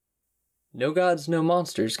No Gods, No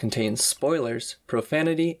Monsters contains spoilers,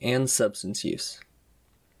 profanity, and substance use.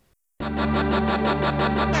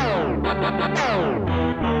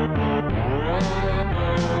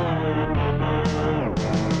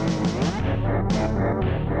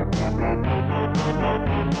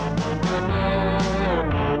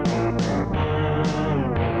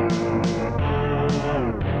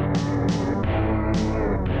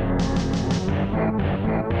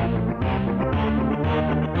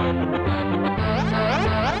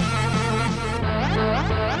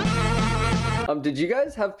 Did you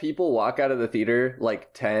guys have people walk out of the theater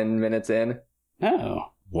like 10 minutes in?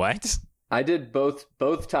 No. What? I did both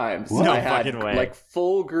times. No I had fucking way. like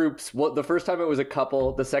full groups. The first time it was a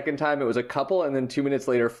couple. The second time it was a couple, and then 2 minutes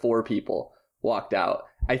later, 4 people walked out.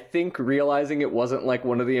 I think realizing it wasn't like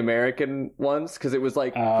one of the American ones because it was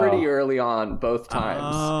like pretty early on both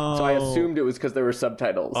times. So I assumed it was because there were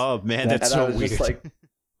subtitles. Oh man, that's so weird. weird. Just like,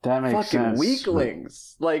 that makes fucking sense.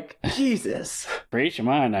 weaklings. Like, Jesus. For each of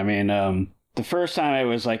mine, I mean, the first time it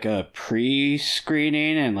was like a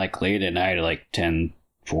pre-screening and like late at night at like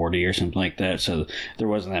 10:40 or something like that. So there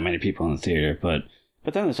wasn't that many people in the theater. But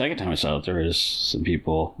then the second time I saw it, there was some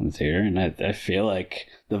people in the theater. And I feel like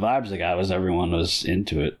the vibes I got was everyone was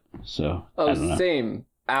into it. So, I don't know. Same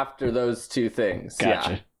after those two things.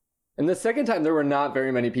 Gotcha. Yeah. And the second time, there were not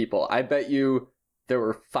very many people. I bet you there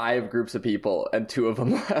were 5 groups of people and 2 of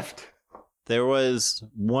them left. There was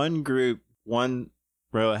one group, one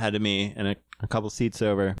row ahead of me and a couple seats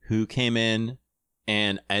over, who came in,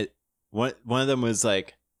 and one of them was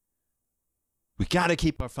like, "We got to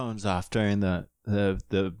keep our phones off during the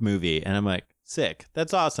movie," and I'm like, "Sick,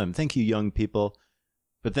 that's awesome, thank you, young people."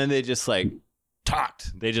 But then they just like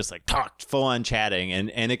talked. They just like talked, full on chatting,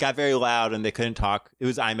 and it got very loud, and they couldn't talk. It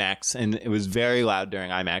was IMAX, and it was very loud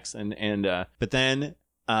during IMAX, and but then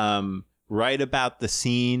right about the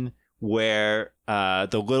scene where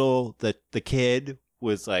the kid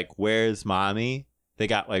was like, "Where's mommy?" They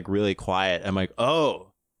got like really quiet. I'm like,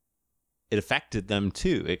 oh, it affected them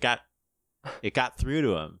too. It got through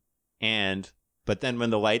to them. But then when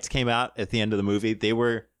the lights came out at the end of the movie, they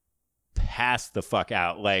were passed the fuck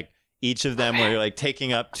out. Like each of them were like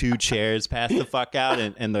taking up 2 chairs past the fuck out.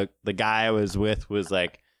 And the guy I was with was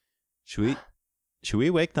like, should we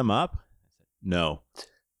wake them up? No.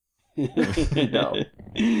 No.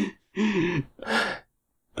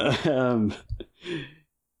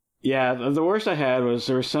 Yeah, the worst I had was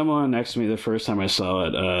there was someone next to me the first time I saw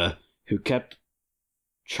it who kept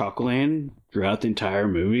chuckling throughout the entire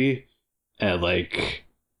movie at like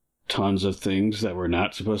tons of things that were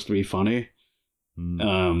not supposed to be funny.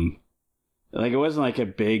 Like it wasn't like a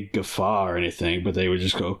big guffaw or anything, but they would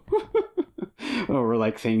just go over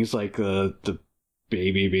like things like the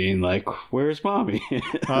baby being like, "Where's mommy?"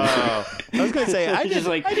 I was gonna say I did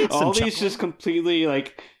all some these just completely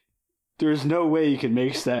like. There's no way you can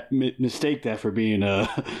mistake that for being a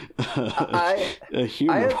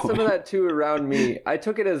humor. I had point. some of that too around me. I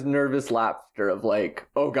took it as nervous laughter of like,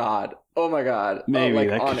 "Oh God, oh my God," maybe like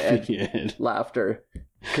that on could edge be it. laughter.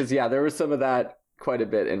 Because yeah, there was some of that quite a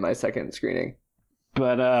bit in my second screening.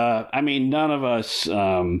 But I mean, none of us.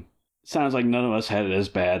 Sounds like none of us had it as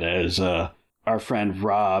bad as our friend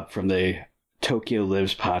Rob from the Tokyo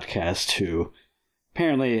Lives podcast, who.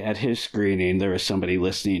 Apparently, at his screening, there was somebody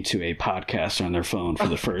listening to a podcast on their phone for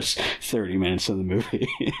the first 30 minutes of the movie.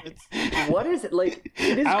 What is it like?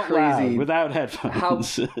 It is out crazy loud, without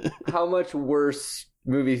headphones. How much worse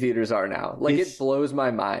movie theaters are now. Like it blows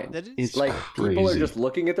my mind. It's like crazy. People are just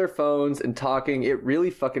looking at their phones and talking. It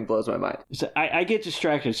really fucking blows my mind. So I get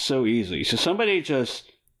distracted so easily. So somebody just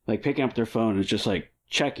like picking up their phone and just like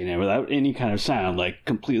checking it without any kind of sound, like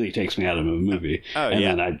completely takes me out of a movie. Oh, and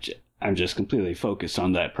yeah. then I'm just completely focused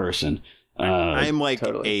on that person. I'm like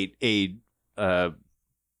totally.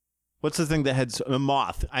 what's the thing that has a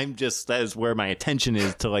moth? That is where my attention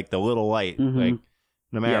is to like the little light, like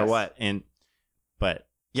no matter what. But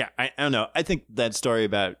yeah, I don't know. I think that story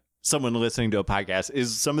about someone listening to a podcast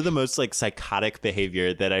is some of the most like psychotic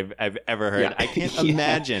behavior that I've ever heard. Yeah. I can't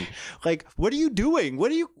imagine. Like, what are you doing?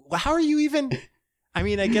 How are you even? I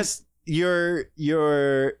mean, I guess you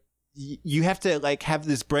have to like have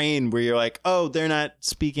this brain where you're like, oh, they're not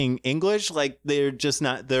speaking English. Like there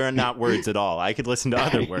are not words at all. I could listen to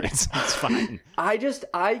other words. It's fine. I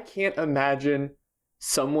can't imagine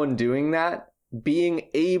someone doing that being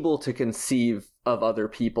able to conceive of other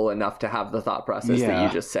people enough to have the thought process that you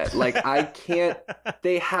just said. Like I can't,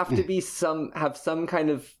 they have to be have some kind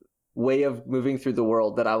of way of moving through the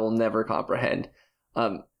world that I will never comprehend.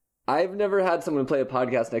 I've never had someone play a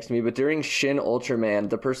podcast next to me, but during Shin Ultraman,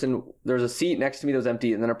 there was a seat next to me that was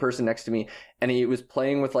empty, and then a person next to me, and he was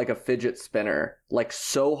playing with like a fidget spinner, like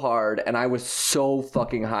so hard, and I was so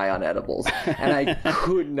fucking high on edibles, and I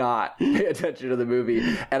could not pay attention to the movie,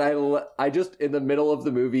 and I just in the middle of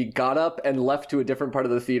the movie got up and left to a different part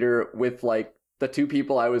of the theater with like the two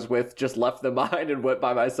people I was with, just left them behind and went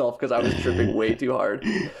by myself because I was tripping way too hard.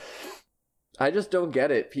 I just don't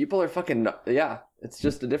get it. People are fucking, yeah, it's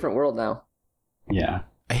just a different world now. Yeah.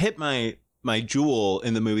 I hit my jewel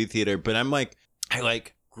in the movie theater, but I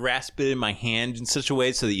grasp it in my hand in such a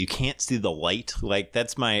way so that you can't see the light. Like I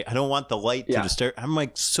don't want the light to disturb. I'm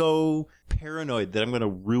like so paranoid that I'm going to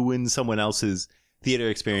ruin someone else's theater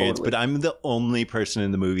experience, but I'm the only person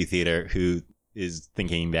in the movie theater who is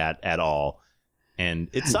thinking that at all. And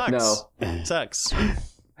it sucks. No. It sucks.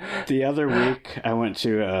 The other week I went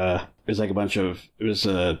to it was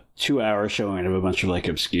a 2-hour showing of a bunch of like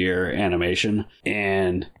obscure animation,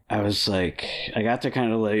 and I was like, I got there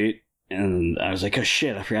kind of late, and I was like, oh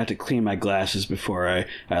shit, I forgot to clean my glasses before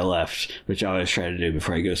I left, which I always try to do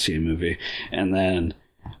before I go see a movie. And then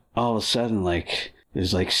all of a sudden, like, it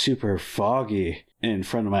was like super foggy in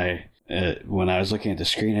front of my when I was looking at the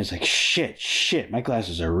screen. I was like, shit, my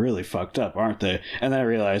glasses are really fucked up, aren't they? And then I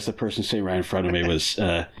realized the person sitting right in front of me was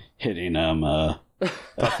hitting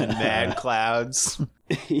puffing mad clouds.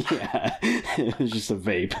 Yeah, it was just a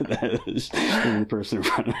vape that was in the person in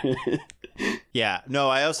front of me. Yeah, no,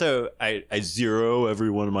 I zero every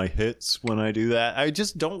one of my hits when I do that. I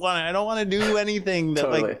just don't want to do anything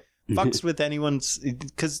that like fucks with anyone's,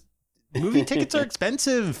 because movie tickets are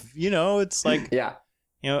expensive. You know, it's like, yeah.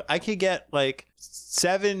 You know, I could get like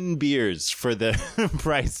 7 beers for the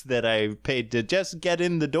price that I paid to just get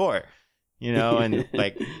in the door, you know, and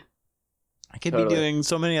like I could be doing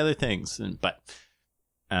so many other things.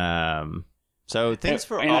 So thanks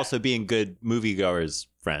for also being good moviegoers,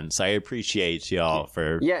 friends. I appreciate y'all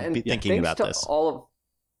for thinking about this.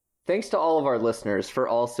 Thanks to all of our listeners for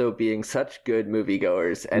also being such good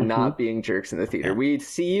moviegoers and not being jerks in the theater. Yeah. We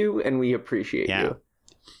see you and we appreciate you.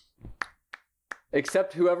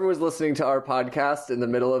 Except whoever was listening to our podcast in the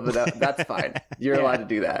middle of it, that's fine. You're allowed to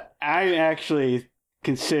do that. I'm actually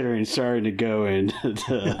considering starting to go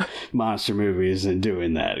into monster movies and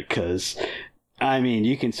doing that, because, I mean,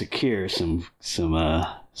 you can secure some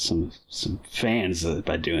fans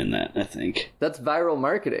by doing that, I think. That's viral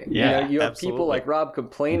marketing. Yeah, you have people like Rob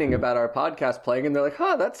complaining about our podcast playing, and they're like,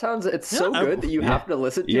 it's so good that you have to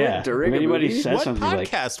listen to it during a movie. Says what something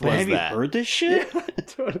podcast like, was have that? You heard this shit? Yeah,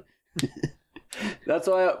 totally. That's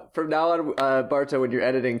why from now on, Barto, when you're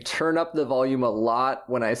editing, turn up the volume a lot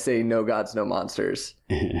when I say no gods, no monsters.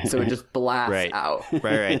 So it just blasts out.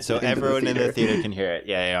 Right. So everyone in the theater can hear it.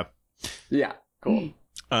 Yeah. Yeah, cool.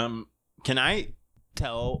 Can I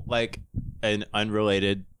tell like an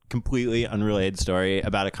completely unrelated story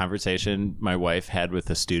about a conversation my wife had with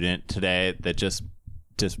a student today that just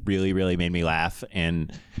really, really made me laugh,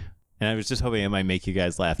 and I was just hoping it might make you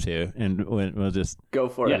guys laugh too, and we'll just go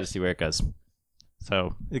for it. Just see where it goes.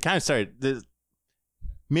 So it kind of started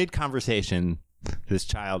mid-conversation. This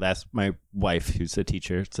child asked my wife, who's a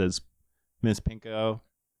teacher, says, "Miss Pinko,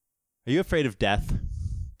 are you afraid of death?"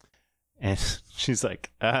 And she's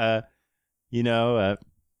like, I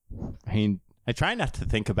mean, I try not to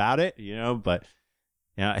think about it, but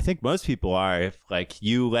I think most people are. If like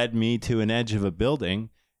you led me to an edge of a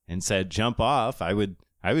building and said, jump off, I would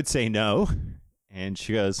say no. And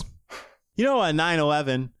she goes, on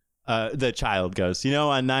 9/11, the child goes,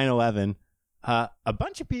 on 9/11, a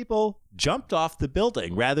bunch of people jumped off the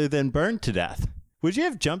building rather than burned to death. Would you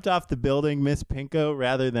have jumped off the building, Miss Pinko,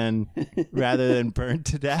 rather than burned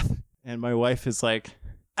to death? And my wife is like,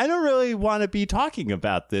 I don't really want to be talking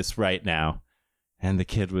about this right now. And the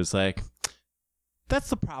kid was like, that's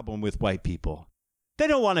the problem with white people. They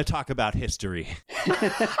don't want to talk about history.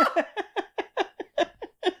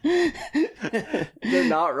 They're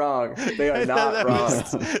not wrong. They are not wrong.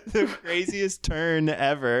 The craziest turn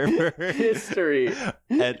ever for history.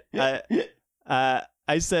 And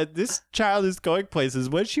I said, this child is going places.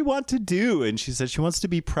 What does she want to do? And she said she wants to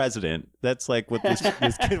be president. That's like what this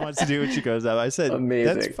kid wants to do when she grows up. I said,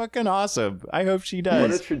 amazing. That's fucking awesome. I hope she does.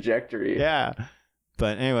 What a trajectory. Yeah.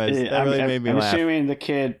 But anyways, that really made me laugh.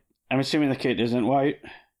 I'm assuming the kid isn't white.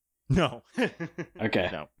 No. Okay.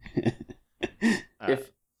 No.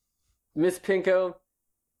 If Miss Pinko,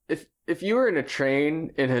 if you were in a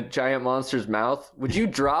train in a giant monster's mouth, would you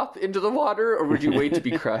drop into the water or would you wait to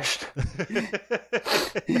be crushed?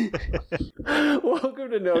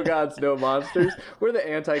 Welcome to No Gods, No Monsters. We're the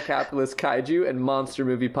anti-capitalist kaiju and monster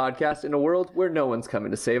movie podcast in a world where no one's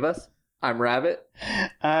coming to save us. I'm Rabbit.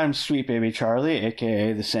 I'm Sweet Baby Charlie,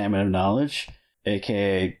 a.k.a. the Salmon of Knowledge,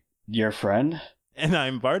 a.k.a. your friend. And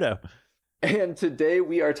I'm Bardo. And today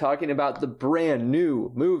we are talking about the brand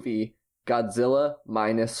new movie, Godzilla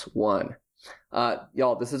 -1.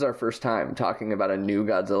 Y'all, this is our first time talking about a new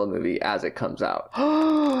Godzilla movie as it comes out.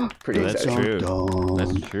 Pretty exciting.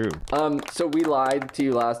 That's true. So we lied to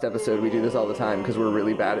you last episode. We do this all the time because we're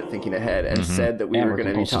really bad at thinking ahead, and said that we were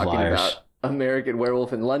going to be talking about American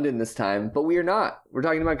Werewolf in London this time, but we are not. We're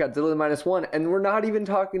talking about Godzilla -1, and we're not even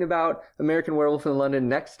talking about American Werewolf in London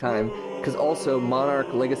next time, because also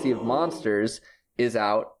Monarch Legacy of Monsters is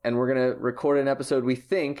out, and we're going to record an episode, we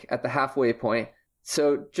think, at the halfway point.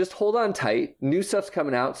 So just hold on tight. New stuff's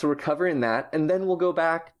coming out, so we're covering that, and then we'll go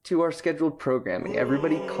back to our scheduled programming.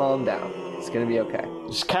 Everybody calm down. It's going to be okay.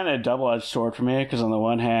 It's kind of a double-edged sword for me, because on the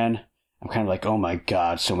one hand, I'm kind of like, oh my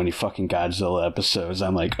god, so many fucking Godzilla episodes.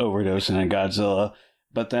 I'm like overdosing on Godzilla.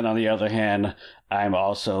 But then on the other hand, I'm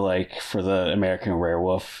also like, for the American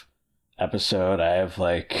Werewolf episode, I have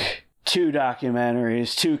like 2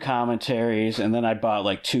 documentaries, 2 commentaries, and then I bought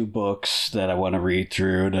like 2 books that I want to read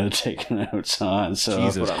through to take notes on. So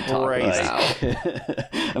Jesus Christ.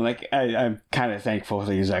 I'm like, I'm kind of thankful for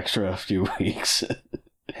these extra few weeks.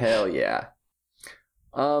 Hell yeah.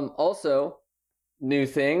 Also, new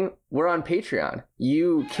thing, we're on Patreon.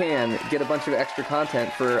 You can get a bunch of extra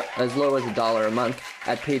content for as low as $1 a month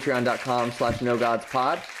at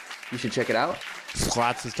patreon.com/nogodspod. You should check it out.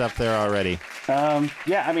 Lots of stuff there already.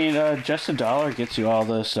 Yeah, I mean, just $1 gets you all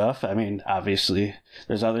the stuff. I mean, obviously,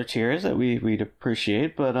 there's other tiers that we'd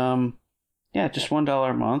appreciate, but yeah, just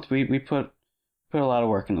 $1 a month. We put a lot of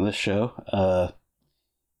work into this show.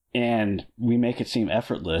 And we make it seem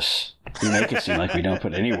effortless. We make it seem like we don't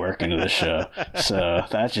put any work into the show. So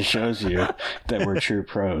that just shows you that we're true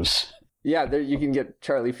pros. Yeah, there you can get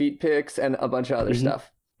Charlie feet pics and a bunch of other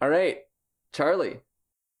stuff. All right, Charlie,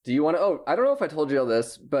 do you want to... Oh, I don't know if I told you all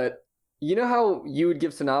this, but you know how you would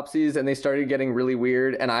give synopses and they started getting really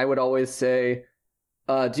weird, and I would always say,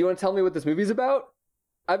 do you want to tell me what this movie's about?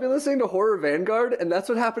 I've been listening to Horror Vanguard, and that's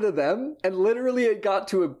what happened to them. And literally it got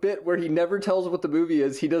to a bit where he never tells what the movie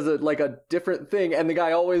is. He does a different thing, and the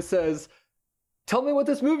guy always says, tell me what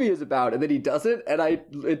this movie is about. And then he does it, and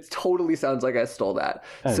it totally sounds like I stole that.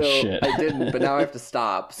 Oh, so shit. I didn't, but now I have to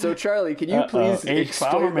stop. So Charlie, can you please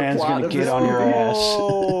explain the plot of this on your ass.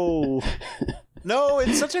 Oh. No,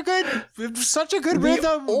 it's such a good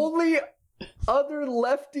rhythm. The only other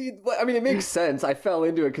lefty... I mean, it makes sense. I fell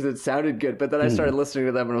into it because it sounded good, but then I started listening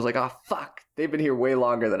to them and was like, oh, fuck. They've been here way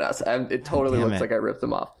longer than us. And it totally looks like I ripped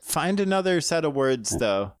them off. Find another set of words,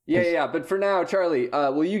 though. Yeah. But for now, Charlie,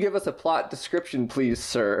 will you give us a plot description, please,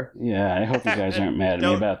 sir? Yeah, I hope you guys aren't mad at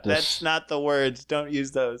me about this. That's not the words. Don't use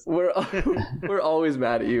those. We're always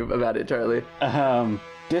mad at you about it, Charlie.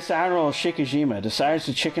 This Admiral Shikijima decides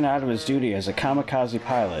to chicken out of his duty as a kamikaze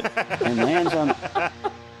pilot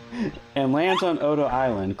and lands on Odo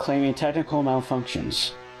Island, claiming technical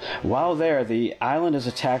malfunctions. While there, the island is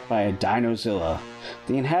attacked by a Dinozilla.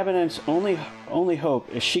 The inhabitants' only hope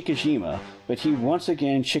is Shikijima, but he once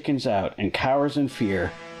again chickens out and cowers in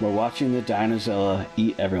fear while watching the Dinozilla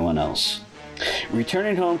eat everyone else.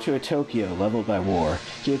 Returning home to a Tokyo leveled by war,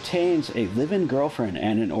 he obtains a live-in girlfriend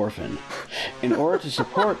and an orphan. In order to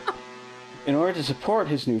support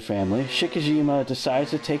his new family, Shikijima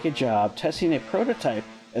decides to take a job testing a prototype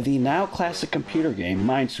of the now classic computer game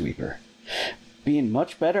Minesweeper. Being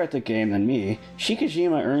much better at the game than me,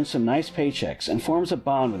 Shikijima earns some nice paychecks and forms a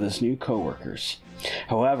bond with his new coworkers.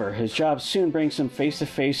 However, his job soon brings him face to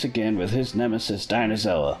face again with his nemesis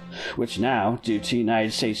Dinozilla, which now, due to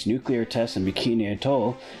United States nuclear tests in Bikini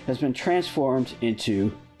Atoll, has been transformed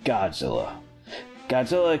into Godzilla.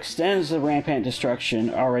 Godzilla extends the rampant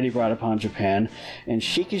destruction already brought upon Japan, and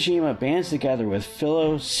Shikijima bands together with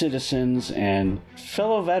fellow citizens and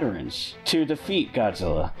fellow veterans to defeat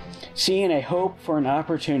Godzilla, seeing a hope for an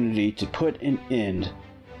opportunity to put an end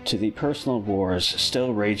to the personal wars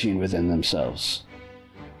still raging within themselves.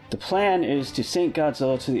 The plan is to sink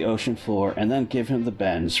Godzilla to the ocean floor and then give him the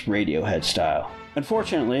bends, Radiohead style.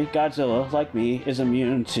 Unfortunately, Godzilla, like me, is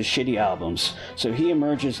immune to shitty albums, so he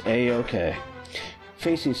emerges A-OK.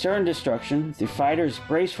 Facing certain destruction, the fighters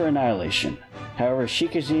brace for annihilation. However,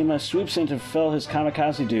 Shikijima swoops in to fulfill his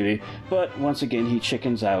kamikaze duty, but once again he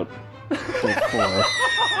chickens out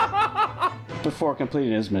before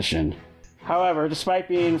completing his mission. However, despite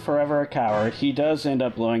being forever a coward, he does end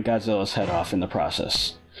up blowing Godzilla's head off in the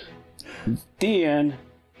process. The end.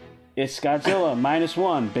 It's Godzilla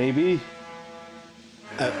 -1, baby.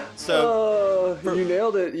 You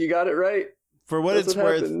nailed it. You got it right. For That's it's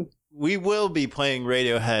worth, happened. we will be playing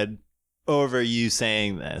Radiohead over you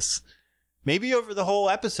saying this. maybe over the whole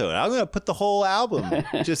episode. I'm going to put the whole album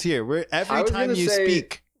just here. Every time you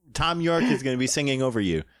speak, Tom York is going to be singing over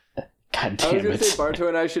you. God I was damn going it. to say Barto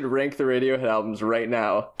and I should rank the Radiohead albums right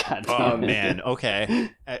now. God damn it. Man.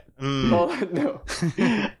 Okay. Well, no.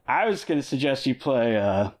 I was going to suggest you play,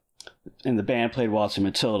 and the band played Waltzing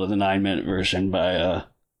Matilda, the 9-minute version by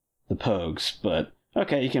the Pogues, but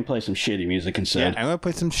okay, you can play some shitty music instead. Yeah, I'm going to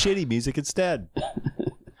play some shitty music instead.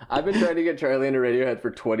 I've been trying to get Charlie into Radiohead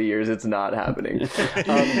for 20 years. It's not happening.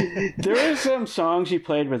 There were some songs you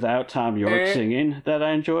played without Tom York singing that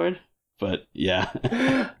I enjoyed, but yeah.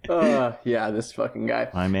 Yeah, this fucking guy.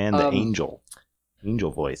 My man, the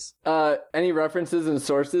angel voice. Any references and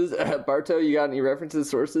sources? Barto, you got any references,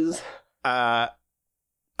 sources?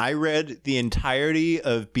 I read the entirety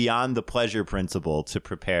of Beyond the Pleasure Principle to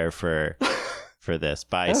prepare for this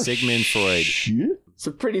by Sigmund Freud. Shit. It's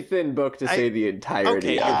a pretty thin book to say the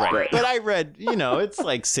entirety. Okay, you're right. But I read, it's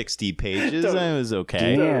like 60 pages. And it was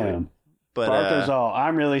okay. Damn. But Barto's all,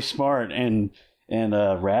 I'm really smart, and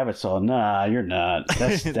Rabbit's all, nah, you're not.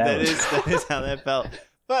 That is how that felt.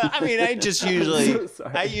 But I mean, I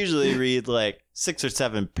usually read like 6 or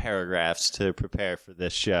 7 paragraphs to prepare for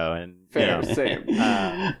this show, and fair, same.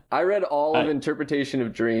 I read all of Interpretation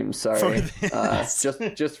of Dreams. Sorry,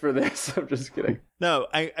 just for this. I'm just kidding. No,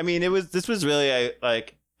 I mean, this was really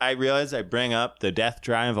I realized I bring up the death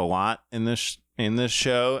drive a lot in this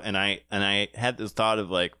show, and I had this thought of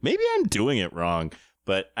like, maybe I'm doing it wrong,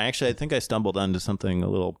 but I think I stumbled onto something a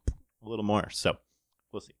little more. So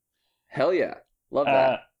we'll see. Hell yeah. Love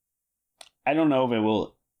that. I don't know if it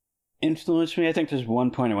will influence me. I think there's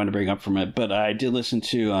one point I want to bring up from it, but I did listen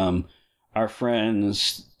to our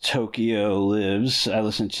friends Tokyo Lives. I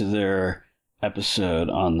listened to their episode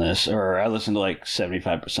on this, or I listened to like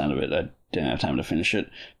 75% of it. I didn't have time to finish it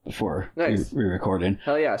before we recorded.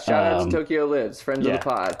 Hell yeah. Shout out to Tokyo Lives, friends of the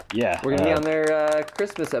pod. Yeah. We're going to be on their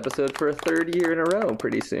Christmas episode for a 3rd year in a row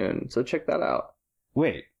pretty soon, so check that out.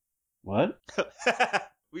 Wait, what?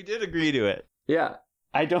 We did agree to it. Yeah.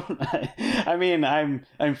 I mean, I'm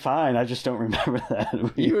fine. I just don't remember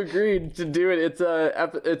that. You agreed to do it.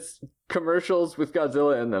 It's commercials with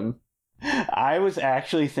Godzilla in them. I was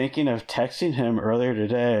actually thinking of texting him earlier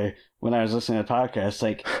today when I was listening to the podcast,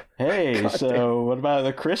 like, hey, what about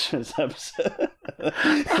the Christmas episode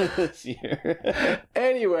this year?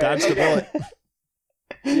 Anyway. Dodge the bullet.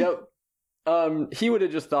 Yep. He would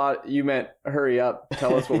have just thought you meant hurry up,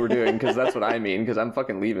 tell us what we're doing, because that's what I mean, because I'm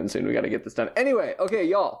fucking leaving soon. We got to get this done. Anyway, okay,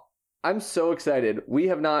 y'all. I'm so excited. We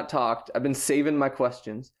have not talked. I've been saving my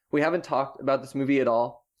questions. We haven't talked about this movie at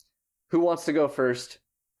all. Who wants to go first?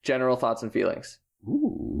 General thoughts and feelings.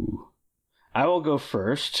 Ooh. I will go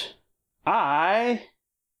first. I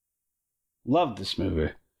love this movie.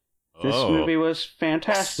 This movie was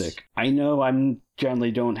fantastic. I know I'm generally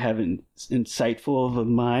don't have an insightful of a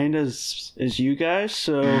mind as you guys,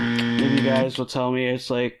 so maybe you guys will tell me it's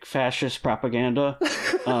like fascist propaganda.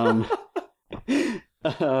 But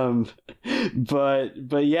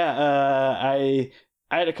yeah, I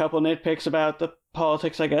had a couple nitpicks about the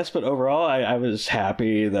politics, I guess, but overall I was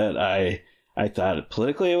happy that I thought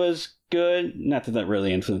politically it was good. Not that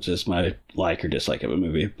really influences my like or dislike of a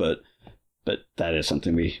movie, but that is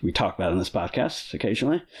something we talk about in this podcast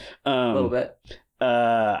occasionally. A little bit.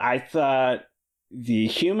 I thought the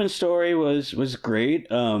human story was great.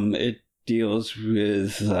 It deals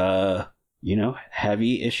with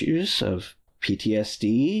heavy issues of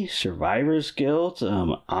PTSD, survivor's guilt,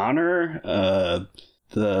 honor,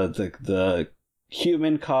 the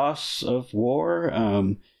human costs of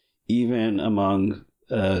war, even among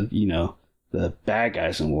the bad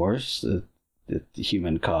guys in wars, the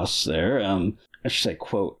human costs there. I should say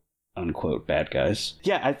quote unquote bad guys.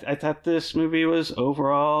 Yeah, I thought this movie was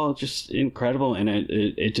overall just incredible, and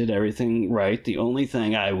it did everything right. The only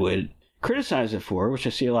thing I would criticize it for, which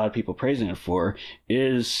I see a lot of people praising it for,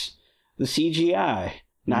 is the CGI.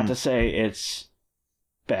 Not to say it's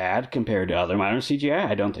bad compared to other modern CGI.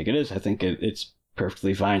 I don't think it is. I think it's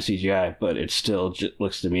perfectly fine CGI, but it still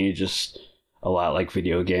looks to me just a lot like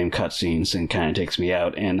video game cutscenes and kind of takes me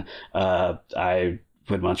out. And I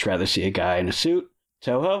would much rather see a guy in a suit.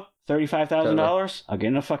 Toho, $35,000. I'll get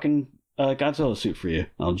in a fucking Godzilla suit for you.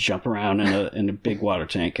 I'll jump around in a big water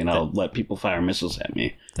tank, and I'll let people fire missiles at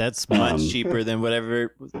me. That's much cheaper than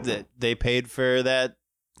whatever that they paid for that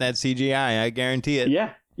CGI. I guarantee it.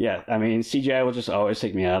 Yeah. I mean, CGI will just always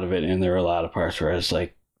take me out of it, and there are a lot of parts where it's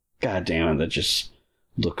like, God damn it, that just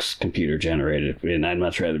looks computer generated, and I'd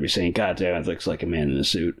much rather be saying, God damn it, looks like a man in a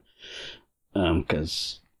suit,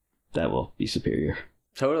 because that will be superior.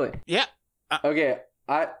 Totally. Yeah. Okay.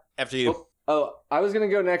 After you. Oh, I was going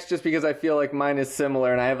to go next just because I feel like mine is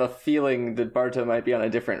similar, and I have a feeling that Barto might be on a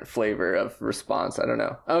different flavor of response. I don't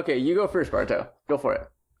know. Okay, you go first, Barto. Go for it.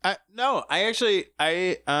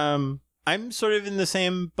 I'm sort of in the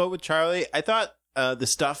same boat with Charlie. I thought the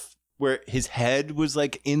stuff where his head was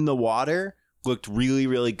like in the water looked really,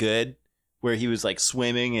 really good. Where he was like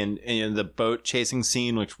swimming and the boat chasing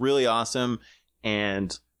scene looked really awesome.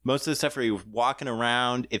 And most of the stuff where he was walking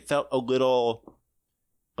around, it felt a little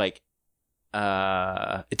like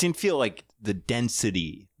it didn't feel like the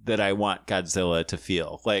density that I want Godzilla to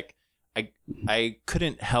feel. Like I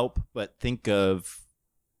couldn't help but think of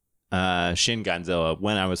Shin Godzilla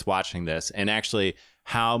when I was watching this, and actually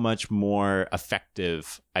how much more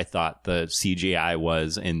effective I thought the CGI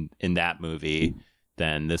was in that movie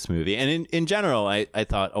than this movie. And in general, I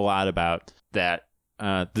thought a lot about that.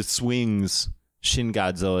 The swings Shin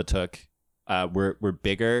Godzilla took were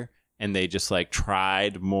bigger, and they just like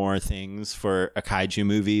tried more things for a kaiju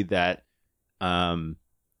movie that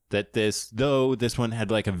this one had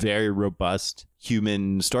like a very robust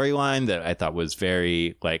human storyline that I thought was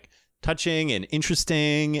very like touching and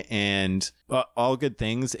interesting and all good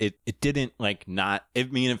things. It didn't like not, I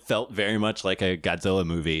mean, it felt very much like a Godzilla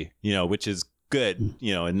movie, which is good,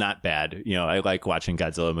 and not bad. I like watching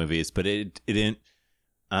Godzilla movies, but it didn't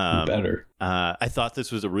better. I thought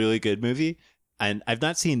this was a really good movie. And I've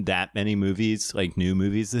not seen that many movies, like new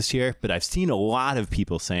movies this year, but I've seen a lot of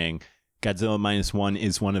people saying Godzilla -1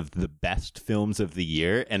 is one of the best films of the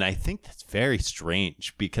year. And I think that's very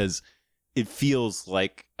strange because it feels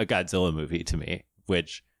like a Godzilla movie to me,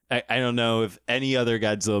 which I don't know if any other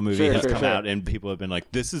Godzilla movie has come out and people have been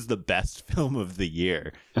like, this is the best film of the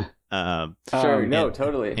year.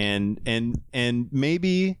 Totally. And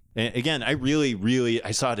maybe, again, I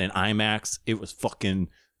saw it in IMAX. It was fucking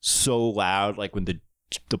so loud. Like when the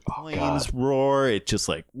planes roar, it just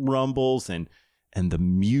like rumbles, and the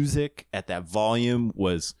music at that volume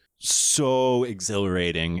was so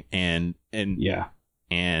exhilarating. And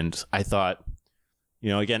I thought,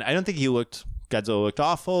 again, I don't think Godzilla looked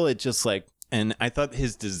awful. It just like, and I thought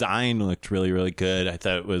his design looked really, really good. I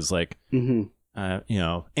thought it was like, and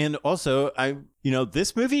also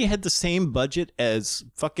this movie had the same budget as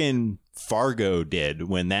fucking Fargo did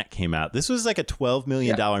when that came out. This was like a $12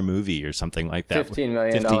 million movie or something like that. $15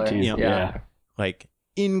 million. Like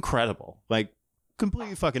incredible, like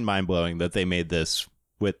completely fucking mind blowing that they made this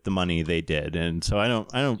with the money they did. And so I don't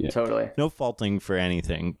totally, no faulting for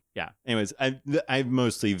anything. Yeah. Anyways, I've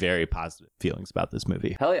mostly very positive feelings about this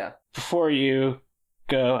movie. Hell yeah. Before you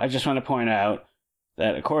go, I just want to point out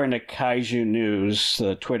that according to Kaiju News,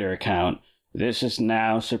 the Twitter account, this has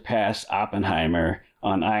now surpassed Oppenheimer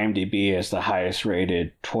on IMDb as the highest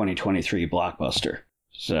rated 2023 blockbuster.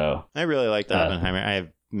 So I really liked Oppenheimer. I have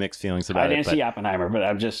mixed feelings about it. I didn't see Oppenheimer, but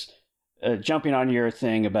I'm just jumping on your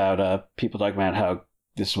thing about people talking about how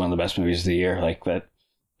this is one of the best movies of the year. Like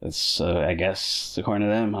that's I guess according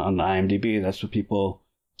to them on IMDb, that's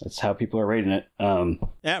how people are rating it.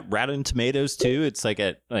 Yeah, Rotten Tomatoes too. It's like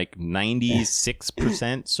at like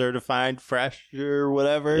 96% certified fresh or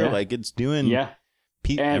whatever. Yeah. Like it's doing. Yeah.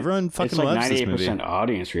 Everyone fucking loves this movie. It's like 98%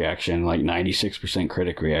 audience reaction, like 96%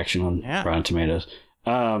 critic reaction on Rotten Tomatoes.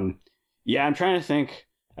 I'm trying to think.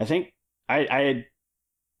 I think I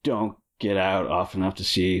don't get out often enough to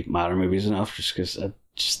see modern movies enough, just because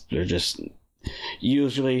they're just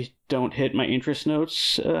usually don't hit my interest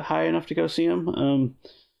notes high enough to go see them.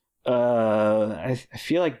 I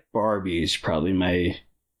feel like Barbie's probably my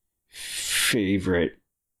favorite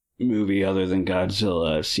movie other than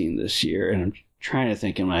Godzilla I've seen this year, and I'm trying to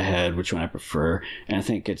think in my head which one I prefer, and I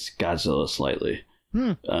think it's Godzilla slightly.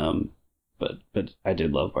 But I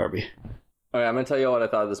did love Barbie. All right, I'm going to tell you what I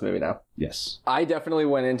thought of this movie now. Yes. I definitely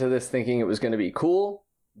went into this thinking it was going to be cool,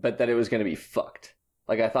 but that it was going to be fucked.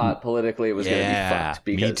 Like, I thought politically it was going to be fucked.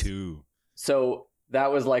 Because, me too. So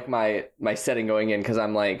that was like my setting going in, because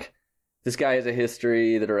I'm like, this guy has a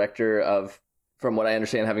history, the director of, from what I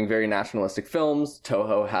understand, having very nationalistic films.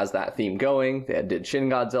 Toho has that theme going. They did Shin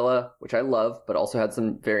Godzilla, which I love, but also had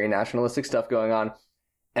some very nationalistic stuff going on.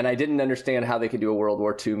 And I didn't understand how they could do a World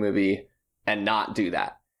War II movie and not do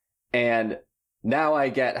that. And now I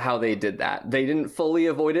get how they did that. They didn't fully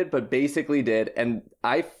avoid it, but basically did. And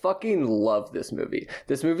I fucking love this movie.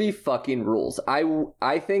 This movie fucking rules.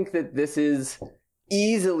 I think that this is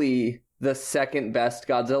easily the second best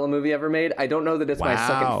Godzilla movie ever made. I don't know that it's my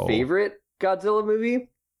second favorite Godzilla movie,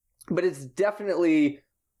 but it's definitely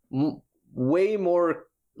way more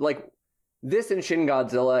like this, and Shin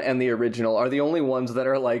Godzilla and the original are the only ones that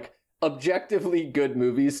are like objectively good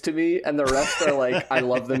movies to me, and the rest are like I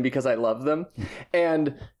love them because I love them.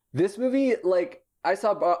 And this movie, like, I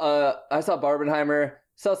saw Barbenheimer,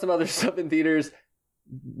 saw some other stuff in theaters.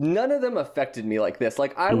 None of them affected me like this.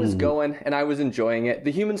 Like, I was going and I was enjoying it.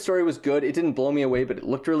 The human story was good. It didn't blow me away, but it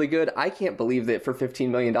looked really good. I can't believe that for $15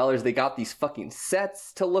 million, they got these fucking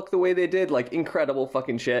sets to look the way they did. Like, incredible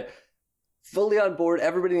fucking shit. Fully on board.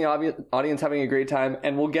 Everybody in the audience having a great time.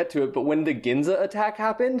 And we'll get to it. But when the Ginza attack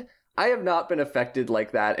happened, I have not been affected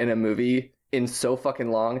like that in a movie in so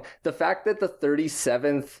fucking long. The fact that the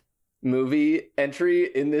 37th movie entry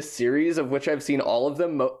in this series, of which I've seen all of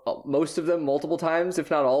them, most of them multiple times, if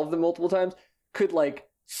not all of them multiple times, could like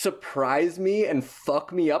surprise me and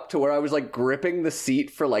fuck me up to where I was like gripping the seat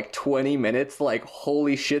for like 20 minutes. Like,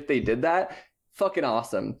 holy shit, they did that. Fucking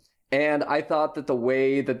awesome. And I thought that the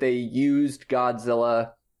way that they used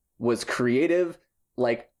Godzilla was creative,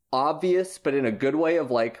 like obvious, but in a good way of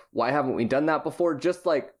like, why haven't we done that before? Just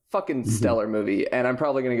like fucking stellar movie. And I'm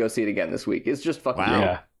probably going to go see it again this week. It's just fucking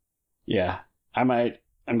great. Yeah, I'm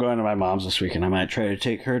going to my mom's this week, and I might try to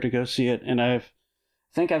take her to go see it. And I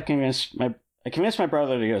convinced my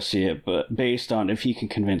brother to go see it, but based on if he can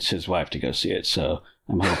convince his wife to go see it. So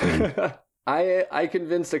I'm hoping. I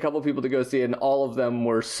convinced a couple people to go see it, and all of them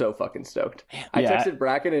were so fucking stoked. I texted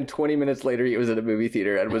Bracken, and 20 minutes later, he was at a movie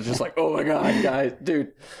theater and was just like, "Oh my god, guys,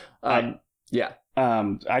 dude!" I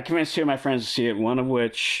convinced two of my friends to see it. One of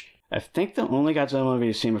which, I think the only Godzilla movie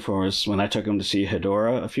I've seen before was when I took him to see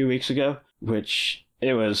Hedorah a few weeks ago, which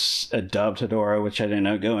it was a dubbed Hedorah, which I didn't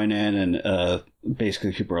know going in, and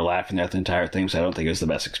basically people were laughing at the entire thing, so I don't think it was the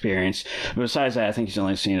best experience. But besides that, I think he's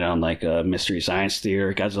only seen it on like Mystery Science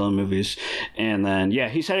Theater Godzilla movies. And then,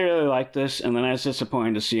 he said he really liked this, and then I was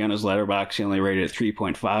disappointed to see on his Letterboxd he only rated it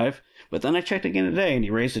 3.5. But then I checked again today, and he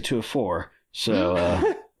raised it to a 4.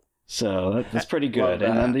 So... So that's pretty good.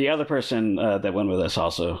 And then the other person that went with us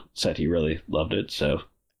also said he really loved it. So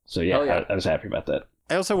I was happy about that.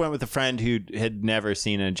 I also went with a friend who had never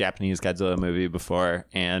seen a Japanese Godzilla movie before.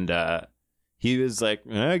 And he was like,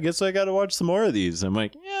 I guess I got to watch some more of these. I'm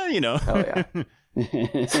like, Hell yeah.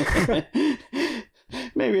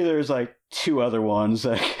 Maybe there's like 2 other ones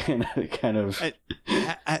that kind of...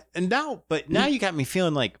 Now you got me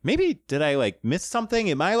feeling like, maybe did I like miss something?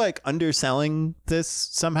 Am I like underselling this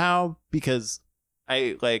somehow? Because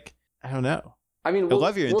I don't know. I mean, I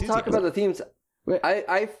love your enthusiasm. We'll talk about the themes.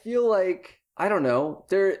 I feel like, I don't know,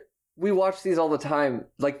 we watch these all the time.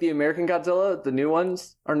 Like the American Godzilla, the new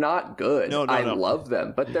ones are not good. No. I love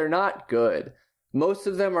them, but they're not good. Most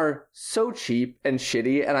of them are so cheap and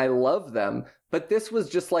shitty, and I love them. But this was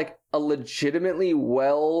just like a legitimately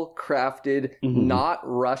well-crafted, not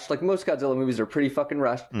rushed. Like most Godzilla movies are pretty fucking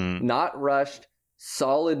rushed. Not rushed,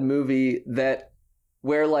 solid movie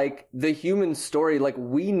where like the human story, like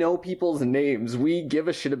we know people's names. We give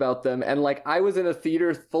a shit about them. And like I was in a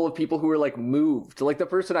theater full of people who were like moved. Like the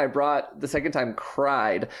person I brought the second time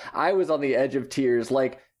cried. I was on the edge of tears.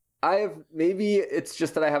 Like maybe it's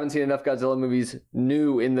just that I haven't seen enough Godzilla movies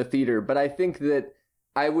new in the theater. But I think that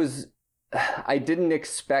I didn't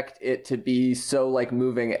expect it to be so like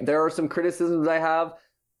moving. There are some criticisms I have.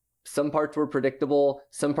 Some parts were predictable.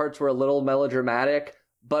 Some parts were a little melodramatic,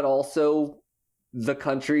 but also the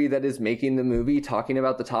country that is making the movie, talking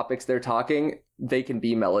about the topics they're talking, they can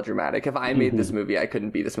be melodramatic. If I made this movie, I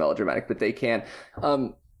couldn't be this melodramatic, but they can.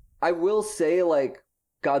 I will say like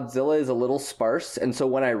Godzilla is a little sparse, and so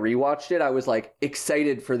when I rewatched it, I was like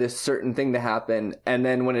excited for this certain thing to happen, and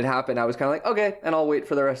then when it happened, I was kind of like, okay, and I'll wait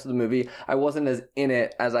for the rest of the movie. I wasn't as in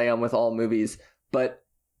it as I am with all movies, but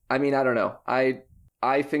I mean, I don't know.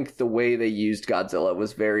 I think the way they used Godzilla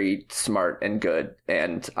was very smart and good,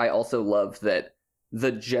 and I also love that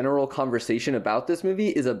the general conversation about this movie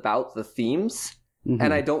is about the themes.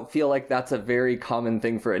 And I don't feel like that's a very common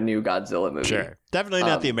thing for a new Godzilla movie. Sure. Definitely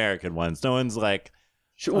not the American ones. No one's like,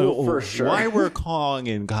 for sure. Why were Kong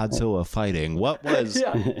and Godzilla fighting? What was,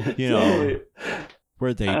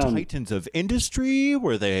 were they titans of industry?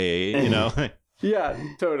 Were they, Yeah,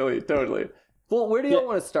 totally. Well, where do y'all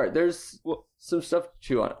want to start? There's some stuff to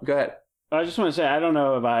chew on. Go ahead. I just want to say, I don't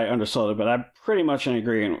know if I undersold it, but I'm pretty much in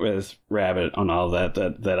agreement with Rabbit on all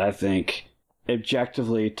that I think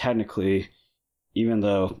objectively, technically, even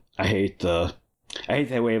though I hate that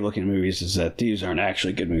way of looking at movies, is that these aren't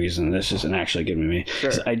actually good movies and this isn't actually a good movie.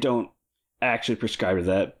 Sure. I don't actually prescribe to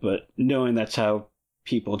that, but knowing that's how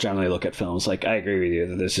people generally look at films, like I agree with you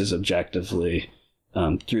that this is objectively,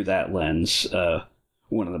 through that lens,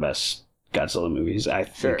 one of the best Godzilla movies. I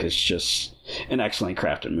think it's just an excellent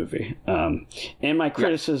crafted movie. And my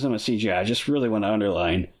criticism of CGI, I just really want to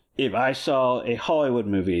underline, if I saw a Hollywood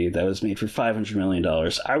movie that was made for $500 million,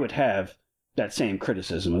 I would have that same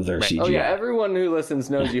criticism of their CGI. Oh yeah, everyone who listens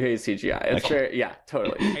knows you hate CGI. It's fair. Yeah,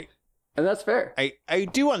 totally. And that's fair. I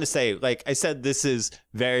do want to say, like I said, this is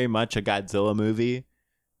very much a Godzilla movie,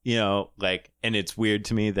 you know, like, and it's weird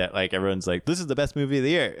to me that like everyone's like, this is the best movie of the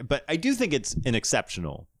year. But I do think it's an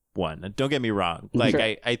exceptional one. Don't get me wrong. Like,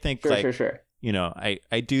 sure. I think Sure. You know,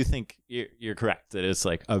 I do think you're correct that it's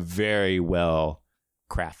like a very well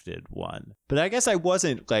crafted one. But I guess I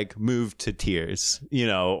wasn't like moved to tears, you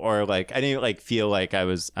know, or like I didn't like feel like I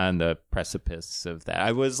was on the precipice of that.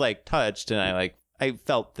 I was like touched and I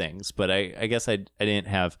felt things, but I guess I didn't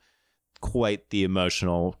have quite the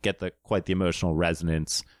emotional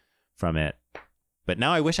resonance from it. But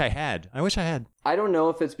now I wish I had. I don't know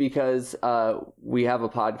if it's because we have a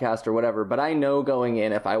podcast or whatever, but I know going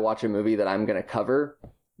in, if I watch a movie that I'm going to cover,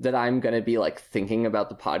 that I'm going to be like thinking about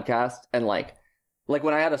the podcast. And like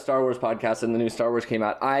when I had a Star Wars podcast and the new Star Wars came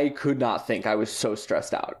out, I could not think. I was so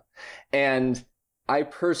stressed out. And I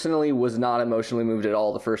personally was not emotionally moved at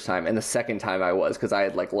all the first time. And the second time I was, because I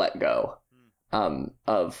had like let go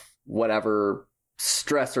of whatever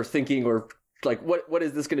stress or thinking or like, what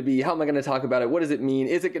is this going to be? How am I going to talk about it? What does it mean?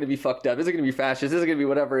 Is it going to be fucked up? Is it going to be fascist? Is it going to be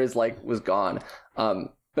whatever is like was gone?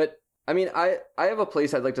 But I mean, I have a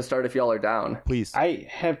place I'd like to start if y'all are down. Please. I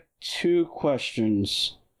have two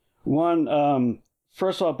questions. One,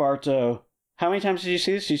 first of all, Barto, how many times did you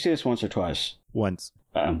see this? Did you see this once or twice? Once.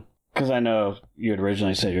 Because I know you had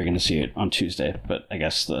originally said you were going to see it on Tuesday, but I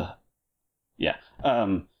guess yeah.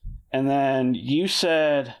 And then you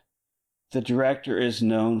said the director is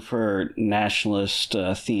known for nationalist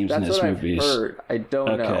themes in his movies. That's what I've heard. I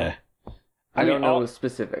don't know. I don't know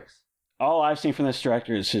specifics. All I've seen from this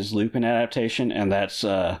director is his Lupin adaptation, and that's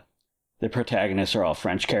the protagonists are all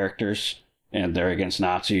French characters, and they're against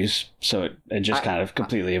Nazis, so it just kind of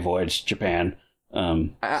completely avoids Japan.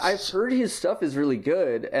 I've heard his stuff is really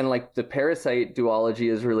good, and like the Parasite duology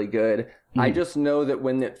is really good. I just know that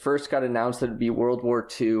when it first got announced that it'd be World War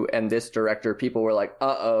II and this director, people were like,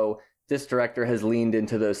 this director has leaned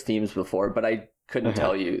into those themes before, but I couldn't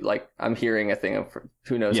tell you. Like, I'm hearing a thing of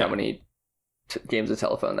who knows how many games of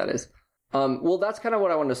telephone that is. Well, that's kind of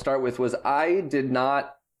what I wanted to start with, was I did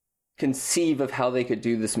not conceive of how they could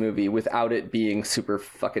do this movie without it being super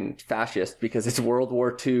fucking fascist, because it's World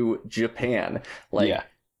War II Japan. Like,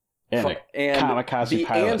 and kamikaze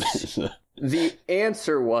pilot. The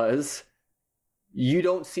answer was, you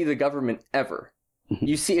don't see the government ever.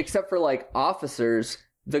 You see, except for like officers,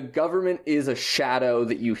 the government is a shadow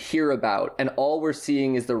that you hear about, and all we're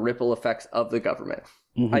seeing is the ripple effects of the government.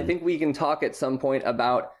 I think we can talk at some point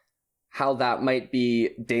about how that might be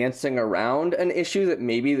dancing around an issue that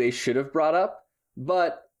maybe they should have brought up,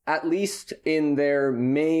 but at least in their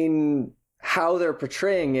main, how they're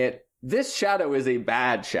portraying it, this shadow is a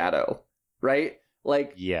bad shadow, right?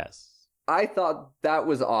 Like, yes. I thought that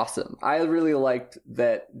was awesome. I really liked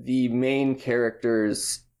that the main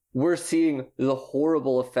characters were seeing the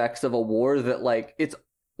horrible effects of a war that, like, it's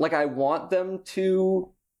like I want them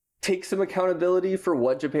to take some accountability for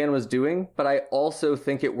what Japan was doing, but I also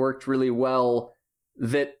think it worked really well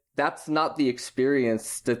that that's not the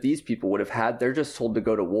experience that these people would have had. They're just told to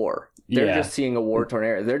go to war. They're just seeing a war-torn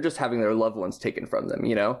area. They're just having their loved ones taken from them,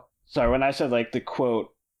 you know? Sorry, when I said, like, the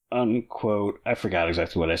quote, unquote, I forgot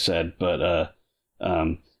exactly what I said, but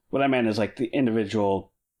what I meant is, like, the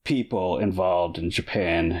individual people involved in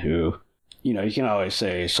Japan who, you know, you can always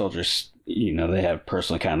say soldiers, you know, they have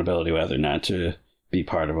personal accountability whether or not to be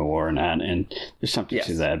part of a war or not, and there's something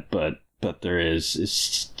to that, but there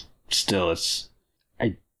is,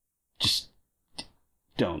 I just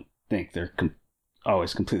don't think they're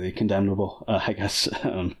always completely condemnable. I guess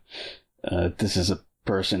this is a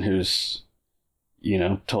person who's, you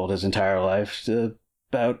know, told his entire life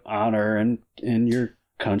about honor and in your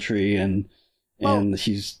country, and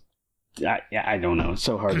he's, I don't know, it's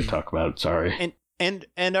so hard to talk about. Sorry. And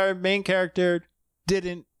our main character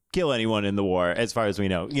didn't kill anyone in the war, as far as we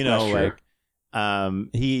know. You know,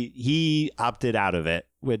 like he opted out of it,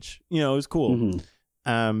 which, you know, is cool.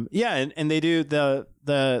 And they do the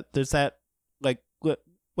there's that, like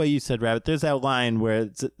what you said, Rabbit. There's that line where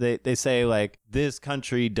they say, like, this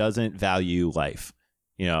country doesn't value life,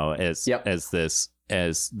 you know, as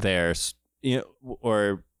their, you know,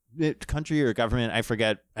 or country or government, I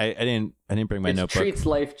forget. I didn't bring my notebook. Treats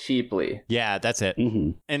life cheaply. Yeah, that's it.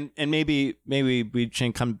 And maybe we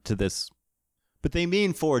shouldn't come to this, but they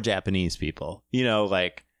mean for Japanese people, you know,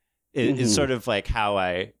 like it's sort of like how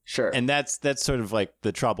and that's sort of like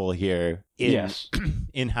the trouble here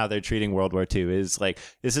in how they're treating World War II, is like,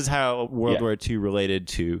 this is how World War II related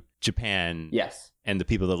to Japan and the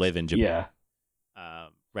people that live in Japan,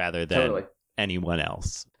 rather than anyone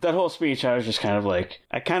else. That whole speech, I was just kind of like,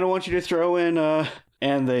 I kind of want you to throw in,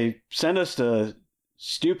 and they sent us to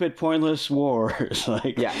stupid, pointless wars.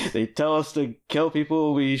 Like, they tell us to kill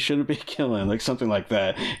people we shouldn't be killing, like something like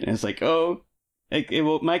that. And it's like, oh,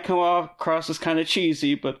 might come across as kind of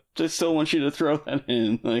cheesy, but I still want you to throw that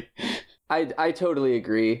in. Like, I totally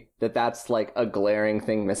agree that that's like a glaring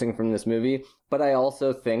thing missing from this movie. But I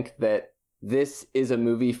also think that this is a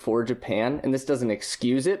movie for Japan, and this doesn't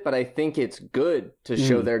excuse it, but I think it's good to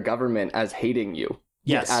show their government as hating you.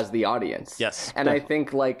 Yes. As the audience. Yes. And definitely. I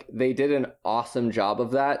think like they did an awesome job of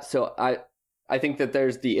that. So I think that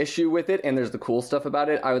there's the issue with it and there's the cool stuff about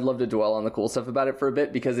it. I would love to dwell on the cool stuff about it for a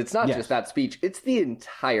bit because it's not just that speech, it's the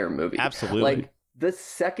entire movie. Absolutely. Like the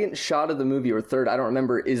second shot of the movie, or third, I don't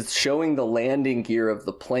remember, is showing the landing gear of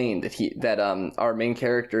the plane that our main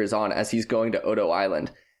character is on as he's going to Odo Island.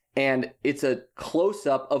 And it's a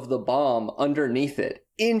close-up of the bomb underneath it,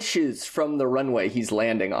 inches from the runway he's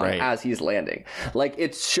landing on as he's landing. Like,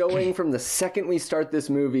 it's showing from the second we start this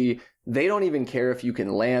movie, they don't even care if you can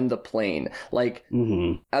land the plane. Like,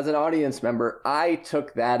 as an audience member, I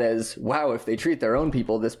took that as, wow, if they treat their own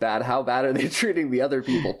people this bad, how bad are they treating the other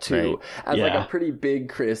people too? As like a pretty big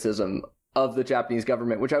criticism of the Japanese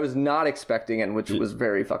government, which I was not expecting and which was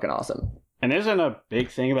very fucking awesome. And isn't a big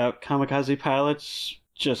thing about kamikaze pilots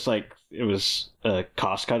just like it was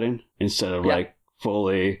cost cutting instead of like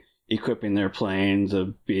fully equipping their plane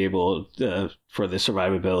to be able for the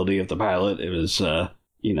survivability of the pilot? It was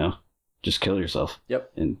just kill yourself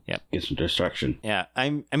and get some destruction.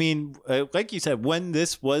 I mean like you said, when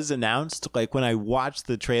this was announced, like when I watched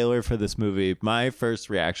the trailer for this movie, my first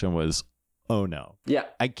reaction was, oh no,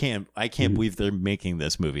 I can't believe they're making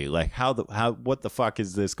this movie. Like what the fuck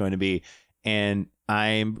is this going to be? And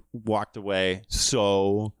I walked away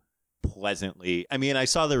so pleasantly. I mean, I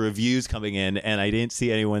saw the reviews coming in and I didn't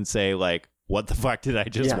see anyone say like, what the fuck did I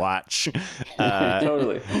just watch?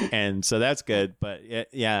 Totally. And so that's good. But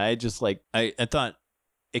I just like, I thought,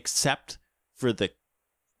 except for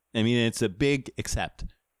it's a big except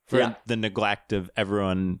for the neglect of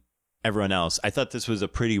everyone else. I thought this was a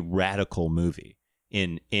pretty radical movie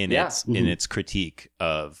in its critique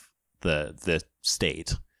of the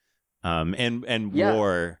state. And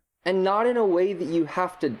war. And not in a way that you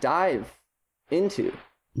have to dive into.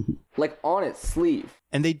 Like on its sleeve.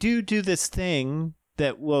 And they do this thing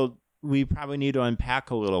that we probably need to unpack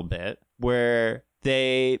a little bit, where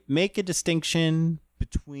they make a distinction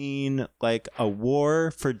between like a war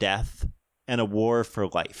for death and a war for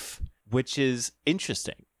life, which is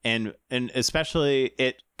interesting. And especially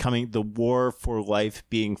the war for life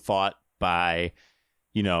being fought by,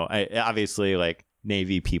 obviously like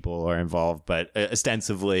Navy people are involved, but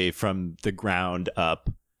ostensibly from the ground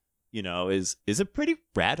up, is a pretty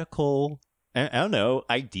radical, I don't know,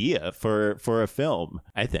 idea for a film,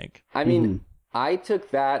 I think. I mean, I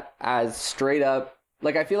took that as straight up,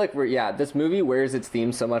 like, I feel like this movie wears its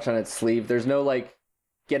theme so much on its sleeve. There's no like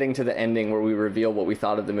getting to the ending where we reveal what we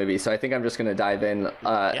thought of the movie. So I think I'm just going to dive in.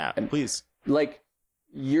 Please. Like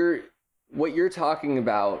what you're talking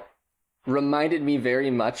about reminded me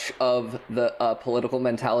very much of the political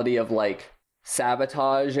mentality of like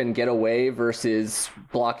sabotage and get away versus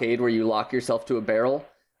blockade, where you lock yourself to a barrel.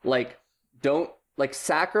 Like,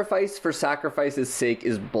 sacrifice for sacrifice's sake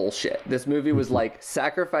is bullshit. This movie was like,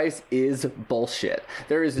 sacrifice is bullshit.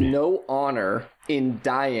 There is no honor in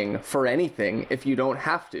dying for anything if you don't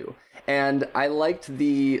have to. And I liked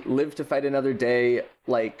the live to fight another day,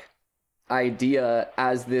 like, idea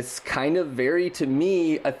as this kind of very, to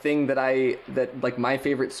me, a thing that like my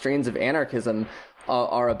favorite strains of anarchism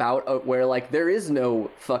are about, where like there is no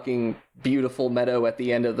fucking beautiful meadow at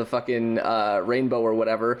the end of the fucking rainbow or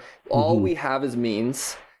whatever. All we have is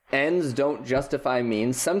means. Ends don't justify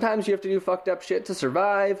means. Sometimes you have to do fucked up shit to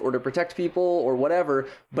survive or to protect people or whatever,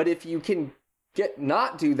 but if you can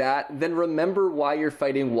not do that, then remember why you're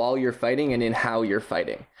fighting while you're fighting and in how you're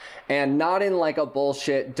fighting. And not in like a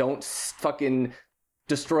bullshit, don't fucking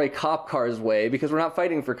destroy cop cars way, because we're not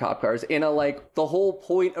fighting for cop cars. In a like, the whole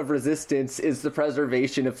point of resistance is the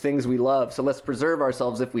preservation of things we love, so let's preserve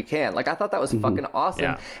ourselves if we can. Like, I thought that was fucking awesome.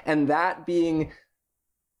 Yeah. And that being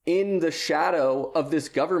in the shadow of this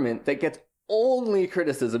government that gets only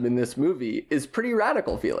criticism in this movie is pretty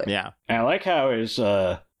radical feeling. Yeah. And I like how it's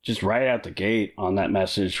just right out the gate on that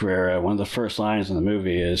message, where one of the first lines in the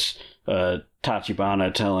movie is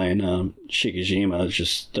Tachibana telling Shikijima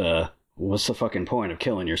just, what's the fucking point of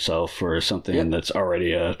killing yourself for something that's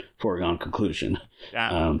already a foregone conclusion?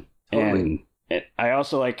 Yeah. Totally. And I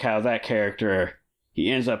also like how that character, he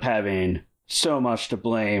ends up having so much to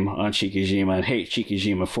blame on Shikijima and hate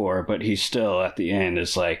Shikijima for, but he still at the end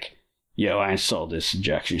is like, yo, I installed this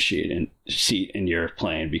ejection seat in your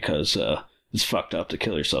plane because it's fucked up to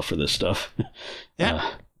kill yourself for this stuff.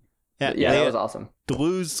 Yeah. Yeah, that was awesome.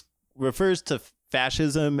 Deleuze refers to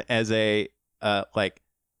fascism as a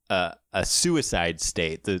suicide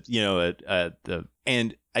state.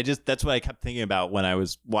 And I just, that's what I kept thinking about when I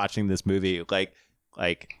was watching this movie. Like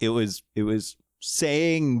it was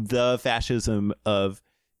saying the fascism of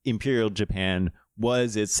Imperial Japan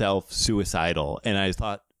was itself suicidal, and I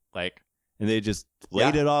thought and they just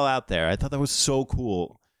laid it all out there. I thought that was so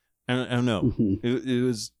cool. I don't know. Mm-hmm. It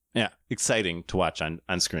was exciting to watch on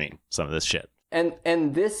screen, some of this shit.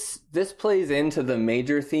 And this plays into the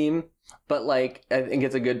major theme, but I think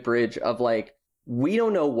it's a good bridge of we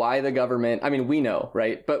don't know why the government, I mean, we know,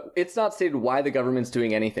 right? But it's not stated why the government's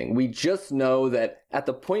doing anything. We just know that at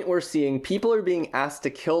the point we're seeing, people are being asked to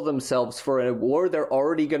kill themselves for a war they're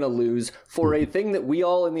already going to lose for a thing that we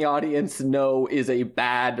all in the audience know is a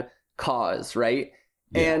bad cause, right?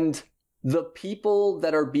 Yeah. And the people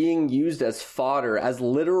that are being used as fodder, as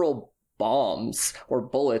literal bombs or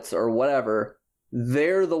bullets or whatever,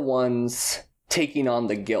 they're the ones taking on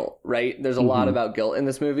the guilt, right? There's a lot about guilt in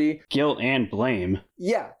this movie. Guilt and blame.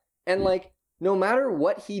 Yeah. And no matter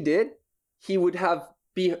what he did, he would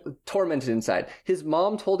be tormented inside. His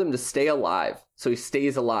mom told him to stay alive, so he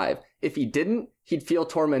stays alive. If he didn't, he'd feel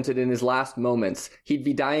tormented in his last moments. He'd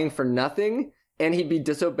be dying for nothing, and he'd be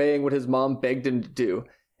disobeying what his mom begged him to do,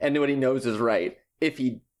 and what he knows is right. If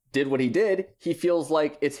he did what he did, he feels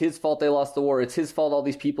like it's his fault they lost the war. It's his fault all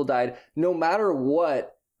these people died. No matter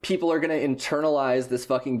what, people are going to internalize this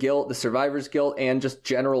fucking guilt, the survivor's guilt, and just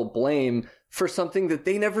general blame for something that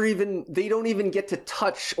they don't even get to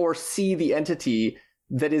touch or see the entity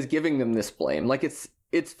that is giving them this blame.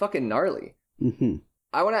 It's fucking gnarly. Mm-hmm.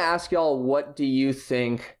 I want to ask y'all, what do you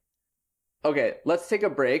think? Okay, let's take a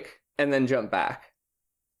break and then jump back.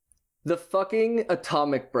 The fucking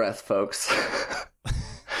atomic breath, folks.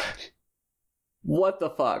 What the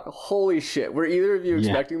fuck? Holy shit. Were either of you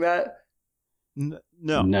expecting that?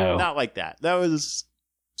 No, not like that. That was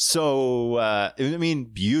so,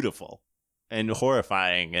 beautiful and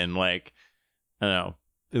horrifying. And I don't know,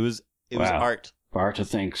 it was art. Barta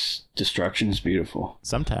thinks destruction is beautiful.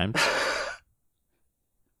 Sometimes.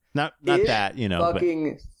 not that,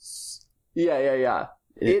 fucking, but... Yeah.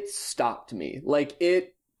 It stopped me.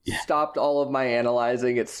 It stopped all of my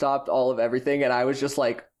analyzing. It stopped all of everything. And I was just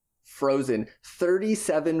frozen.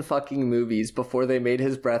 37 fucking movies before they made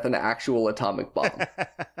his breath an actual atomic bomb.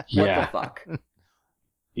 What the fuck?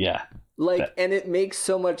 Yeah. And it makes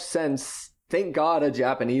so much sense. Thank God a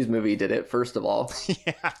Japanese movie did it, first of all.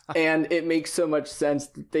 Yeah. And it makes so much sense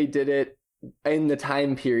that they did it in the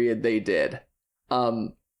time period they did.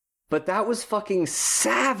 But that was fucking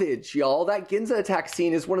savage, y'all. That Ginza attack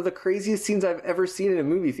scene is one of the craziest scenes I've ever seen in a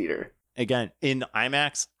movie theater. Again, in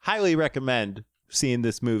IMAX, highly recommend seeing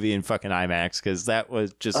this movie in fucking IMAX, because that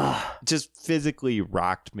was just physically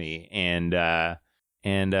rocked me. And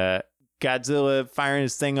Godzilla firing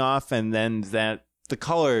his thing off, and then the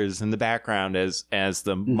colors in the background as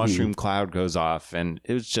the mushroom cloud goes off, and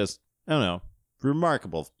it was just, I don't know,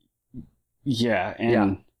 remarkable. Yeah,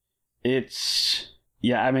 and it's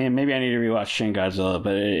I mean, maybe I need to rewatch Shin Godzilla,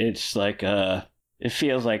 but it's it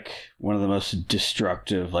feels like one of the most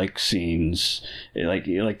destructive scenes.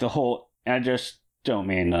 The whole, I just don't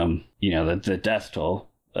mean the death toll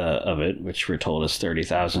of it, which we're told is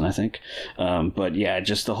 30,000, I think. But yeah,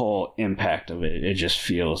 just the whole impact of it. It just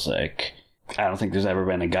feels like, I don't think there's ever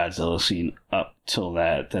been a Godzilla scene up till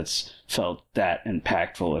that's felt that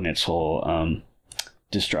impactful in its whole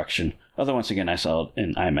destruction. Although once again, I saw it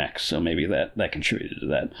in IMAX, so maybe that contributed to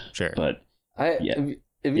that. Sure, but it'd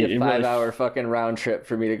be a 5-hour fucking round trip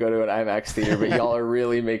for me to go to an IMAX theater, but y'all are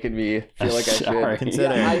really making me feel like I should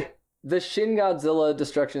consider. The Shin Godzilla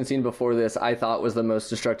destruction scene before this, I thought was the most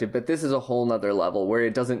destructive, but this is a whole nother level where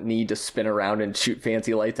it doesn't need to spin around and shoot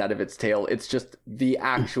fancy lights out of its tail. It's just the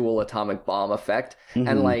actual atomic bomb effect. Mm-hmm.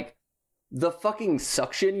 And the fucking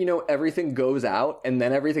suction, everything goes out and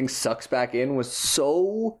then everything sucks back in, was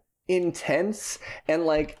so intense. And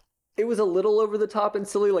it was a little over the top and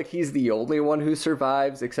silly. He's the only one who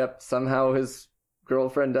survives, except somehow his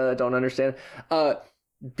girlfriend don't understand.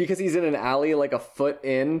 Because he's in an alley a foot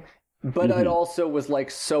in. But it also was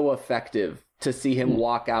so effective to see him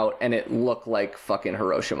walk out and it looked like fucking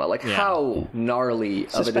Hiroshima. How gnarly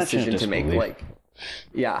of a decision to make.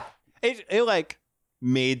 It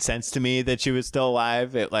made sense to me that she was still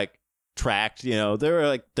alive. It tracked, there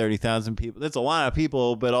were 30,000 people. That's a lot of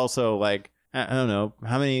people, but also I don't know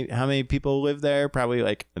how many people live there. Probably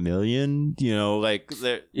 1 million.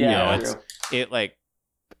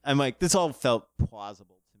 I'm this all felt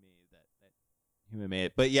plausible. Human made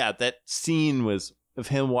it. But yeah, that scene was of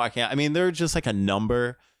him walking out. I mean, there are just like a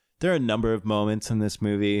number of moments in this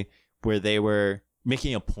movie where they were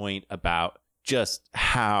making a point about just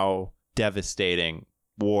how devastating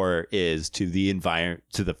war is to the environment,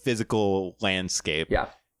 to the physical landscape. Yeah.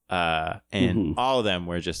 And all of them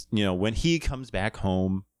were just, when he comes back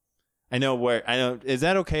home, is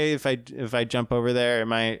that okay if I jump over there?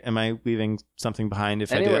 Am I leaving something behind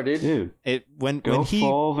if Anywhere, I do that? Dude, When he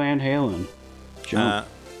full Van Halen. Jump.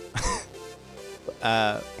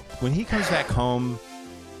 When he comes back home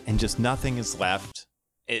and just nothing is left,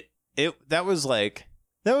 that was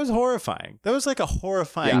horrifying. That was like a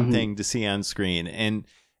horrifying thing to see on screen,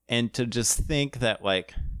 and to just think that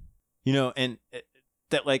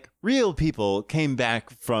that like real people came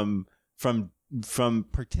back from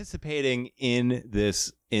participating in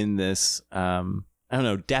this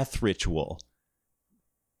death ritual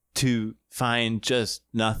to find just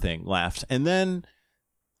nothing left. And then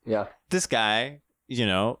this guy,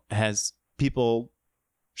 has people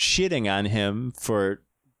shitting on him for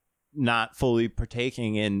not fully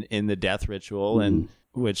partaking in the death ritual, and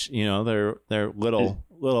which, they're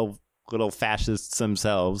little fascists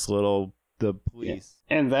themselves, the police.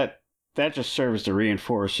 Yeah. And that just serves to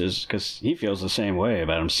reinforce because he feels the same way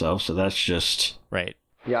about himself, so that's just right.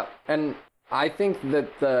 Yeah, and I think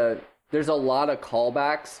that there's a lot of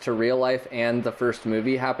callbacks to real life and the first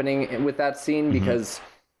movie happening with that scene, because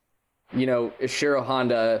Ishiro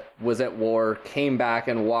Honda was at war, came back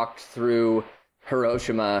and walked through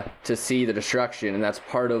Hiroshima to see the destruction, and that's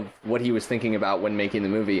part of what he was thinking about when making the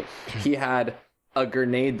movie. He had a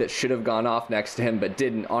grenade that should have gone off next to him but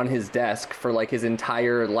didn't on his desk for like his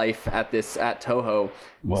entire life at Toho.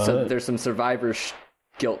 What? So there's some survivor's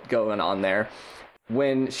guilt going on there.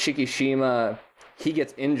 When Shikishima, he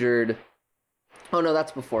gets injured. Oh no,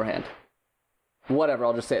 that's beforehand. Whatever,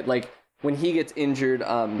 I'll just say it. Like when he gets injured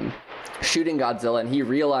shooting Godzilla, and he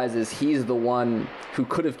realizes he's the one who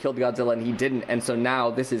could have killed Godzilla and he didn't, and so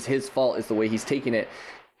now this is his fault, is the way he's taking it.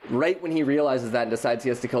 Right when he realizes that and decides he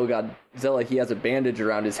has to kill Godzilla, he has a bandage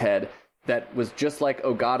around his head that was just like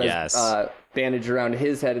Ogata's bandage around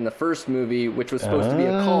his head in the first movie, which was supposed to be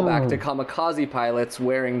a callback to kamikaze pilots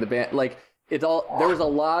wearing the band. Like there was a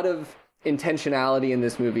lot of intentionality in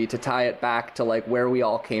this movie to tie it back to like where we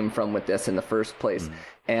all came from with this in the first place.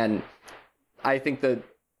 And I think the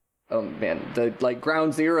like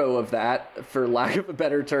ground zero of that, for lack of a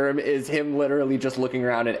better term, is him literally just looking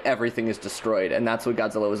around and everything is destroyed. And that's what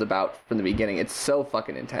Godzilla was about from the beginning. It's so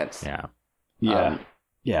fucking intense. Yeah. I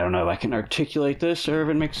don't know if I can articulate this or if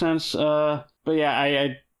it makes sense. But yeah,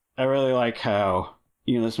 I really like how,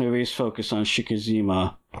 this movie is focused on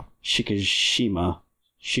Shikishima.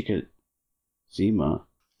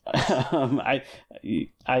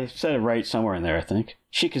 I said it right somewhere in there, I think.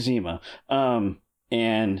 Shikishima.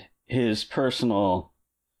 And his personal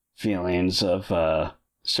feelings of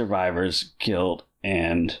survivor's guilt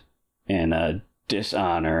and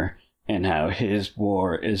dishonor, and how his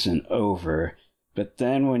war isn't over. But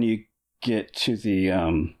then when you get to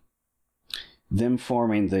the them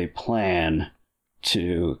forming the plan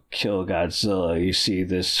to kill Godzilla, you see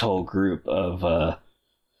this whole group of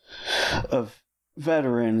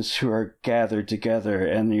veterans who are gathered together,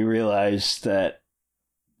 and you realize that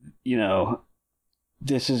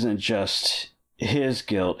this isn't just his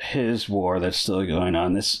guilt, his war that's still going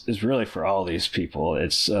on. This is really for all these people.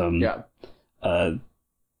 It's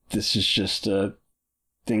this is just a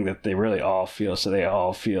thing that they really all feel. So they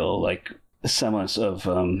all feel like a semblance of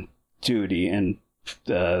duty and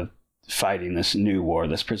fighting this new war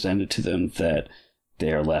that's presented to them, that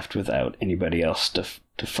they are left without anybody else to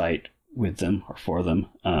fight with them or for them.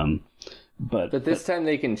 But this time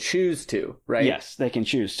they can choose to, right? Yes, they can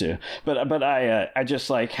choose to. But I just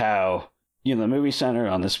like how, the movie centered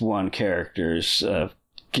on this one character's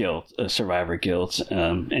guilt, survivor guilt,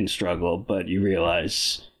 and struggle. But you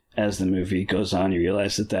realize as the movie goes on, you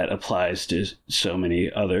realize that applies to so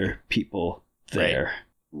many other people there. Right.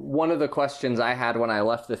 One of the questions I had when I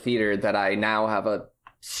left the theater that I now have a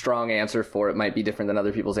strong answer for, it might be different than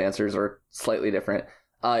other people's answers or slightly different,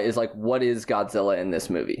 is like, what is Godzilla in this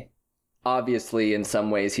movie? Obviously, in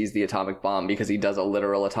some ways, he's the atomic bomb because he does a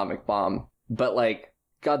literal atomic bomb. But like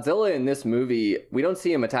Godzilla in this movie, we don't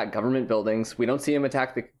see him attack government buildings. We don't see him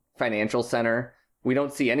attack the financial center. We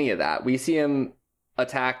don't see any of that. We see him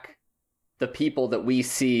attack the people that we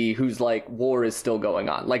see whose like war is still going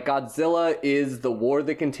on. Like Godzilla is the war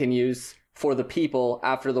that continues for the people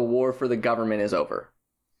after the war for the government is over.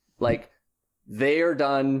 Like, they are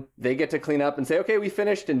done. They get to clean up and say, okay, we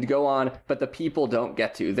finished, and go on. But the people don't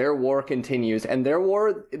get to. Their war continues, and their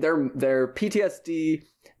war, their PTSD,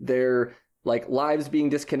 their like lives being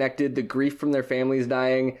disconnected, the grief from their families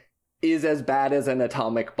dying is as bad as an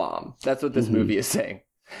atomic bomb. That's what this movie is saying.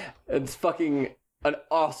 It's fucking an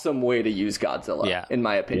awesome way to use Godzilla, in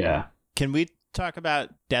my opinion. Yeah. Can we talk about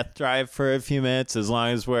Death Drive for a few minutes, as long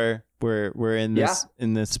as we're in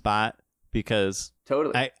this spot? Because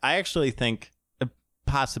totally, I actually think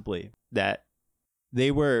possibly that they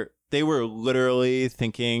were literally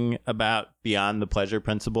thinking about Beyond the Pleasure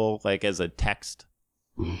Principle, like as a text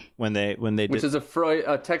when they which is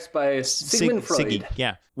a text by Sigmund Freud.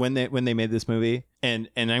 Yeah, when they made this movie, and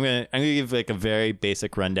I'm gonna give like a very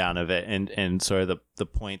basic rundown of it and sort of the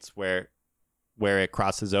points where it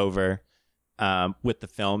crosses over with the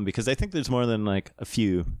film, because I think there's more than like a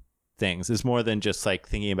few things. There's more than just like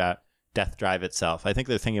thinking about Death Drive itself. I think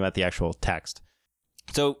they're thinking about the actual text.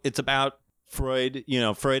 So it's about Freud.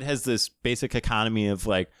 Freud has this basic economy of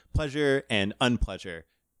like pleasure and unpleasure,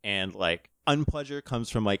 and like unpleasure comes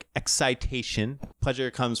from like excitation.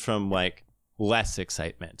 Pleasure comes from like less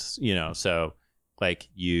excitement. So like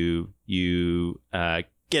you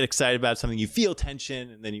get excited about something, you feel tension,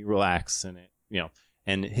 and then you relax, and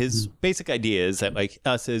And his basic idea is that like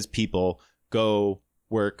us as people go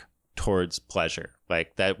work towards pleasure,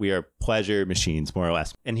 like that we are pleasure machines, more or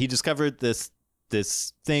less. And he discovered this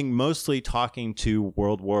thing mostly talking to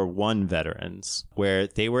World War I veterans, where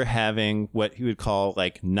they were having what he would call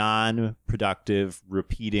like non-productive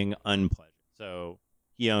repeating unpleasure. So,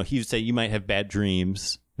 he would say you might have bad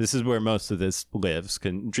dreams. This is where most of this lives,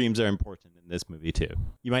 because dreams are important in this movie too.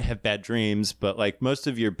 You might have bad dreams, but like most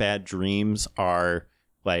of your bad dreams are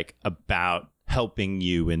like about helping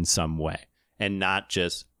you in some way and not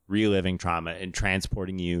just reliving trauma and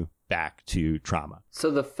transporting you back to trauma.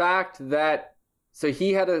 So the fact that,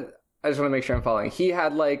 he had I just want to make sure I'm following. He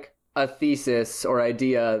had like a thesis or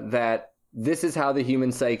idea that this is how the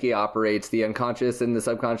human psyche operates, the unconscious and the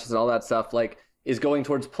subconscious and all that stuff, like is going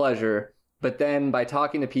towards pleasure. But then by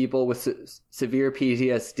talking to people with severe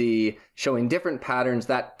PTSD, showing different patterns,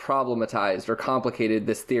 that problematized or complicated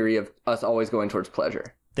this theory of us always going towards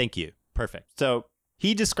pleasure. Thank you. Perfect. So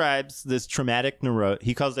he describes this traumatic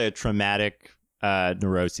he calls it a traumatic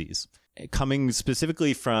neuroses, coming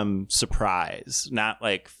specifically from surprise, not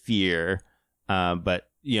like fear, but,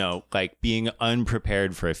 like being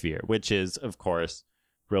unprepared for a fear, which is, of course,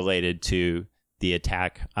 related to the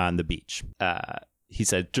attack on the beach. He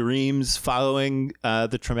said, dreams following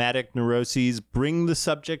the traumatic neuroses bring the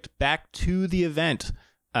subject back to the event,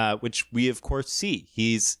 which we, of course, see.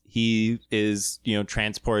 He is,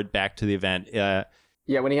 transported back to the event.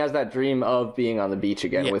 When he has that dream of being on the beach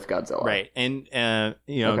again with Godzilla. Right. And,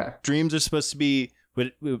 dreams are supposed to be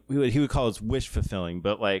what he would call as wish fulfilling,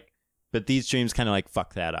 but these dreams kind of like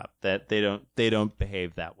fuck that up, that they don't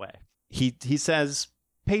behave that way. He says,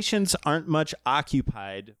 patients aren't much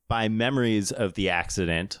occupied by memories of the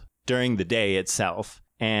accident during the day itself,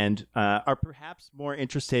 and are perhaps more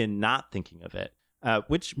interested in not thinking of it,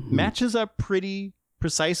 which matches up pretty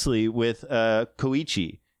precisely with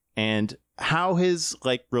Koichi and how his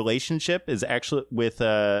like relationship is actually with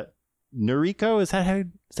Noriko. Is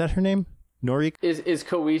that her name? Noriko? Is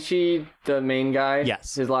Koichi the main guy?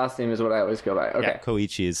 Yes. His last name is what I always go by. Okay. Yeah,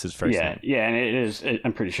 Koichi is his first name. Yeah, and it is.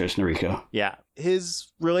 I'm pretty sure it's Noriko. Yeah. His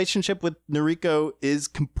relationship with Noriko is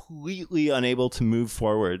completely unable to move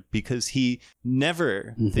forward because he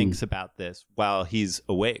never thinks about this while he's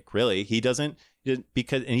awake, really. He doesn't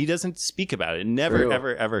speak about it. It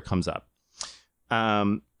never, ever comes up.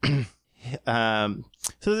 So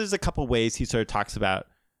there's a couple ways he sort of talks about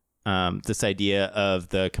this idea of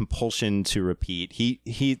the compulsion to repeat.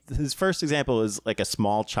 His first example is like a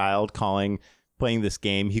small child playing this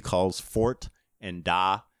game he calls Fort and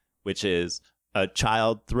Da, which is a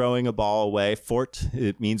child throwing a ball away. Fort,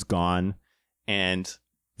 it means gone, and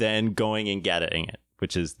then going and getting it,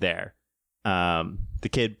 which is there. The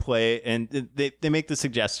kid play, and they make the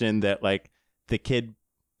suggestion that like the kid,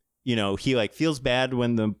 he like feels bad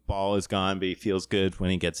when the ball is gone, but he feels good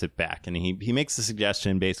when he gets it back. And he makes the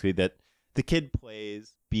suggestion basically that the kid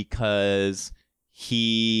plays because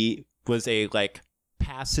he was a like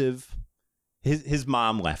passive. His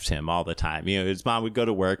mom left him all the time. His mom would go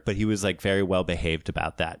to work, but he was like very well behaved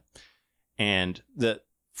about that. And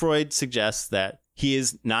Freud suggests that he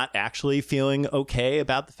is not actually feeling okay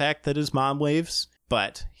about the fact that his mom leaves,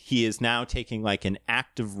 but he is now taking like an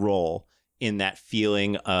active role in that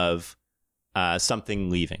feeling of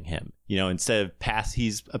something leaving him. Instead of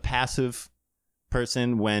he's a passive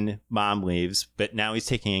person when mom leaves, but now he's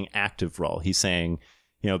taking an active role. He's saying,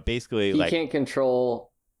 basically he can't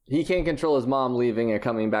control his mom leaving and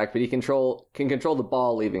coming back, but he can control the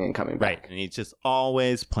ball leaving and coming back. Right, and he's just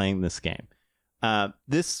always playing this game.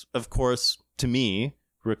 This, of course, to me,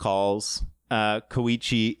 recalls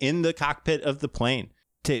Koichi in the cockpit of the plane,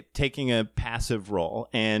 taking a passive role,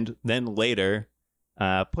 and then later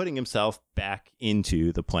putting himself back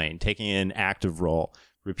into the plane, taking an active role,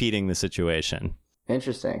 repeating the situation.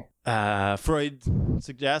 Interesting. Freud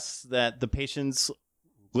suggests that the patients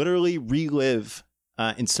literally relive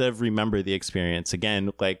instead of remember the experience.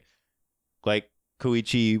 Again, like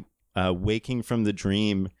Koichi waking from the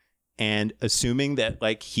dream and assuming that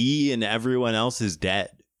like he and everyone else is dead.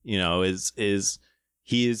 He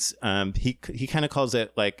kind of calls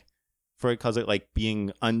it, like Freud calls it, like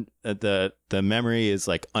being the memory is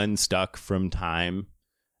like unstuck from time,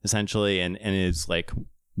 essentially, and is like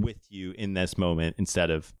with you in this moment instead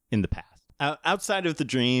of in the past. Outside of the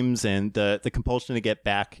dreams and the compulsion to get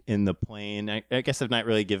back in the plane, I guess I've not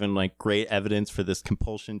really given like great evidence for this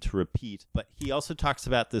compulsion to repeat, but he also talks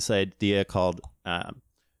about this idea called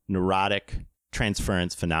neurotic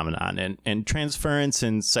transference phenomenon. And transference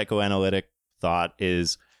in psychoanalytic thought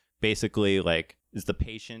is basically like, is the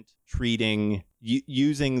patient treating,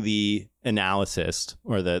 using the analyst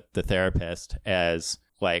or the therapist as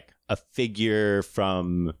like a figure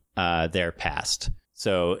from their past.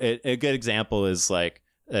 So a good example is like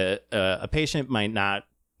a patient might not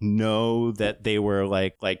know that they were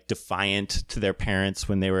like defiant to their parents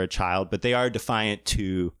when they were a child, but they are defiant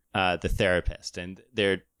to the therapist, and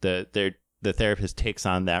the therapist takes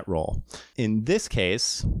on that role. In this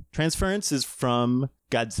case, transference is from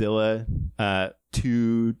Godzilla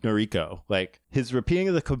to Noriko, like his repeating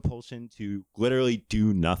of the compulsion to literally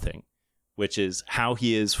do nothing, which is how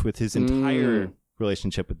he is with his entire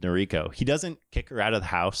relationship with Noriko. He doesn't kick her out of the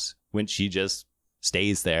house when she just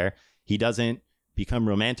stays there. He doesn't become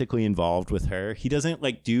romantically involved with her. He doesn't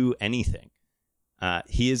like do anything.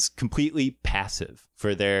 He is completely passive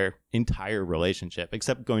for their entire relationship,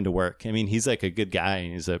 except going to work. I mean, he's like a good guy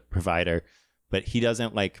and he's a provider, but he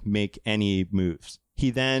doesn't like make any moves.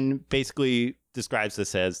 He then basically describes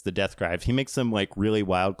this as the death drive. He makes some like really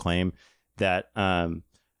wild claim that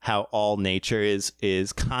how all nature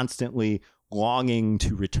is constantly longing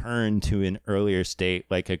to return to an earlier state,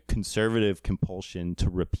 like a conservative compulsion to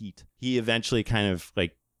repeat. He eventually kind of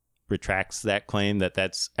like retracts that claim that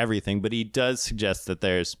that's everything, but he does suggest that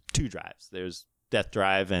there's two drives. There's death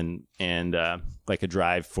drive and like a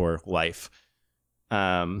drive for life.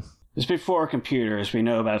 It's before computers. We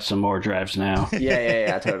know about some more drives now.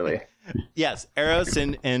 Yeah, totally. Yes, Eros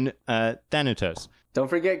and Thanatos. Don't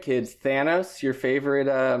forget, kids, Thanos, your favorite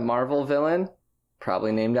Marvel villain,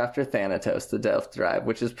 probably named after Thanatos, the death drive,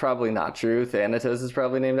 which is probably not true. Thanatos is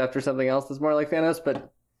probably named after something else that's more like Thanos,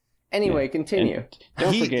 but anyway, continue. And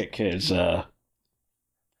don't forget, kids,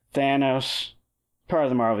 Thanos, part of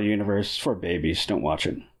the Marvel Universe, for babies. Don't watch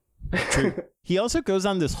it. True. He also goes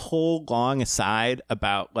on this whole long aside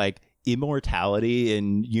about like immortality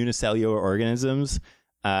in unicellular organisms,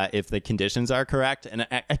 if the conditions are correct. And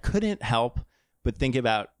I couldn't help but think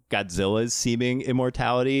about Godzilla's seeming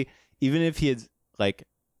immortality, even if he had like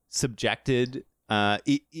subjected,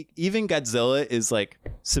 even Godzilla is like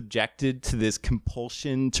subjected to this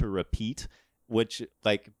compulsion to repeat, which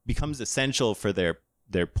like becomes essential for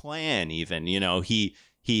their plan. Even,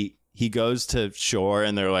 he goes to shore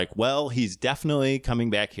and they're like, well, he's definitely coming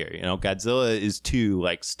back here. Godzilla is too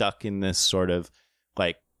like stuck in this sort of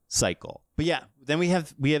like cycle. But yeah, then we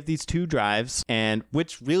have these two drives, and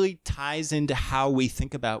which really ties into how we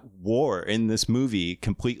think about war in this movie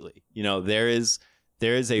completely. There is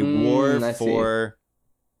a war for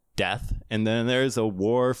death, and then there's a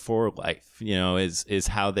war for life. Is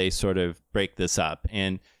how they sort of break this up.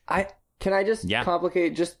 And can I just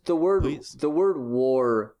complicate just the word Please. The word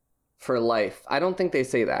war for life. I don't think they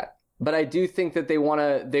say that, but I do think that they want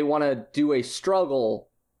to do a struggle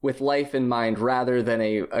with life in mind rather than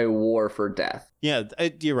a war for death. Yeah,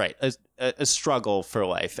 you're right. A struggle for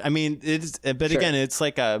life. I mean, it's, but Sure. Again, it's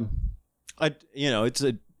like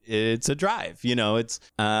it's a drive. It's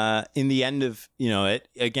in the end of it.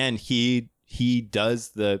 Again, he does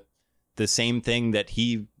the same thing that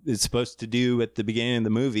he is supposed to do at the beginning of the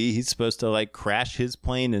movie. He's supposed to like crash his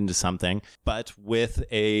plane into something, but with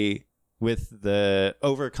the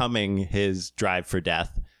overcoming his drive for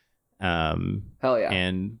death. Hell yeah.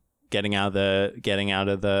 And getting out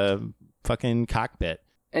of the fucking cockpit.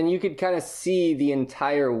 And you could kind of see the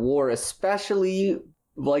entire war, especially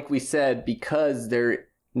like we said, because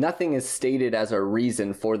nothing is stated as a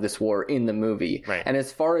reason for this war in the movie. Right. And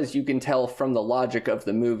as far as you can tell from the logic of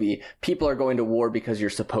the movie, people are going to war because you're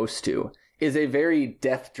supposed to, is a very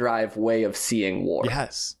death drive way of seeing war.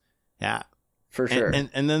 Yes. Yeah. For sure.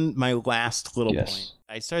 And then my last little point,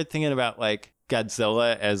 I started thinking about like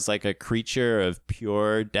Godzilla as like a creature of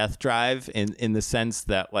pure death drive in the sense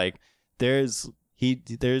that like there's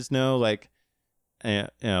no like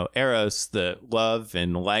Eros, the love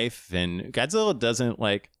and life, and Godzilla doesn't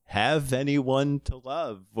like have anyone to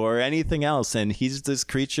love or anything else, and he's this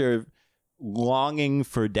creature longing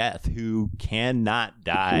for death who cannot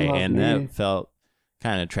die, and that felt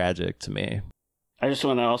kind of tragic to me. I just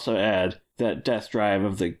want to also add that death drive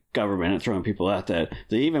of the government and throwing people out, that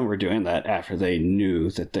they even were doing that after they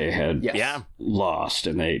knew that they had lost,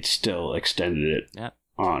 and they still extended it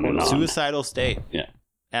on and on. Suicidal state. Yeah.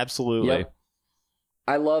 Absolutely. Yep.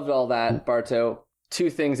 I loved all that, Barto. Two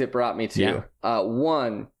things it brought me to.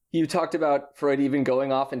 One, you talked about Freud even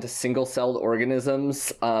going off into single-celled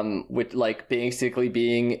organisms, with like basically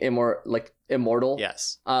being immortal.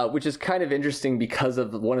 Yes. Which is kind of interesting because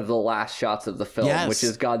of one of the last shots of the film, which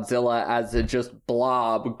is Godzilla as a just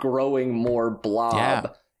blob growing more blob. Yeah.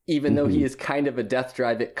 Even though he is kind of a death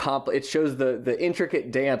drive, it shows the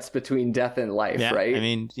intricate dance between death and life, right? I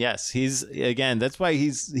mean, yes, he's again. That's why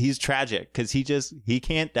he's tragic, because he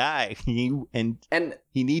can't die, and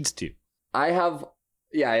he needs to. I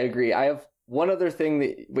agree. I have one other thing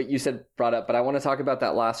that what you said brought up, but I want to talk about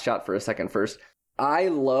that last shot for a second first. I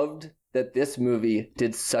loved that this movie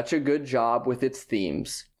did such a good job with its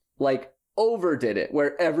themes, like overdid it,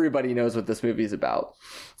 where everybody knows what this movie is about.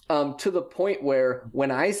 To the point where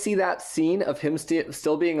when I see that scene of him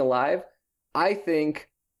still being alive, I think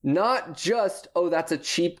not just, oh, that's a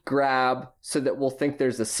cheap grab so that we'll think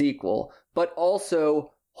there's a sequel, but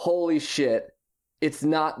also, holy shit, it's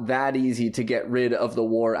not that easy to get rid of the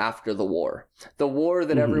war after the war. The war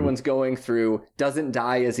that everyone's going through doesn't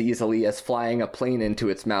die as easily as flying a plane into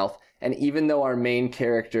its mouth. And even though our main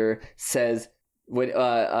character says, what's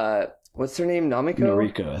her name?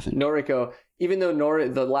 Noriko, I think. Noriko. Even though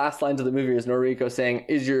the last lines of the movie is Noriko saying,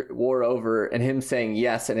 "Is your war over?" and him saying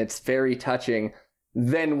yes, and it's very touching.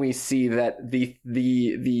 Then we see that the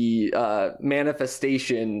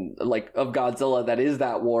manifestation like of Godzilla that is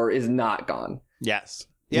that war is not gone. Yes.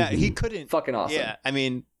 Yeah, he couldn't. Fucking awesome. Yeah, I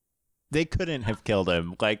mean, they couldn't have killed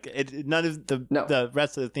him. Like none of the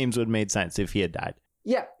rest of the themes would have made sense if he had died.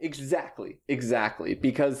 Yeah, exactly,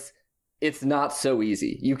 because it's not so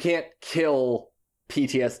easy. You can't kill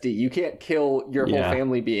PTSD. You can't kill your whole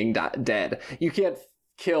family being dead. You can't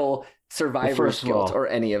kill survivor's guilt or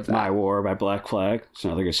any of that. My War by Black Flag. It's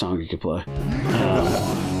another good song you could play.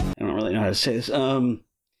 I don't really know how to say this.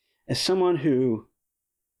 As someone who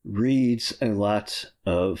reads a lot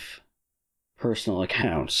of personal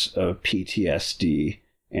accounts of PTSD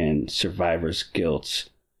and survivor's guilt,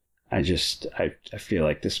 I feel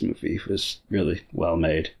like this movie was really well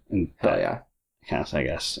made in that accounts, I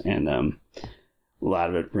guess. And a lot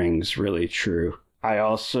of it rings really true. I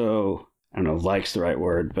also, I don't know if like's the right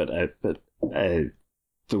word, but the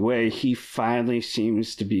way he finally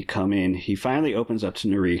seems to be coming, he finally opens up to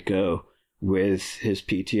Noriko with his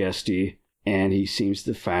PTSD, and he seems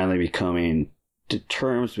to finally be coming to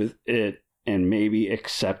terms with it and maybe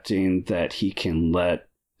accepting that he can let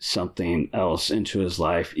something else into his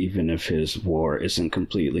life, even if his war isn't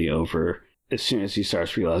completely over. As soon as he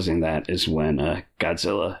starts realizing that is when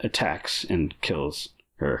Godzilla attacks and kills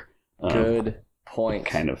her. Good point.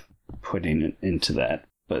 Kind of putting it into that.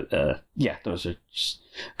 But those are just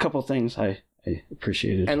a couple things I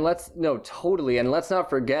appreciated. And let's not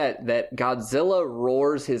forget that Godzilla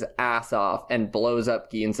roars his ass off and blows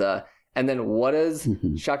up Ginza. And then what does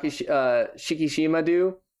Shikishima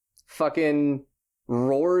do? Fucking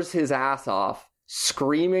roars his ass off.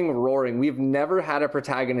 Screaming, roaring. We've never had a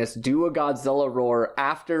protagonist do a Godzilla roar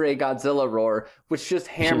after a Godzilla roar, which just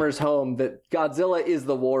hammers home that Godzilla is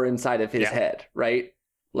the war inside of his head, right?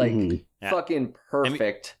 Like, fucking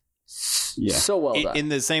perfect. So well done. In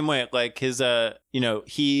the same way, like his,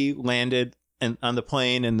 he landed on the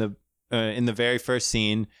plane in the very first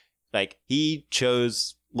scene. Like, he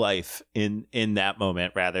chose life in that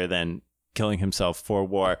moment rather than killing himself for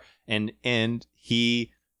war, and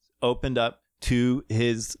he opened up to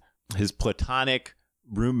his platonic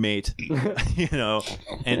roommate,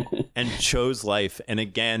 and chose life, and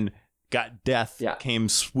again got death came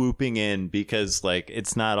swooping in, because like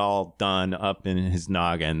it's not all done up in his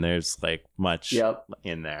noggin. There's like much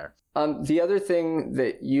in there. The other thing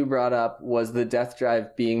that you brought up was the death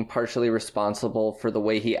drive being partially responsible for the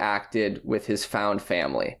way he acted with his found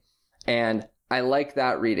family, and I like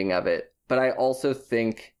that reading of it, but I also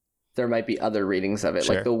think there might be other readings of it.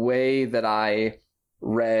 Sure. Like the way that I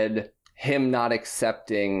read him not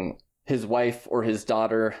accepting his wife or his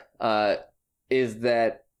daughter is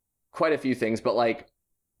that quite a few things, but like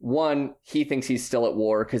one, he thinks he's still at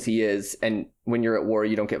war because he is. And when you're at war,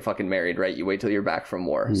 you don't get fucking married, right? You wait till you're back from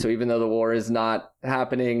war. So even though the war is not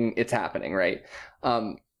happening, it's happening, right?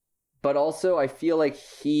 But also, I feel like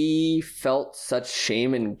he felt such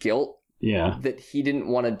shame and guilt that he didn't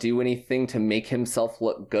want to do anything to make himself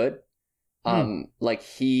look good. Like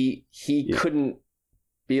he couldn't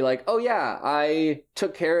be like, oh yeah, I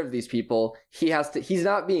took care of these people. He's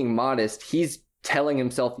not being modest. He's telling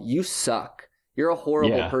himself, you suck. You're a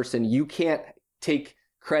horrible person. You can't take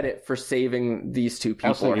credit for saving these two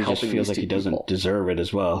people or helping these two people. He just feels like he doesn't deserve it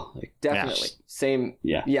as well. Like, definitely. Same.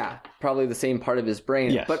 Yeah. Probably the same part of his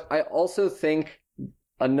brain. Yes. But I also think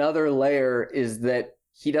another layer is that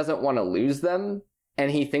he doesn't want to lose them. And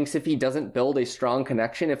he thinks if he doesn't build a strong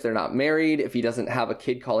connection, if they're not married, if he doesn't have a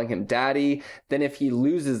kid calling him daddy, then if he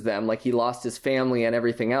loses them, like he lost his family and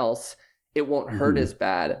everything else, it won't hurt as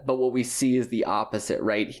bad. But what we see is the opposite,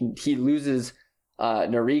 right? He loses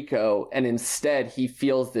Noriko, and instead he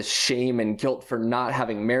feels this shame and guilt for not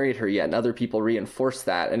having married her yet, and other people reinforce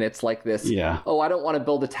that, and it's like this oh, I don't want to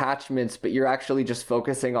build attachments, but you're actually just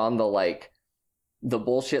focusing on the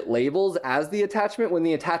bullshit labels as the attachment when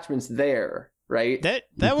the attachment's there, right?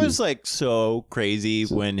 That was like so crazy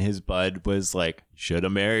when his bud was like, should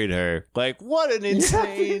have married her. Like, what an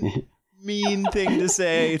insane mean thing to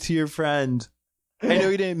say to your friend. I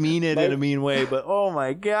know he didn't mean it in a mean way, but oh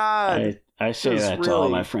my god. I say that to all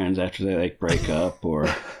my friends after they like break up or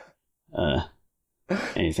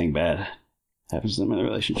anything bad happens to them in a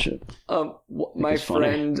relationship. My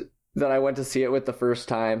friend that I went to see it with the first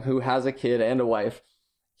time, who has a kid and a wife,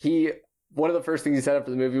 one of the first things he said after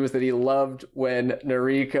the movie was that he loved when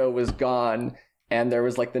Noriko was gone and there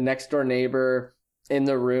was like the next door neighbor in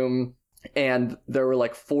the room and there were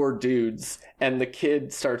like 4 dudes and the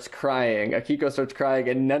kid starts crying. Akiko starts crying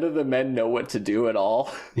and none of the men know what to do at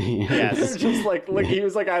all. Yes. They're just like, look, he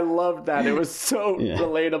was like, I loved that. It was so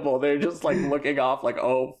relatable. They're just like looking off like,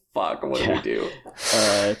 oh fuck, what do we do?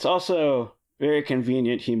 It's also very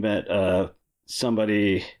convenient he met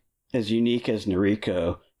somebody as unique as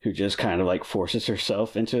Noriko who just kind of like forces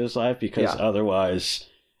herself into his life, because otherwise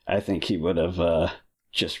I think he would have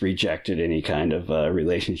just rejected any kind of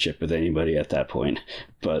relationship with anybody at that point.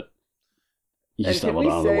 But you stumbled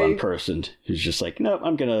on the one person who's just like, nope,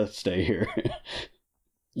 I'm gonna stay here.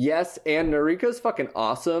 Yes, and Noriko's fucking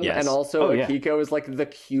awesome, and also Akiko is like the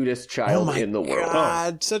cutest child in the world.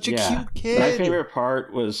 God, such a cute kid. My favorite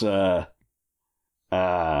part was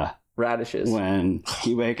radishes when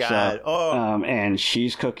he wakes up and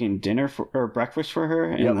she's cooking dinner or breakfast for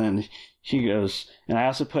her, and then she goes, and I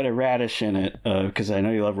also put a radish in it because I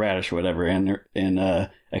know you love radish or whatever, and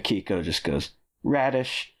Akiko just goes,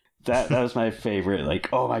 radish. That was my favorite. Like,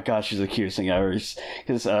 oh my gosh, she's the cutest thing ever.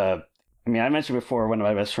 Because I mean, I mentioned before, one of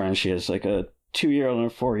my best friends, she has like a 2-year-old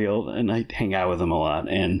and a 4-year-old, and I hang out with them a lot.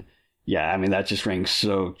 And yeah, I mean, that just rings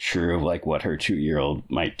so true of like what her 2-year-old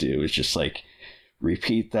might do. It's just like,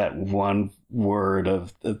 repeat that one word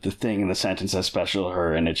of the thing in the sentence that's special to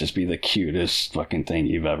her, and it just be the cutest fucking thing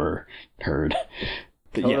you've ever heard.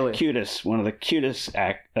 But yeah, cutest, one of the cutest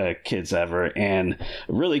kids ever, and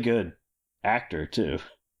a really good actor too.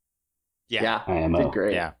 Yeah, IMO. did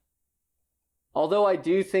great. Yeah. Although I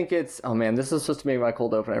do think it's, oh man, this is supposed to be my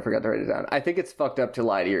cold open. I forgot to write it down. I think it's fucked up to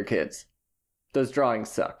lie to your kids. Those drawings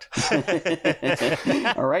sucked.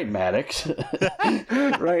 All right, Maddox.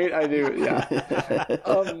 Right, I do.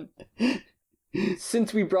 Yeah.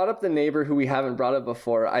 Since we brought up the neighbor who we haven't brought up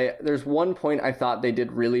before, there's one point I thought they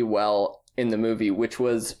did really well in the movie, which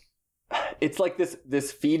was, it's like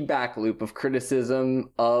this feedback loop of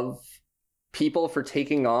criticism of people for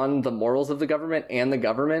taking on the morals of the government and the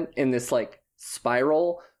government in this like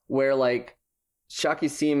spiral where like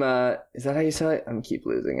Shakishima, is that how you say it? I'm keep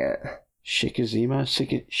losing it. Shikishima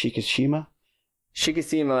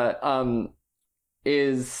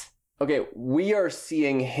is okay. We are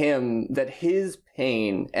seeing him, that his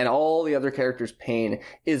pain and all the other characters' pain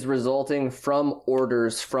is resulting from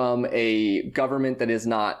orders from a government that is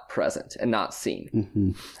not present and not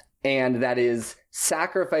seen, and that is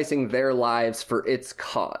sacrificing their lives for its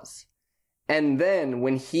cause. And then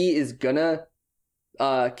when he is gonna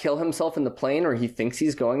kill himself in the plane, or he thinks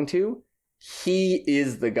he's going to, he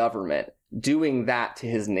is the government doing that to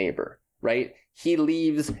his neighbor, right? He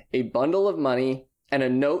leaves a bundle of money and a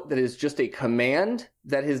note that is just a command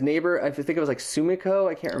that his neighbor, I think it was like Sumiko,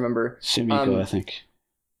 I can't remember. Sumiko, I think.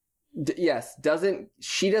 Yes,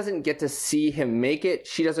 she doesn't get to see him make it.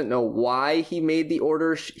 She doesn't know why he made the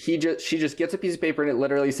order. She just gets a piece of paper and it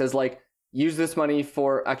literally says like, use this money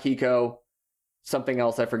for Akiko. something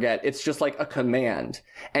else, I forget. It's just like a command.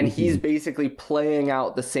 And he's basically playing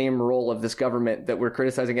out the same role of this government that we're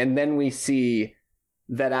criticizing. And then we see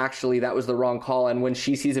that actually that was the wrong call. And when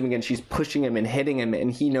she sees him again, she's pushing him and hitting him,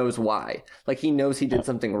 and he knows why. Like, he knows he did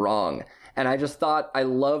something wrong. And I just thought, I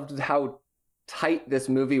loved how tight this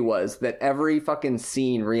movie was, that every fucking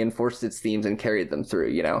scene reinforced its themes and carried them through,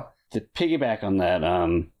 you know? To piggyback on that,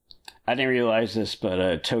 I didn't realize this,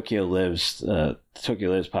 but Tokyo Lives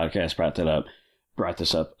podcast brought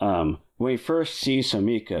this up. When we first see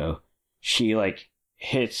Somiko, she like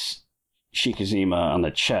hits Shikazima on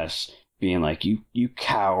the chest, being like, "You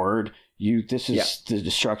coward! This is the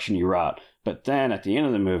destruction you wrought." But then at the end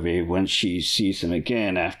of the movie, when she sees him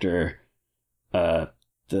again after the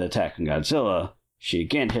attack on Godzilla, she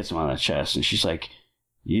again hits him on the chest, and she's like,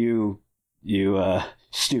 "You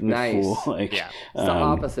stupid fool!" Like, it's the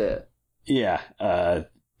opposite. Yeah,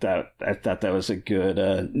 that I thought that was a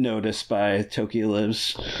good notice by Tokyo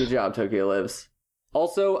Lives. Good job, Tokyo Lives.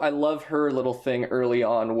 Also, I love her little thing early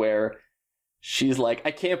on where she's like,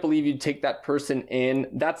 "I can't believe you'd take that person in.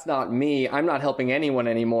 That's not me. I'm not helping anyone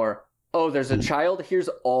anymore. Oh, there's a child? Here's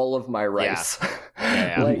all of my rice."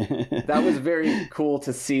 Yeah. Like, that was very cool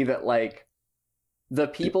to see that, like, the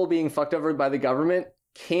people being fucked over by the government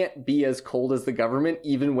can't be as cold as the government,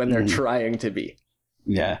 even when they're trying to be.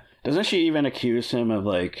 Yeah. Doesn't she even accuse him of,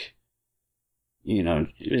 like,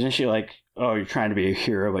 isn't she like, "Oh, you're trying to be a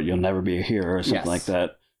hero, but you'll never be a hero," or something like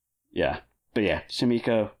that? Yeah. But yeah,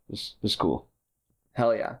 Sumiko was cool.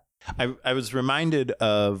 Hell yeah. I was reminded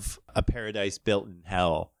of A Paradise Built in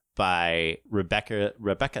Hell by Rebecca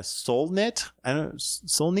Solnit. I don't know,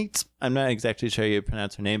 Solnit. I'm not exactly sure how you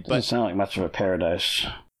pronounce her name, but doesn't sound like much of a paradise.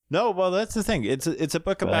 No, well, that's the thing. It's a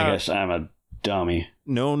book but about. I guess I'm a dummy.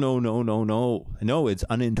 No, it's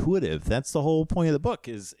unintuitive. That's the whole point of the book.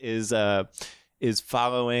 Is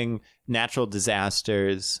following natural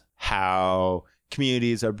disasters, how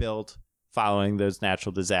communities are built following those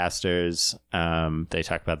natural disasters. They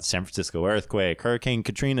talk about the San Francisco earthquake, Hurricane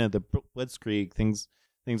Katrina, the Blitzkrieg, things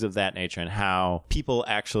of that nature, and how people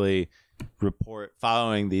actually report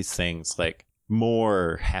following these things like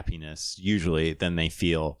more happiness usually than they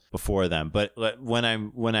feel before them. But when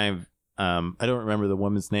I'm I don't remember the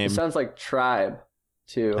woman's name. It sounds like Tribe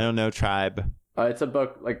too. I don't know Tribe. It's a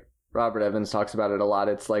book, like, Robert Evans talks about it a lot.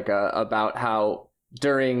 It's like about how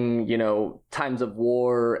during, times of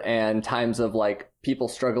war and times of, like, people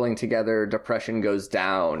struggling together, depression goes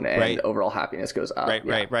down and overall happiness goes up.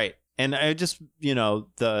 Right. And I just,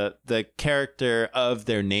 the character of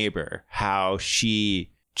their neighbor, how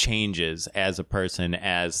she changes as a person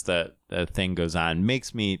as the thing goes on,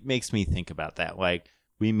 makes me think about that. Like,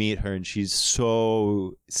 we meet her and she's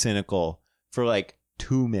so cynical for like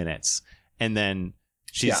 2 minutes, and then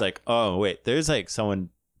she's like, "Oh wait, there's like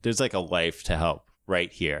a life to help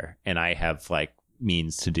right here, and I have like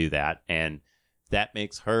means to do that," and that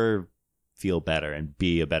makes her feel better and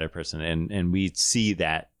be a better person, and we see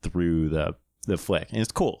that through the flick, and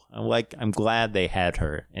it's cool. I'm glad they had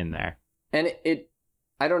her in there. And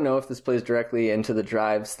I don't know if this plays directly into the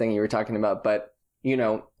drives thing you were talking about, but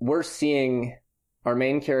we're seeing our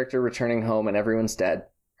main character returning home and everyone's dead.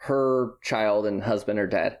 Her child and husband are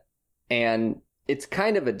dead, and it's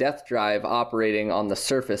kind of a death drive operating on the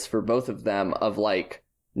surface for both of them, of like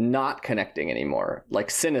not connecting anymore,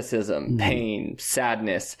 like cynicism, pain,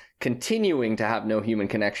 sadness, continuing to have no human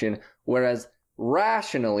connection. Whereas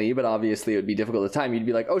rationally, but obviously it would be difficult at the time, you'd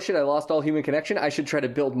be like, "Oh shit, I lost all human connection. I should try to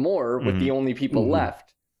build more with the only people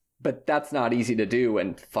left." But that's not easy to do,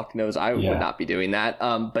 and fuck knows I would not be doing that.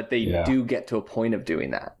 But they do get to a point of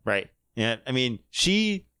doing that. Right. Yeah. I mean,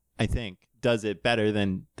 she, I think, does it better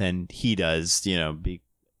than he does,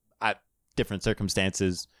 at different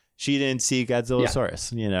circumstances. She didn't see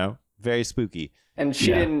Godzillasaurus, very spooky. And she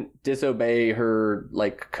didn't disobey her,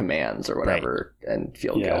 like, commands or whatever and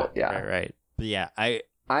feel guilt. Yeah. Right. But yeah, I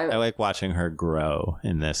like watching her grow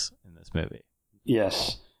in this movie.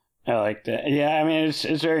 Yes. I like that. Yeah, I mean, it's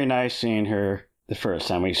very nice seeing her. The first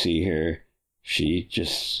time we see her, she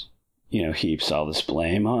just, heaps all this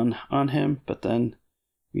blame on him. But then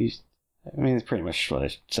it's pretty much what I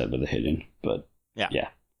said with the hidden. But yeah.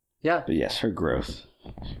 But yes, her growth,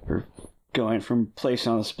 her going from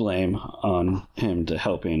placing all this blame on him to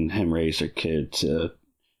helping him raise her kid to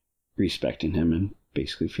respecting him and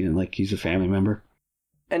basically feeling like he's a family member.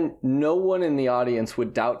 And no one in the audience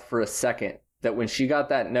would doubt for a second that when she got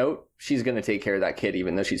that note, she's going to take care of that kid,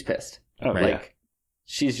 even though she's pissed. Oh, like,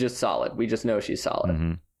 she's just solid. We just know she's solid.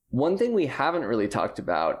 Mm-hmm. One thing we haven't really talked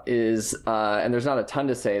about is, and there's not a ton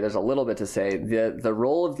to say, there's a little bit to say, the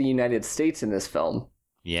role of the United States in this film.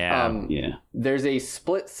 Yeah. There's a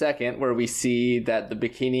split second where we see that the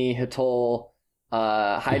Bikini Atoll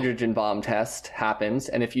hydrogen bomb test happens,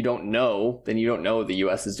 and if you don't know, then you don't know the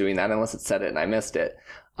U.S. is doing that unless it said it and I missed it.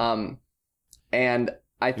 And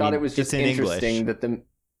I thought it was just interesting English. That the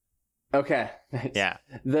okay, nice. Yeah,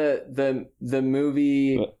 the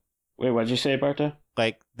movie. Wait, what'd you say, Barta?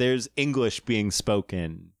 Like, there's English being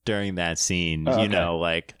spoken during that scene. Oh, okay. You know,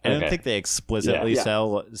 like I don't think they explicitly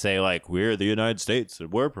say like we're the United States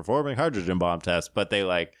and we're performing hydrogen bomb tests, but they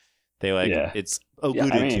it's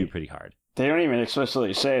alluded to pretty hard. They don't even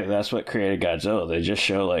explicitly say that's what created Godzilla. They just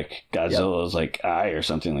show like Godzilla's like eye or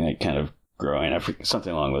something like kind of growing,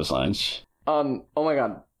 something along those lines. Oh my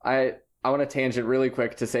god, I want to tangent really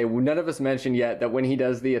quick to say none of us mentioned yet that when he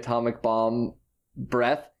does the atomic bomb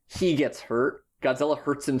breath, he gets hurt. Godzilla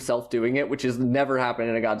hurts himself doing it, which has never happened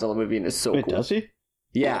in a Godzilla movie and is so cool. Does he?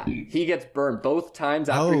 Yeah, he gets burned both times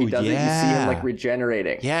after he does it. You see him like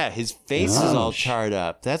regenerating. Yeah, his face is all charred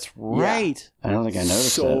up. That's right. Yeah. I don't think I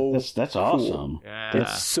noticed that. That's awesome. Cool. Yeah.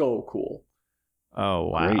 It's so cool. Oh,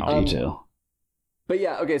 wow. Great detail. But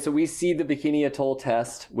yeah, okay, so we see the Bikini Atoll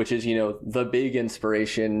test, which is, the big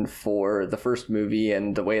inspiration for the first movie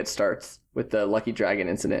and the way it starts with the Lucky Dragon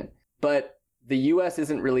incident. But the U.S.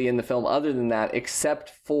 isn't really in the film other than that,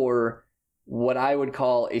 except for what I would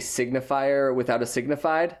call a signifier without a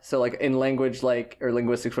signified. So like in language, or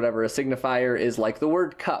linguistics, whatever, a signifier is like the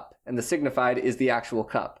word cup, and the signified is the actual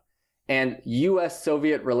cup. And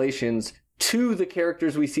U.S.-Soviet relations to the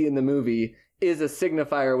characters we see in the movie is a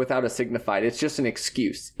signifier without a signified. It's just an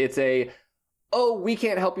excuse. It's we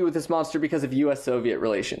can't help you with this monster because of U.S.-Soviet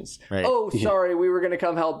relations. Right. Oh, sorry, we were going to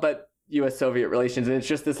come help, but U.S.-Soviet relations. And it's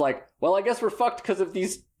just this I guess we're fucked because of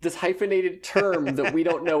this hyphenated term that we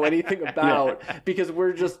don't know anything about because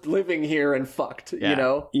we're just living here and fucked, you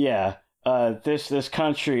know? Yeah. This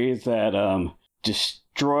country that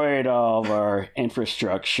destroyed all of our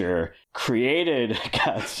infrastructure, created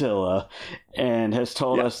Godzilla, and has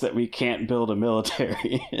told us that we can't build a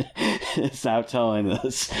military. It's now telling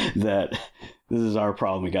us that this is our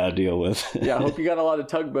problem we got to deal with. Yeah, I hope you got a lot of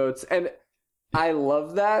tugboats. And I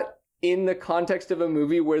love that in the context of a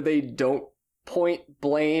movie where they don't point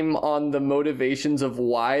blame on the motivations of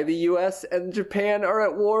why the US and Japan are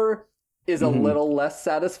at war is a little less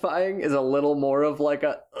satisfying, is a little more of like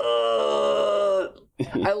I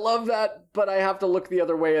love that, but I have to look the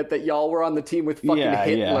other way at that y'all were on the team with fucking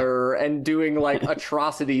Hitler and doing like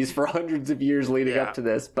atrocities for hundreds of years leading up to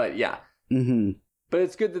this. But but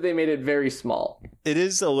it's good that they made it very small. It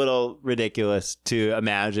is a little ridiculous to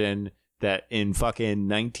imagine that in fucking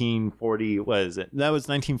 1940, what is it? That was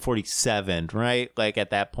 1947, right? Like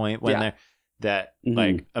at that point when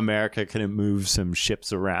like America couldn't move some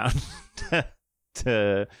ships around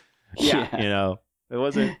to it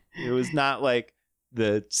was not like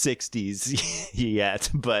the 60s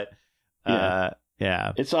yet, but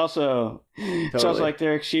it's also like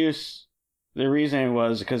their excuse, their reasoning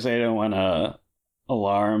was because they don't want to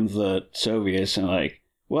alarm the Soviets and like,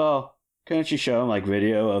 well, couldn't you show them like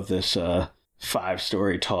video of this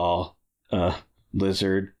 5-story tall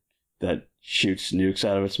lizard that shoots nukes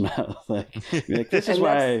out of its mouth? like this is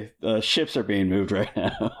why ships are being moved right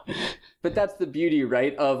now. But that's the beauty,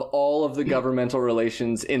 right, of all of the governmental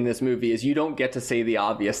relations in this movie is you don't get to say the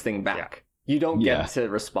obvious thing back. You don't get to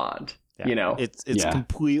respond. Yeah. It's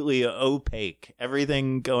completely opaque.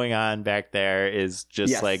 Everything going on back there is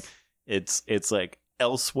just like it's like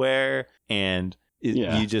elsewhere, and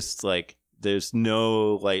you just like there's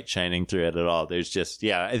no light shining through it at all. There's just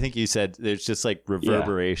I think you said there's just like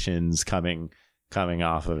reverberations coming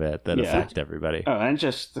off of it that affect everybody. Oh, and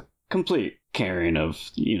just the complete carrying of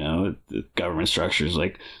the government structures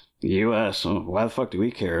like the U.S. Why the fuck do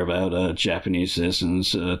we care about Japanese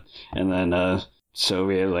citizens? And then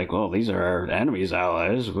Soviet, like, well, these are our enemies,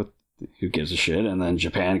 allies. Who gives a shit? And then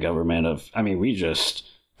Japan government we just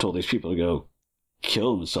told these people to go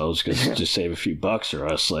kill themselves because just save a few bucks or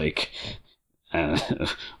us, like,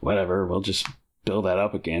 whatever. We'll just build that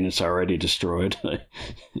up again. It's already destroyed.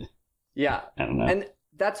 Yeah, I don't know. And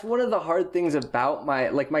that's one of the hard things about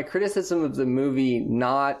my criticism of the movie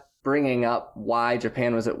not bringing up why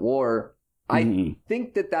Japan was at war. I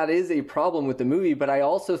think that is a problem with the movie, but I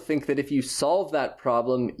also think that if you solve that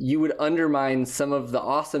problem, you would undermine some of the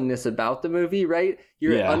awesomeness about the movie, right? You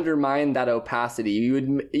would undermine that opacity.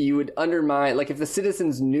 You would undermine, like, if the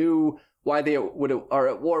citizens knew why they are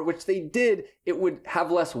at war, which they did, it would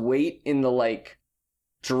have less weight in the, like,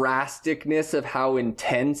 drasticness of how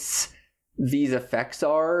intense these effects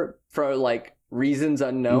are for, like, reasons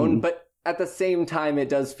unknown. But at the same time, it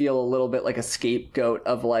does feel a little bit like a scapegoat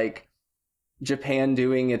of, like, Japan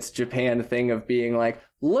doing its Japan thing of being like,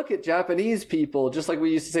 look at Japanese people, just like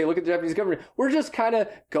we used to say, look at the Japanese government. We're just kind of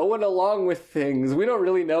going along with things. We don't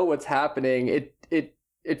really know what's happening.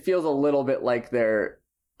 It feels a little bit like they're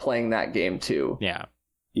playing that game too. Yeah.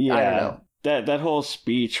 Yeah. I don't know. That whole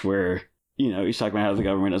speech where, he's talking about how the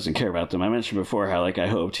government doesn't care about them. I mentioned before how, like, I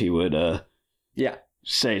hoped he would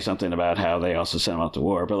say something about how they also sent him out to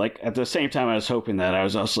war. But, like, at the same time I was hoping that, I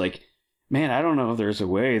was also like, man, I don't know if there's a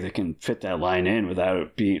way that can fit that line in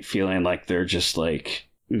without it feeling like they're just, like,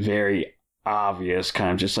 very obvious,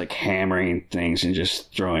 kind of just, like, hammering things and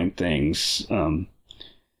just throwing things.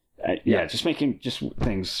 Just making just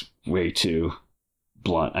things way too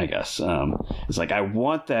blunt, I guess. It's like, I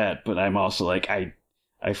want that, but I'm also like, I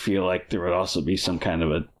feel like there would also be some kind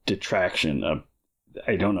of a detraction of,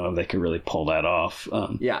 I don't know if they could really pull that off.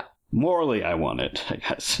 Morally, I want it, I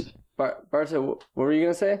guess. Barto, what were you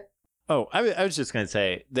going to say? Oh, I was just going to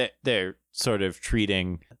say that they're sort of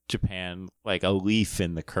treating Japan like a leaf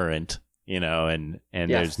in the current, and yes.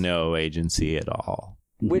 There's no agency at all.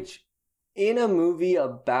 Which, in a movie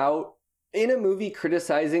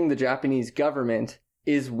criticizing the Japanese government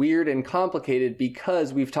is weird and complicated,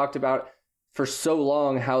 because we've talked about for so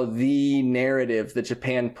long how the narrative that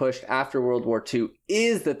Japan pushed after World War II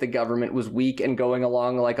is that the government was weak and going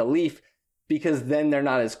along like a leaf, because then they're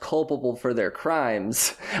not as culpable for their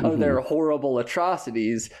crimes, of their horrible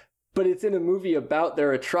atrocities. But it's in a movie about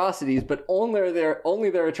their atrocities, but only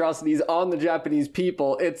their atrocities on the Japanese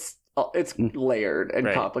people. It's layered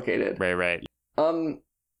and complicated. Right.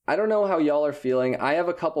 I don't know how y'all are feeling. I have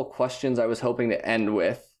a couple questions I was hoping to end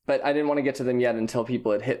with, but I didn't want to get to them yet until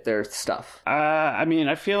people had hit their stuff.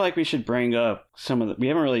 I feel like we should bring up some of the... We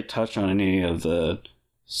haven't really touched on any of the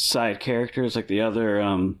side characters, like the other,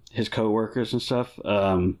 his co-workers and stuff.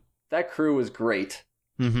 That crew was great.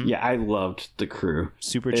 Mm-hmm. Yeah, I loved the crew.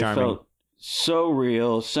 Super charming. It felt so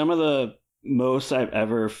real. Some of the most I've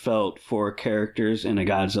ever felt for characters in a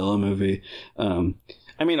Godzilla movie.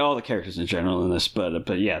 All the characters in general in this,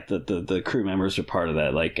 but yeah, the crew members are part of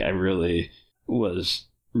that. Like, I really was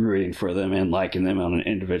rooting for them and liking them on an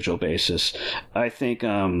individual basis. I think,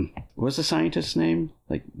 what was the scientist's name?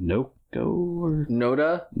 Like, Noko or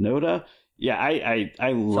Noda? Yeah,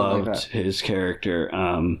 I loved his character.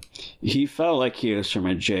 He felt like he was from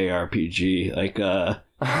a JRPG. Like, I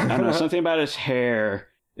don't know, something about his hair.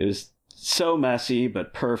 It was so messy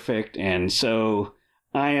but perfect, and so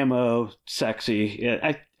IMO sexy.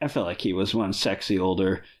 I felt like he was one sexy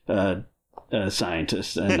older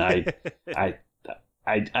scientist, and I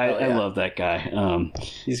love that guy.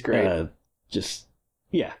 He's great.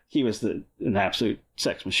 He was an absolute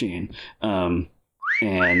sex machine, and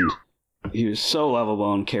he was so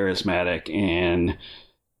lovable and charismatic, and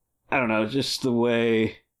I don't know, just the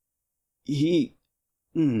way he.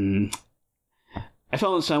 I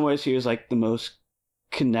felt in some ways he was like the most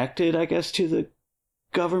connected, I guess, to the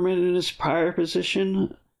government in his prior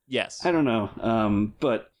position. Yes. I don't know.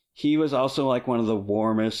 But he was also like one of the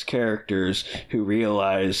warmest characters who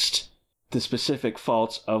realized the specific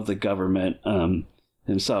faults of the government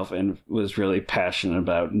himself, and was really passionate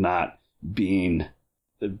about not being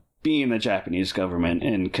the Japanese government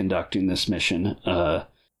and conducting this mission.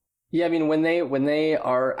 Yeah, when they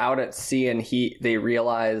are out at sea and they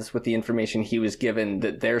realize with the information he was given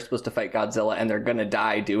that they're supposed to fight Godzilla and they're gonna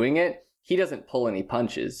die doing it, he doesn't pull any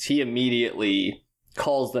punches. He immediately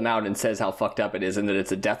calls them out and says how fucked up it is and that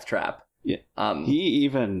it's a death trap. Yeah. He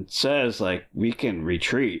even says, like, we can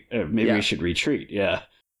retreat. Maybe we should retreat. Yeah.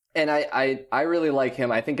 And I really like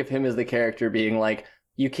him. I think of him as the character being like,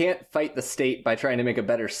 you can't fight the state by trying to make a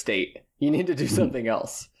better state. You need to do something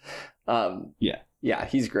else. Yeah,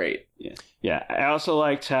 he's great. Yeah. I also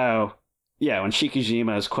liked how, when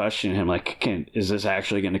Shikijima is questioning him, like, is this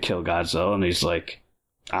actually going to kill Godzilla? And he's like,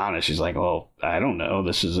 honest. He's like, well, I don't know.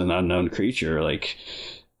 This is an unknown creature. Like,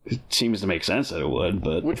 it seems to make sense that it would,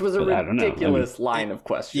 but which was a ridiculous line of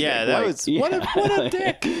questioning. Yeah, that was what a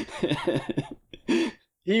dick.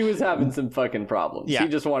 He was having some fucking problems. Yeah. He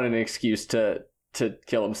just wanted an excuse to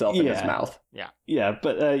kill himself in his mouth. Yeah,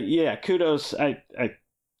 but kudos.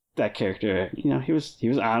 That character, he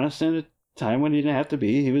was honest in a time when he didn't have to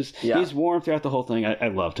be. He's warm throughout the whole thing. I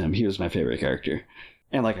loved him. He was my favorite character.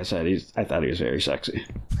 And like I said, I thought he was very sexy.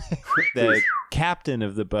 The captain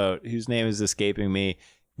of the boat, whose name is escaping me,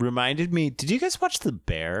 reminded me. Did you guys watch The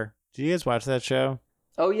Bear? Did you guys watch that show?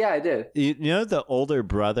 Oh yeah, I did. You know the older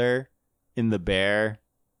brother in The Bear?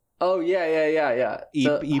 Oh yeah.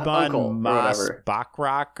 Iban Mas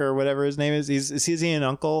Bakrak or whatever his name is. Is he an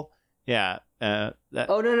uncle? Yeah. Oh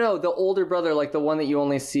no, the older brother, like the one that you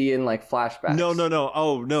only see in like flashbacks. No.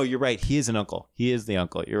 Oh no, you're right. He is an uncle. He is the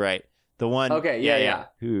uncle. You're right. The one. Okay. Yeah.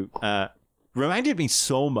 Who? reminded me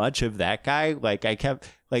so much of that guy. Like I kept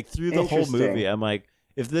like through the whole movie, I'm like,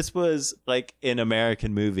 if this was like an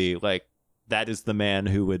American movie, like that is the man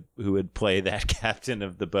who would play that captain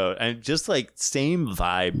of the boat. And just like same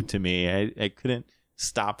vibe to me. I couldn't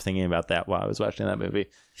stop thinking about that while I was watching that movie.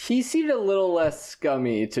 He seemed a little less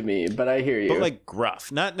scummy to me, but I hear you. But like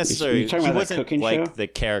gruff, not necessarily. He wasn't like show? The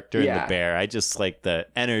character in The Bear. I just like the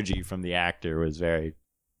energy from the actor was very,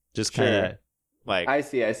 just kind of like I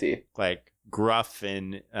see, like gruff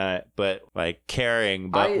and but like caring,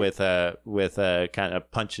 but with a kind of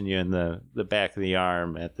punching you in the back of the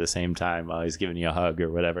arm at the same time while he's giving you a hug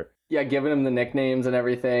or whatever. Yeah, giving him the nicknames and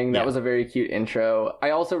everything. That was a very cute intro.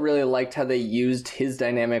 I also really liked how they used his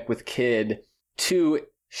dynamic with Kid to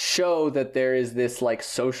show that there is this like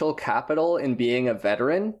social capital in being a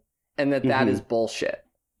veteran, and that is bullshit.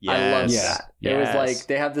 Yes. I loved that. Yes. It was like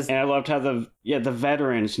they have this, and I loved how the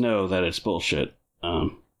veterans know that it's bullshit.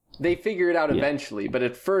 They figure it out eventually, but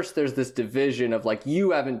at first there's this division of like,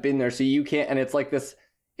 you haven't been there, so you can't. And it's like this,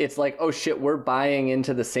 it's like, oh shit, we're buying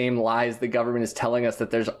into the same lies the government is telling us,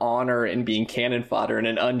 that there's honor in being cannon fodder in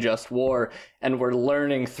an unjust war. And we're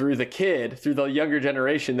learning through the younger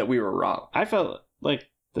generation, that we were wrong. I felt like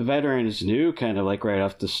the veterans knew kind of like right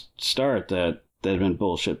off the start that they'd been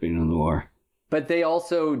bullshit being in the war. But they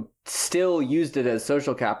also still used it as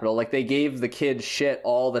social capital. Like they gave the kids shit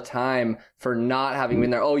all the time for not having been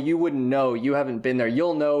there. Oh, you wouldn't know. You haven't been there.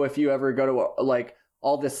 You'll know if you ever go to like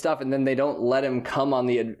all this stuff. And then they don't let him come on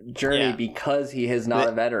the journey because he is not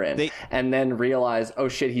a veteran. And then realize, oh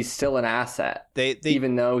shit, he's still an asset.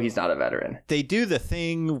 Even though he's not a veteran. They do the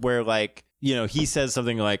thing where like, you know, he says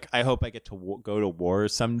something like, I hope I get to go to war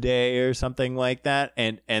someday or something like that.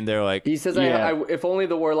 And they're like, he says, I if only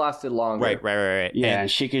the war lasted longer. Right. Yeah. And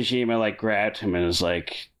Shikijima like grabbed him and was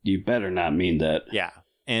like, you better not mean that. Yeah.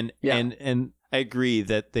 And I agree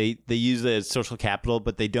that they use it as social capital,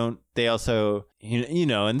 but they also, you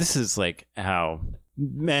know, and this is like how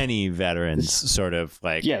many veterans sort of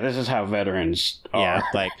like, this is how veterans are. Yeah.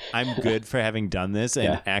 Like, I'm good for having done this.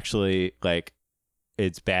 And actually like,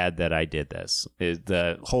 it's bad that I did this. Is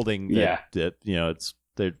the holding the you know, it's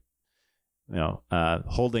the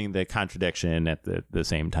holding the contradiction at the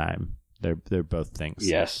same time. They're both things.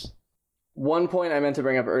 Yes. One point I meant to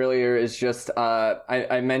bring up earlier is just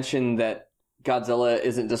I mentioned that Godzilla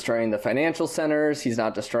isn't destroying the financial centers. He's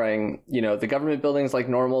not destroying, you know, the government buildings like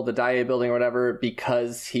normal, the Daiei building or whatever,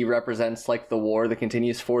 because he represents like the war that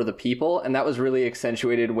continues for the people. And that was really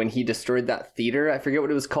accentuated when he destroyed that theater. I forget what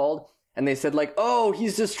it was called. And they said like, oh,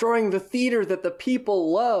 he's destroying the theater that the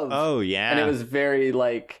people love. Oh, yeah. And it was very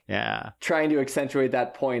like trying to accentuate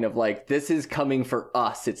that point of like, this is coming for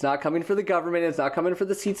us. It's not coming for the government. It's not coming for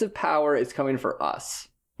the seats of power. It's coming for us.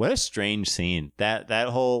 What a strange scene. That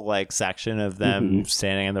whole like section of them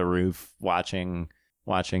standing on the roof watching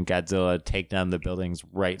Godzilla take down the buildings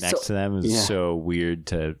right next to them is so weird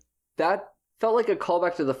to... That felt like a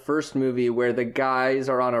callback to the first movie where the guys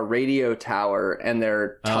are on a radio tower and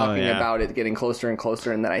they're talking about it getting closer and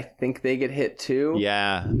closer, and then I think they get hit too.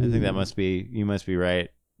 Yeah, I think you must be right.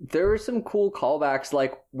 There were some cool callbacks,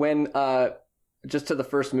 like when just to the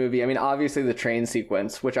first movie. I mean, obviously the train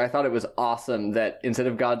sequence, which I thought it was awesome that instead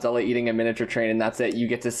of Godzilla eating a miniature train and that's it, you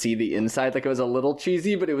get to see the inside. Like, it was a little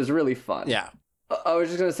cheesy, but it was really fun. Yeah. I was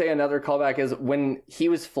just going to say another callback is when he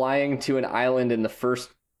was flying to an island in the first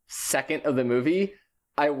second of the movie,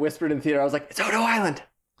 I whispered in theater, I was like, it's Odo Island.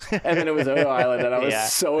 And then it was Odo Island, and I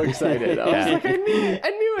was so excited. I was like, I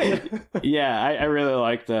knew it. Yeah, I really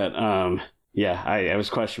like that. I was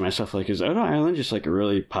questioning myself, like, is Odo Island just like a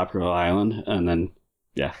really popular island? And then,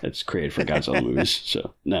 it's created for Godzilla movies.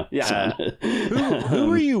 So, no. Yeah. Who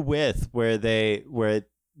were you with where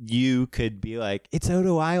you could be like, it's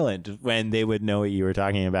Odo Island, when they would know what you were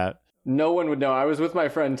talking about? No one would know. I was with my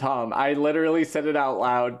friend Tom. I literally said it out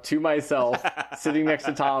loud to myself, sitting next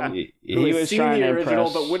to Tom, who was seen the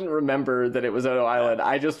original but wouldn't remember that it was Odo Island.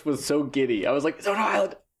 I just was so giddy. I was like, it's Odo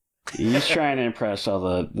Island. He's trying to impress all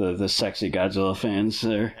the sexy Godzilla fans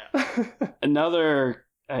there. Another,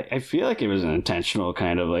 I feel like it was an intentional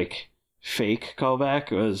kind of like fake callback,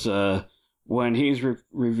 was when he's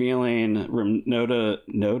revealing,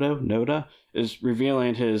 Noda is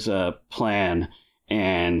revealing his plan,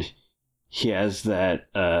 and he has that,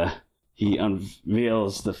 he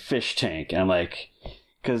unveils the fish tank, and like,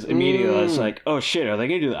 because immediately I was like, oh shit, are they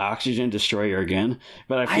going to do the oxygen destroyer again?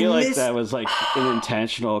 But I feel like that was like an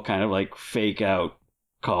intentional kind of like fake out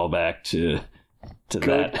callback to good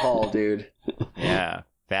that. Good call, dude. Yeah,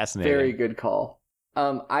 fascinating. Very good call.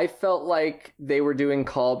 I felt like they were doing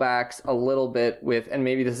callbacks a little bit with, and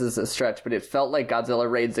maybe this is a stretch, but it felt like Godzilla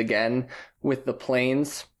Raids Again with the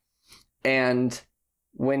planes. And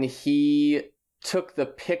when he took the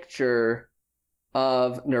picture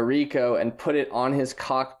of Noriko and put it on his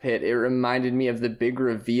cockpit, it reminded me of the big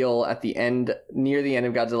reveal at the end, near the end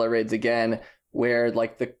of Godzilla Raids Again, where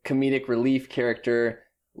like the comedic relief character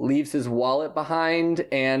leaves his wallet behind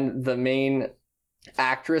and the main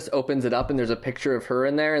actress opens it up and there's a picture of her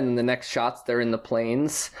in there, and then the next shots they're in the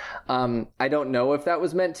planes. I don't know if that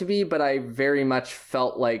was meant to be, but I very much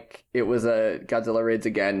felt like it was a Godzilla Raids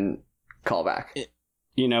Again callback.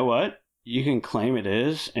 You know what? You can claim it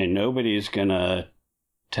is, and nobody's gonna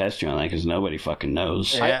test you on that because nobody fucking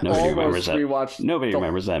knows. Yeah. Nobody remembers that. Nobody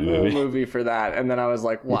remembers that movie for that, and then I was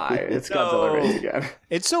like, "Why? It's Godzilla Raids Again."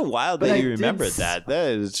 It's so wild that you remembered that.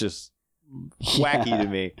 That is just wacky to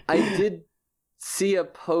me. I did see a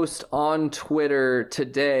post on Twitter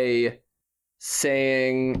today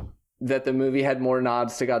saying that the movie had more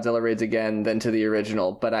nods to Godzilla Raids Again than to the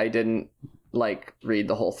original, but I didn't like read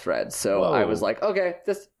the whole thread, so whoa. I was like, okay,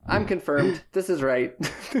 I'm confirmed. This is right.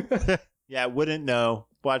 Yeah, wouldn't know.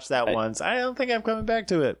 Watch that once. I don't think I'm coming back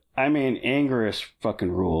to it. I mean, Angerous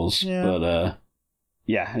fucking rules, but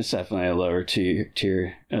yeah, it's definitely a lower tier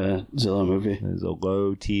Zilla movie. It's a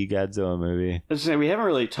low T Godzilla movie. We haven't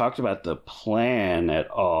really talked about the plan at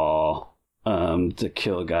all to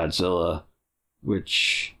kill Godzilla,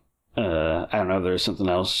 which I don't know if there's something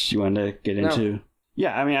else you wanted to get into.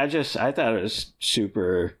 Yeah, I mean, I thought it was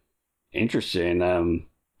super interesting.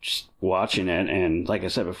 Just watching it, and like I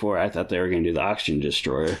said before, I thought they were going to do the Oxygen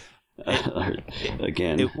Destroyer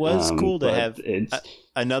again. It was cool to have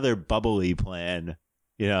another bubbly plan.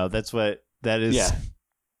 You know, that's what that is. Yeah.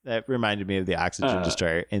 That reminded me of the Oxygen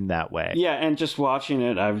Destroyer in that way. Yeah, and just watching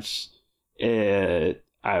it, I was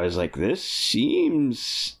like, this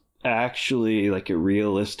seems actually like a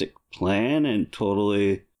realistic plan and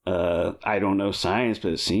totally. I don't know science,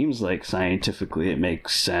 but it seems like scientifically it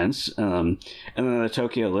makes sense. And then the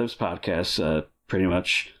Tokyo Lives podcast pretty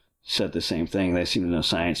much said the same thing. They seem to know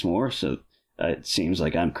science more, so it seems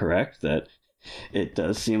like I'm correct that it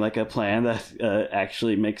does seem like a plan that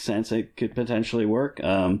actually makes sense. It could potentially work.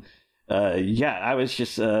 Yeah, I was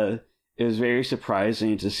just it was very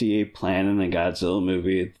surprising to see a plan in a Godzilla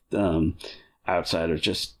movie outside of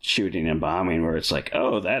just shooting and bombing, where it's like,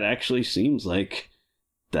 oh, that actually seems like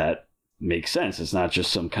that makes sense. It's not just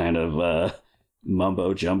some kind of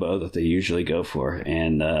mumbo jumbo that they usually go for,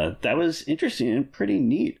 and that was interesting and pretty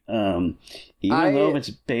neat. Even though it's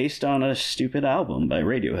based on a stupid album by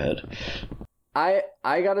Radiohead. I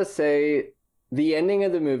gotta say, the ending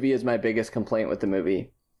of the movie is my biggest complaint with the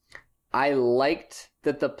movie. I liked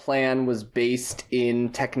that the plan was based in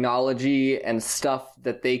technology and stuff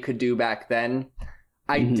that they could do back then.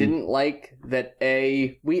 I didn't like that,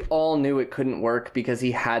 we all knew it couldn't work because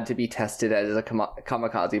he had to be tested as a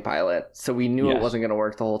kamikaze pilot. So we knew it wasn't going to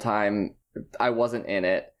work the whole time. I wasn't in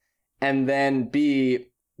it. And then B,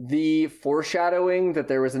 the foreshadowing that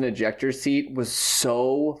there was an ejector seat was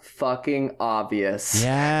so fucking obvious.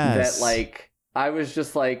 Yes. That like, I was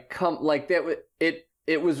just like,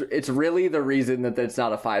 it's really the reason that it's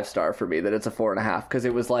not a 5-star for me, that it's a 4.5. Cause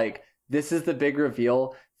it was like, this is the big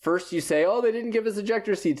reveal. First you say, oh, they didn't give us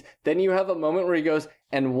ejector seats. Then you have a moment where he goes,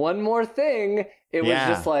 and one more thing. It was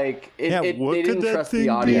just like, they didn't trust the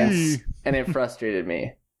audience. And it frustrated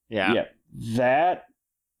me. Yeah. That,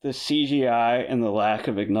 the CGI and the lack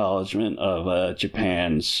of acknowledgement of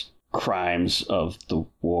Japan's crimes of the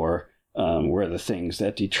war were the things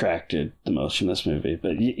that detracted the most from this movie.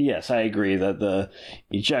 But yes, I agree that the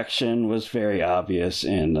ejection was very obvious,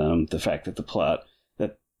 and the fact that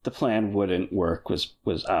the plan wouldn't work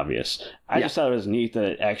was obvious. I just thought it was neat that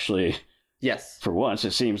it actually, for once,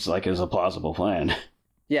 it seems like it was a plausible plan.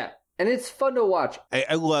 Yeah, and it's fun to watch.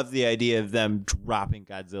 I love the idea of them dropping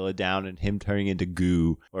Godzilla down and him turning into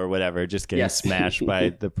goo or whatever, just getting smashed by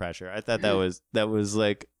the pressure. I thought that was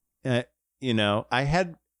like, I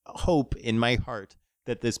had hope in my heart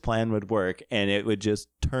that this plan would work and it would just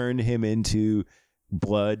turn him into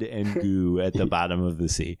blood and goo at the bottom of the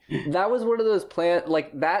sea. That was one of those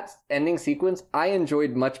that ending sequence I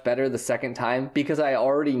enjoyed much better the second time because I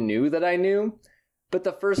already knew that I knew. But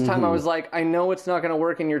the first time I was like, I know it's not going to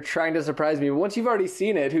work and you're trying to surprise me. But once you've already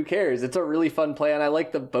seen it, who cares? It's a really fun plan. I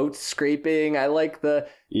like the boats scraping. I like the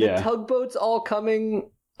tugboats all coming.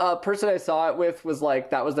 Person I saw it with was like,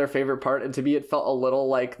 that was their favorite part. And to me, it felt a little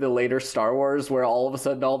like the later Star Wars where all of a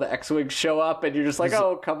sudden all the X-Wings show up and you're just like,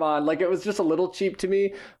 oh, come on. Like, it was just a little cheap to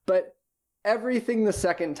me. But everything the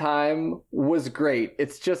second time was great.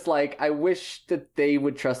 It's just like, I wish that they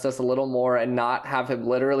would trust us a little more and not have him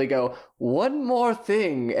literally go, one more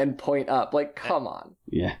thing, and point up. Like, come on.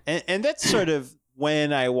 Yeah. And that's sort of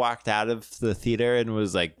when I walked out of the theater and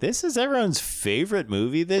was like, this is everyone's favorite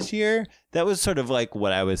movie this year, that was sort of like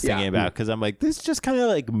what I was thinking about, because I'm like, this just kind of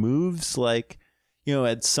like moves like, you know,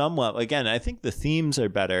 at somewhat, again, I think the themes are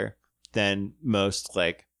better than most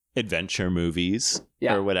like adventure movies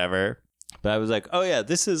or whatever. But I was like, oh yeah,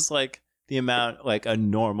 this is like the amount like a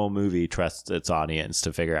normal movie trusts its audience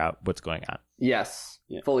to figure out what's going on. Yes,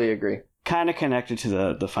 fully agree. Kind of connected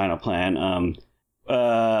to the final plan.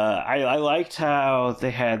 I liked how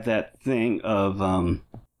they had that thing of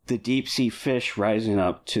the deep sea fish rising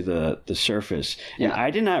up to the surface. And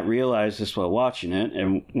I did not realize this while watching it.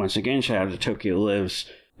 And once again, shout out to Tokyo Lives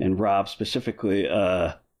and Rob specifically.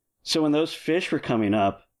 So when those fish were coming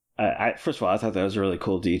up, I first of all, I thought that was a really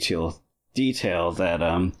cool detail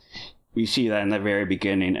that we see that in the very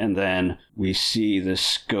beginning, and then we see the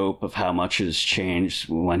scope of how much has changed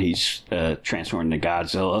when he's transformed into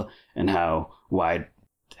Godzilla, and how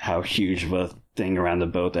huge of a thing around the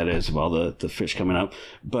boat that is of all the fish coming up.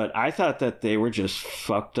 But I thought that they were just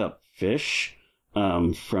fucked up fish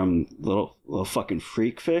from little fucking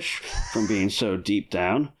freak fish from being so deep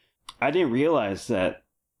down. I didn't realize that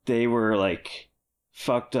they were like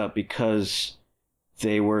fucked up because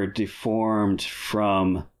they were deformed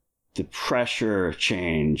from the pressure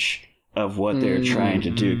change of what they're trying to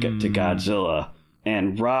do to Godzilla.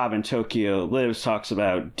 And Rob in Tokyo Lives talks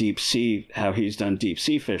about deep sea, how he's done deep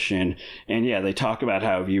sea fishing. And yeah, they talk about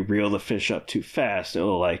how if you reel the fish up too fast,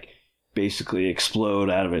 it'll like basically explode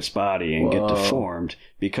out of its body and get deformed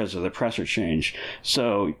because of the pressure change.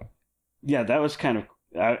 So yeah, that was kind of,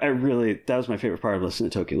 that was my favorite part of listening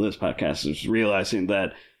to Tokyo Lives podcast, is realizing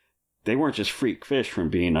that they weren't just freak fish from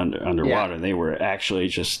being underwater. They were actually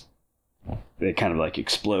just, they kind of like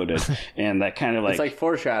exploded, and that kind of like, it's like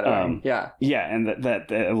foreshadowing. And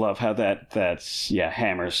that I love how that's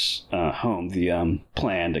hammers home the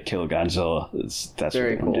plan to kill Godzilla. That's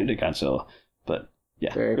very what they do to Godzilla. But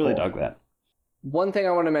yeah, very really cool. dug that. One thing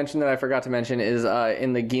I want to mention that I forgot to mention is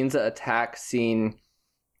in the Ginza attack scene,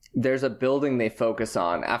 there's a building they focus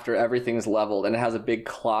on after everything's leveled, and it has a big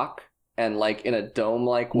clock and like in a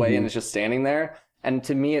dome-like way, and it's just standing there. And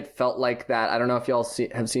to me, it felt like that. I don't know if y'all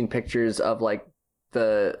have seen pictures of like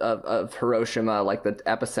of Hiroshima, like the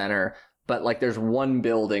epicenter, but like there's one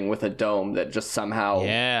building with a dome that just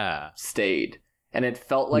somehow stayed. And it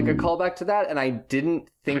felt like a callback to that. And I didn't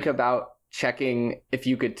think about checking if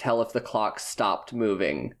you could tell if the clock stopped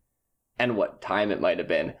moving and what time it might have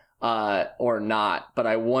been or not. But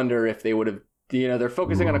I wonder if they would have, they're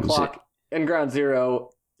focusing on a clock in Ground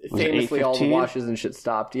Zero. Famously, all the washes and shit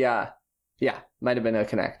stopped. Yeah, might have been a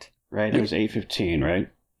connect. Right, it was 8:15, right?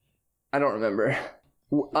 I don't remember.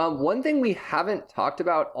 One thing we haven't talked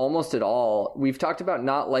about almost at all, we've talked about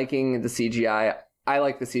not liking the CGI. I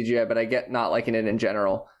like the CGI, but I get not liking it in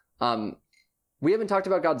general. We haven't talked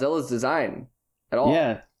about Godzilla's design at all.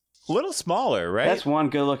 Yeah. A little smaller, right? That's one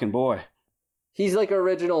good-looking boy. He's like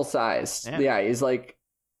original size. Yeah, he's like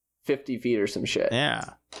 50 feet or some shit. Yeah.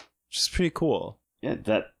 Which is pretty cool.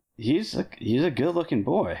 Yeah, he's a good-looking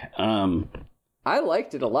boy. I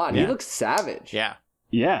liked it a lot. He looks savage. Yeah.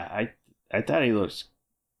 Yeah, I thought he looks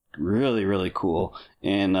really, really cool.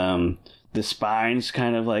 And the spine's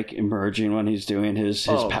kind of like emerging when he's doing his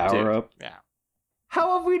power up. Yeah.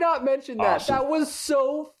 How have we not mentioned that? That was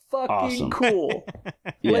so fucking cool.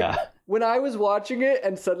 Yeah. When I was watching it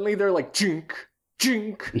and suddenly they're like, jink,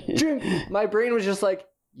 jink, jink, my brain was just like,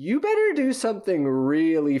 you better do something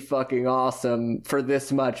really fucking awesome for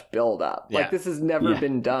this much buildup. Like, this has never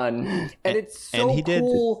been done. And it's so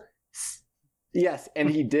cool. Yes, and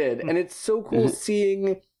he did. And it's so cool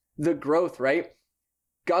seeing the growth, right?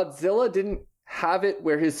 Godzilla didn't have it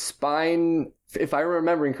where his spine, if I'm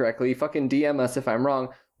remembering correctly, fucking DM us if I'm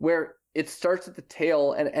wrong, where it starts at the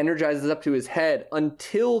tail and energizes up to his head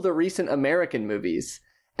until the recent American movies.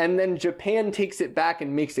 And then Japan takes it back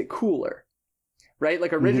and makes it cooler. Right?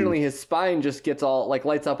 Like originally his spine just gets all like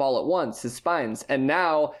lights up all at once, his spines. And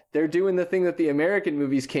now they're doing the thing that the American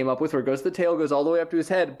movies came up with where it goes to the tail, goes all the way up to his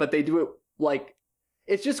head, but they do it like,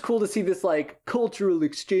 it's just cool to see this like cultural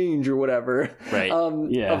exchange or whatever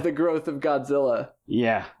of the growth of Godzilla.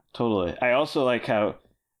 Yeah, totally. I also like how,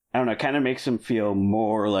 I don't know, it kind of makes him feel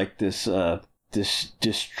more like this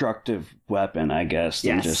destructive weapon, I guess,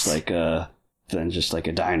 than just like a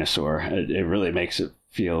dinosaur. It really makes it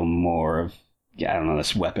feel more of, I don't know,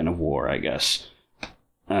 this weapon of war, I guess.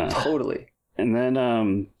 Totally. And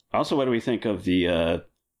then, also, what do we think of the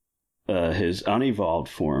his unevolved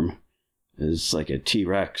form? Is like a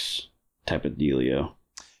T-Rex type of dealio.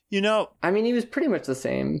 I mean, he was pretty much the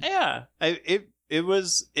same. Yeah, it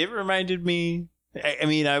reminded me.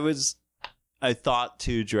 I thought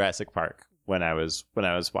to Jurassic Park when I was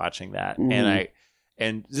watching that.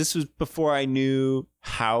 And this was before I knew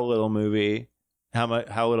how little money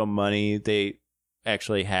they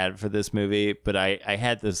actually had for this movie. But I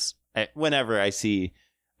had this, whenever I see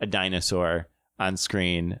a dinosaur on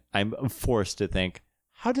screen, I'm forced to think,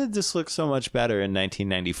 how did this look so much better in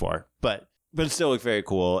 1994? But it still looked very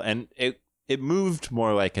cool, and it moved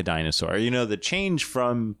more like a dinosaur. You know, the change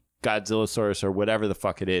from Godzillasaurus or whatever the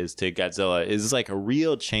fuck it is to Godzilla is like a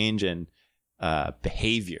real change in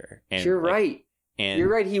behavior. And you're right. And you're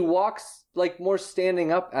right. He walks like more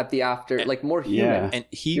standing up at the after, like more human. Yeah. And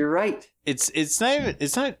you're right. It's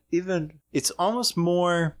not even. It's almost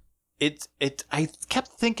more. I kept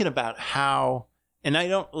thinking about how, and I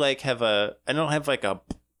don't have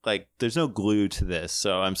there's no glue to this,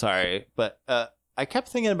 so I'm sorry, but I kept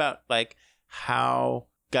thinking about like how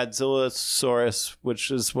Godzillasaurus,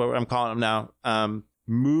 which is what I'm calling him now,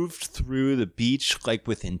 moved through the beach like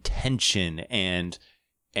with intention and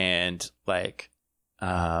like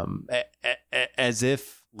as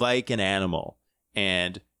if like an animal,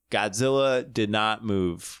 and Godzilla did not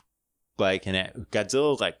move like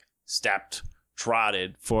Godzilla like stepped,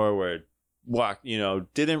 trotted forward, walked,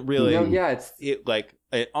 didn't really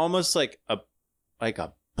it almost like a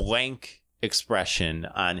blank expression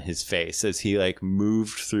on his face as he like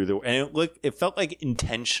moved through and it felt like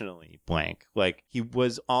intentionally blank, like he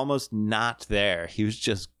was almost not there. He was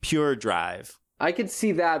just pure drive. I could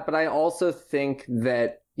see that, but I also think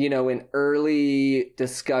that, in early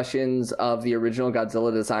discussions of the original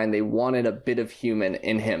Godzilla design, they wanted a bit of human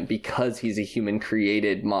in him because he's a human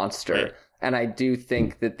created monster. Right. And I do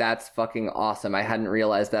think that that's fucking awesome. I hadn't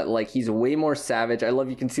realized that. Like, he's way more savage. I love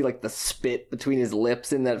you can see like the spit between his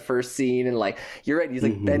lips in that first scene, and like you're right, he's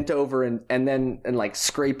like bent over and like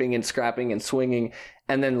scraping and scrapping and swinging,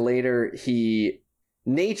 and then later he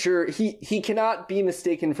cannot be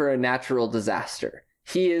mistaken for a natural disaster.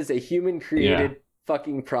 He is a human created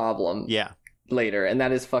fucking problem. Yeah. Later, and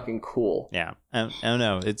that is fucking cool. Yeah. I don't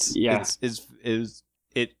know. It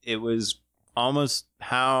was almost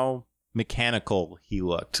how mechanical he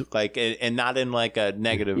looked, like, and not in like a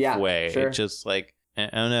negative way. Sure. It just like, I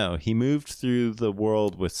don't know, he moved through the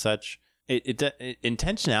world with such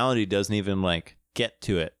intentionality doesn't even like get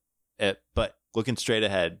to it, but looking straight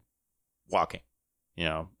ahead, walking,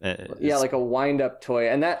 like a wind-up toy.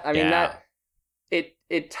 And that, I mean, that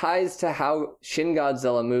it ties to how Shin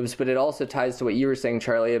Godzilla moves, but it also ties to what you were saying,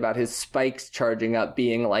 Charlie, about his spikes charging up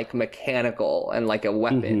being like mechanical and like a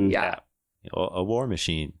weapon. A war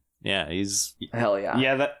machine. Yeah, he's hell yeah.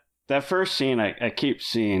 Yeah, that first scene, I keep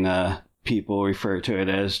seeing people refer to it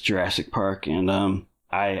as Jurassic Park, and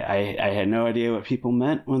I had no idea what people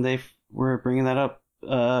meant when they were bringing that up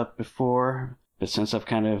before, but since I've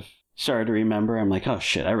kind of started to remember, I'm like, oh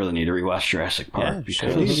shit, I really need to rewatch Jurassic Park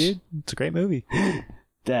because dude, it's a great movie.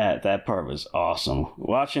 That part was awesome.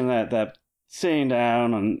 Watching that sitting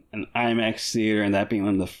down on an IMAX theater and that being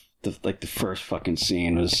one of the first fucking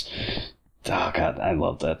scene was. Oh god, I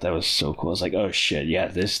love that. That was so cool. It's like, oh shit, yeah,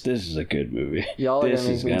 this is a good movie. Y'all this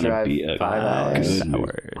is gonna be a 5 good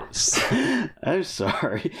hours. I'm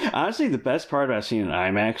sorry. Honestly, the best part about seeing an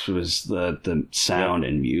IMAX was the sound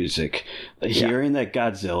and music. Hearing that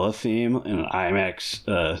Godzilla theme in an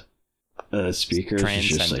IMAX speakers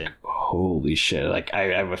is just like, holy shit! Like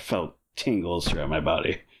I felt tingles throughout my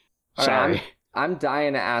body. Sorry. Right, I'm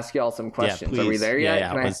dying to ask y'all some questions. Are we there yet?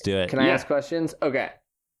 Yeah, let's do it. Can I ask questions? Okay.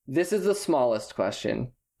 This is the smallest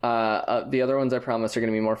question. The other ones I promise are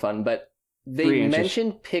going to be more fun, but they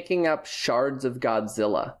mentioned picking up shards of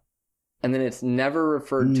Godzilla, and then it's never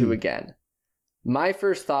referred to again. My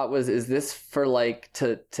first thought was, is this for like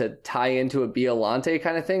to tie into a Biollante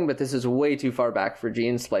kind of thing? But this is way too far back for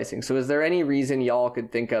gene splicing. So is there any reason y'all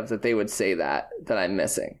could think of that they would say that I'm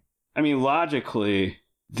missing? I mean, logically,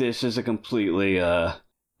 this is a completely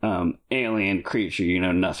alien creature you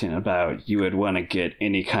know nothing about. You would want to get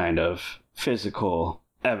any kind of physical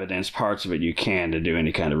evidence, parts of it you can, to do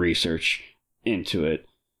any kind of research into it.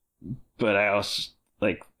 But I also,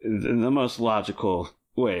 like, the most logical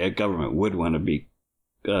way a government would want to be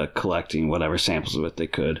collecting whatever samples of it they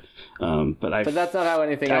could. But that's not how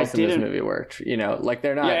anything else in this movie worked. Like,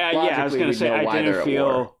 they're not. I was going to say,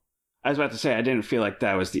 I was about to say, I didn't feel like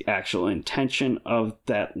that was the actual intention of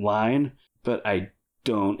that line, but I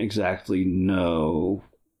don't exactly know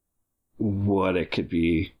what it could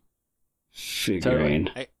be figuring.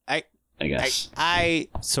 I guess I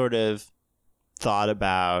sort of thought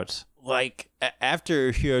about, like,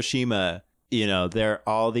 after Hiroshima, there are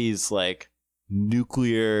all these like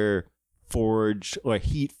nuclear forged or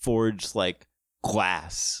heat forged like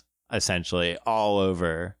glass essentially all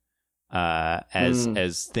over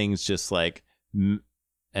as things just like from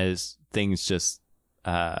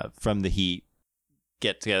the heat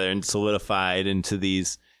get together and solidified into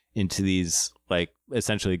these like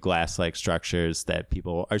essentially glass-like structures that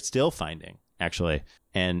people are still finding, actually.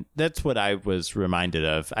 And that's what I was reminded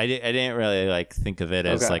of. I didn't really like think of it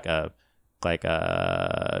as like a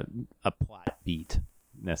plot beat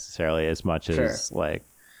necessarily, as much as like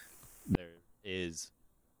there is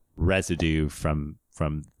residue from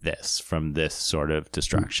this sort of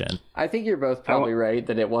destruction. I think you're both probably right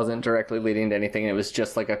that it wasn't directly leading to anything. It was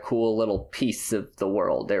just like a cool little piece of the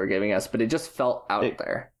world they were giving us, but it just felt out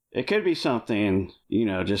there. It could be something,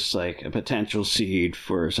 just like a potential seed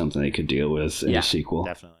for something they could deal with in a sequel.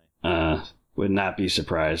 Definitely. Would not be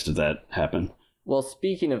surprised if that happened. Well,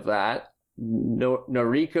 speaking of that,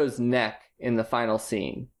 Noriko's neck in the final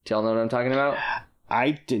scene. Do y'all know what I'm talking about?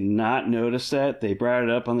 I did not notice that. They brought it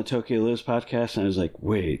up on the Tokyo Lives podcast, and I was like,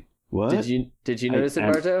 wait, what? Did you notice it,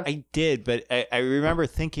 Barto? I did, but I remember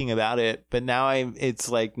thinking about it, but now it's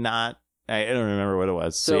like not... I don't remember what it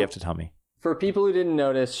was, so you have to tell me. For people who didn't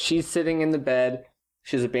notice, she's sitting in the bed.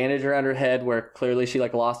 She has a bandage around her head where clearly she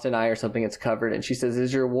like lost an eye or something. It's covered. And she says,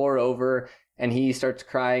 "Is your war over?" And he starts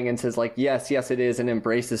crying and says like, yes, it is, and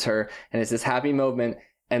embraces her. And it's this happy moment.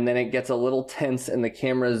 And then it gets a little tense and the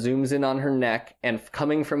camera zooms in on her neck. And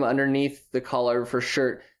coming from underneath the collar of her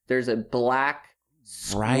shirt, there's a black,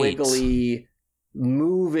 squiggly,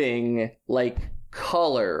 moving like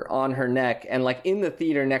color on her neck. And like in the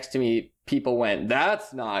theater next to me, people went,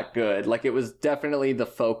 "That's not good." Like it was definitely the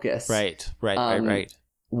focus. Right.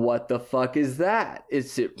 What the fuck is that?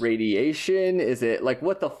 Is it radiation? Is it like,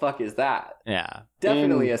 what the fuck is that? Yeah.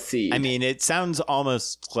 Definitely a seed. I mean, it sounds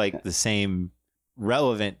almost like the same,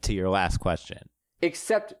 relevant to your last question.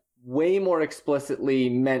 Except way more explicitly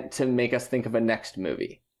meant to make us think of a next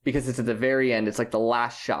movie. Because it's at the very end. It's like the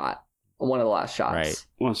last shot. One of the last shots. Right.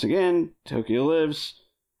 Once again, Tokyo Lives.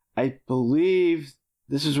 I believe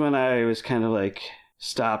this is when I was kind of like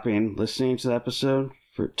stopping listening to the episode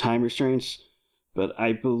for time restraints. But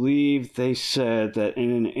I believe they said that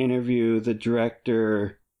in an interview, the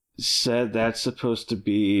director said that's supposed to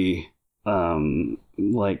be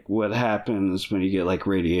like what happens when you get like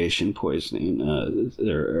radiation poisoning.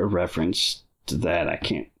 There a reference to that. I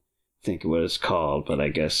can't think of what it's called, but I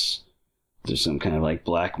guess there's some kind of like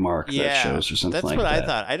black mark that shows or something like that. That's what I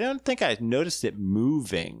thought. I don't think I noticed it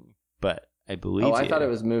moving, but I believe I thought it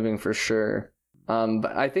was moving for sure.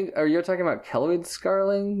 But I think, are you talking about keloid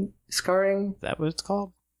scarring? Is that what it's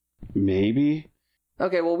called? Maybe.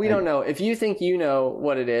 Okay, well, we don't know. If you think you know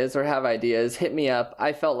what it is or have ideas, hit me up.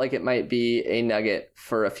 I felt like it might be a nugget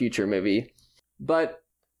for a future movie. But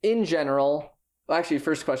in general, actually,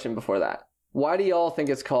 first question before that. Why do y'all think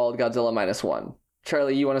it's called Godzilla -1?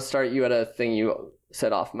 Charlie, you want to start? You had a thing you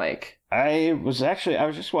said off mic. I was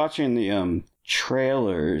just watching the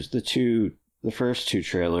trailers, the first two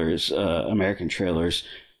trailers, American trailers,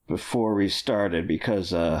 before we started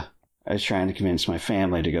because I was trying to convince my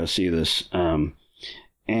family to go see this.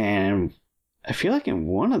 And I feel like in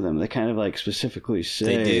one of them, they kind of like specifically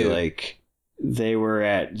say like they were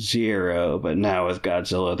at 0, but now with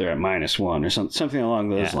Godzilla, they're at -1 or something along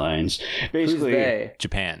those lines. Basically, who's they?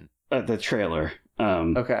 Japan. The trailer.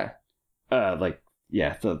 Okay. The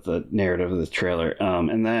narrative of the trailer.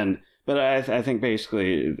 And then, but I think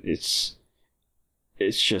basically it's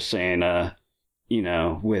just saying,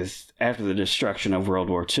 with after the destruction of World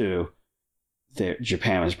War II,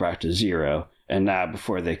 Japan was brought to 0, and now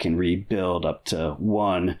before they can rebuild up to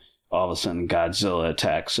 1, all of a sudden Godzilla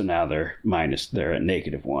attacks, so now they're at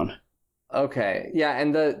 -1. Okay, yeah,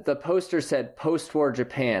 and the poster said post-war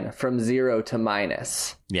Japan from 0 to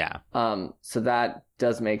 -. Yeah. So that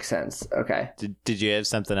does make sense. Okay. Did you have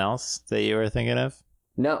something else that you were thinking of?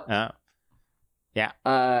 No. Oh. Yeah.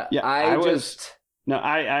 I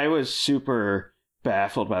was super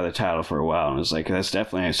baffled by the title for a while, and was like, that's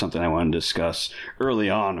definitely something I want to discuss early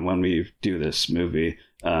on when we do this movie.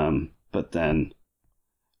 But then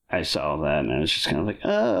I saw that, and I was just kind of like,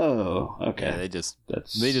 oh, okay. Yeah, they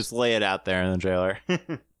just lay it out there in the trailer.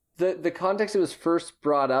 The context it was first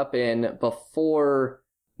brought up in before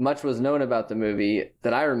much was known about the movie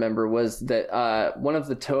that I remember was that one of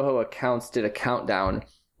the Toho accounts did a countdown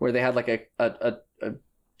where they had like a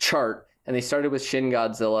chart, and they started with Shin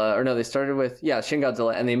Godzilla, Shin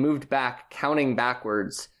Godzilla, and they moved back, counting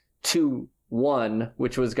backwards to 1,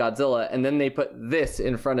 which was Godzilla, and then they put this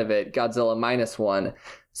in front of it, Godzilla -1.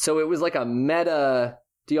 So it was like a meta.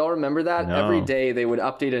 Do y'all remember that? No. Every day they would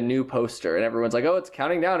update a new poster, and everyone's like, oh, it's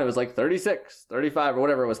counting down. It was like 36, 35, or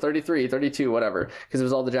whatever. It was 33, 32, whatever, because it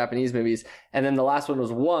was all the Japanese movies. And then the last one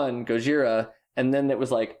was 1, Gojira, and then it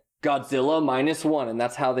was like Godzilla -1, and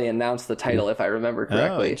that's how they announced the title, if I remember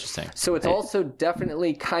correctly. Oh, interesting. So it's also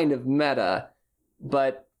definitely kind of meta,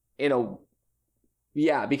 but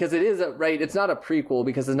because it is it's not a prequel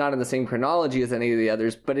because it's not in the same chronology as any of the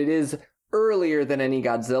others, but it is earlier than any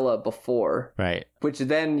Godzilla before. Right. Which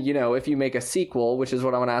then, if you make a sequel, which is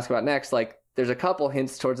what I want to ask about next, like there's a couple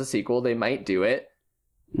hints towards a sequel, they might do it.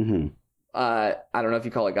 Mm-hmm. I don't know if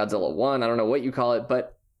you call it Godzilla 1, I don't know what you call it,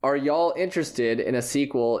 but are y'all interested in a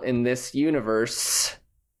sequel in this universe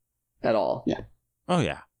at all? Yeah. Oh,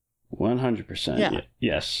 yeah. 100%. Yeah.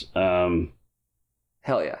 Yes.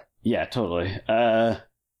 Hell yeah. Yeah, totally.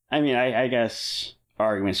 I guess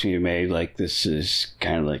arguments can be made like this is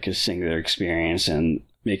kind of like a singular experience and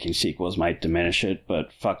making sequels might diminish it,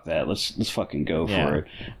 but fuck that. Let's fucking go for it.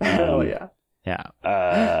 Hell yeah.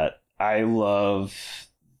 Yeah. I love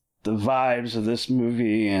the vibes of this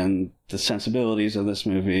movie and the sensibilities of this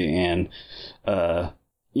movie, and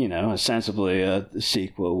ostensibly the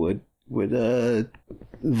sequel would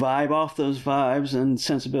vibe off those vibes and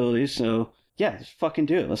sensibilities. So yeah, let's fucking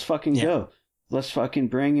do it. Let's fucking go. Let's fucking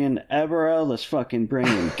bring in Ebera. Let's fucking bring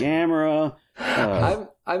in Gamera.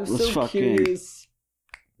 I'm so curious.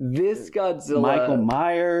 This Godzilla, Michael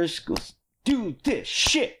Myers, let's do this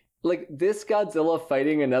shit. Like, this Godzilla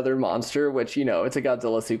fighting another monster, which, it's a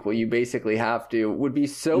Godzilla sequel, you basically have to, would be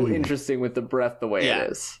so interesting with the breath the way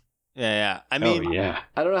it is. Yeah. I mean,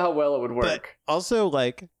 I don't know how well it would work. But also,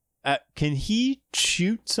 like, can he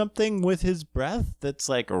shoot something with his breath that's,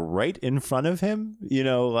 like, right in front of him?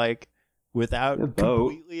 Without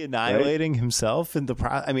completely annihilating himself in the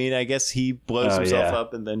I guess he blows himself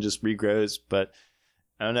up and then just regrows, but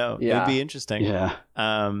I don't know. Yeah. It would be interesting. Yeah.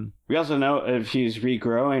 We also know if he's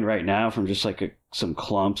regrowing right now from just like some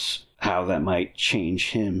clumps, how that might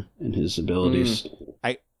change him and his abilities.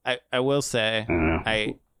 I will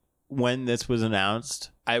say, when this was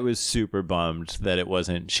announced, I was super bummed that it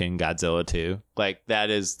wasn't Shin Godzilla 2. Like, that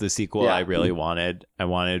is the sequel I really wanted. I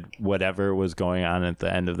wanted whatever was going on at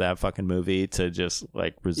the end of that fucking movie to just,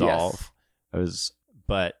 like, resolve.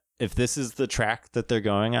 But if this is the track that they're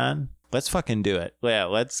going on, let's fucking do it. Yeah,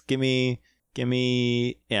 let's give me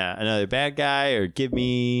another bad guy, or give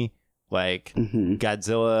me, like,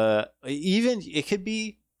 Godzilla. Even, it could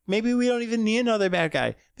be, maybe we don't even need another bad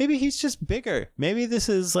guy. Maybe he's just bigger. Maybe this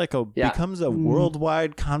is like becomes a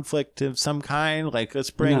worldwide conflict of some kind. Like, let's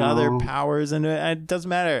bring other powers into it. It doesn't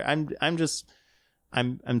matter. I'm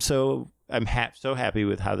so happy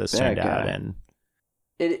with how this turned out. And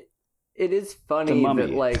it is funny that,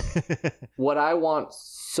 like, what I want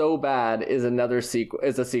so bad is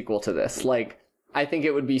a sequel to this. Like, I think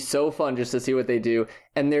it would be so fun just to see what they do.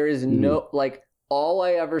 And there is no, like, all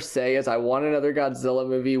I ever say is I want another Godzilla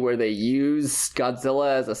movie where they use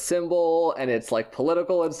Godzilla as a symbol and it's like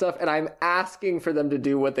political and stuff. And I'm asking for them to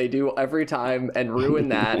do what they do every time and ruin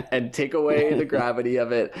that and take away the gravity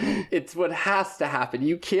of it. It's what has to happen.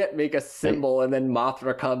 You can't make a symbol and then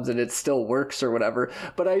Mothra comes and it still works or whatever.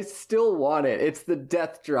 But I still want it. It's the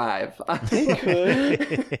death drive.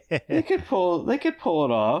 They could pull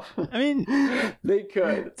it off. I mean, they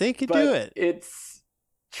could do it. It's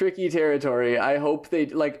tricky territory. I hope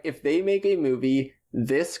if they make a movie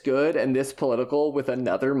this good and this political with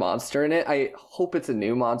another monster in it, I hope it's a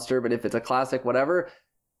new monster, but if it's a classic, whatever,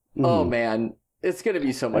 oh man, it's going to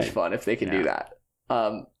be so much fun if they can do that.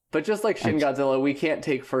 But just like Shin Godzilla, we can't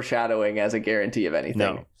take foreshadowing as a guarantee of anything.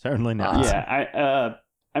 No, certainly not. I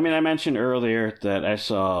mentioned earlier that I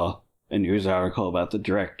saw a news article about the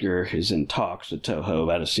director is in talks with Toho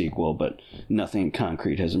about a sequel, but nothing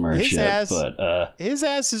concrete has emerged yet. His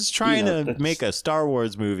ass is trying to make a Star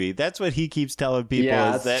Wars movie. That's what he keeps telling people.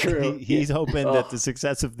 Is that he's hoping that the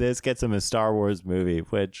success of this gets him a Star Wars movie.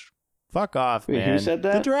 Which, fuck off, man. Who said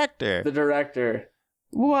that? The director.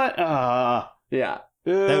 What? Yeah.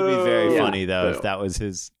 That would be very funny though if that was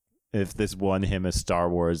his. If this won him a Star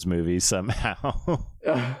Wars movie somehow.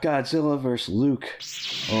 Godzilla vs. Luke.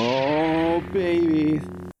 Oh, baby.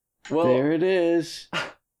 Well, there it is.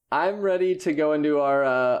 I'm ready to go into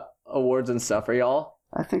our awards and stuff. Are y'all?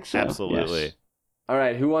 I think so. Absolutely. Yes. All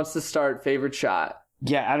right. Who wants to start? Favorite shot?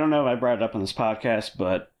 Yeah, I don't know if I brought it up on this podcast,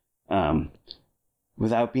 but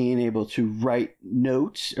without being able to write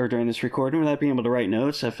notes, or during this recording, without being able to write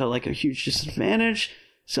notes, I felt like a huge disadvantage.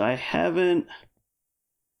 So I haven't...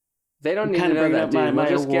 They don't need to know that, dude. We'll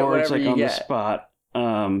just get whatever you on get. The spot.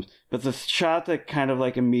 But the shot that kind of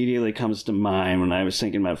like immediately comes to mind when I was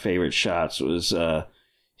thinking about favorite shots was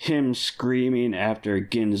him screaming after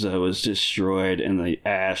Ginza was destroyed and the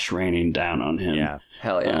ash raining down on him. Yeah,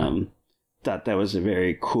 hell yeah. Thought that was a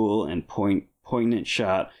very cool and poignant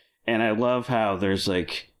shot. And I love how there's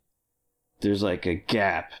like there's like a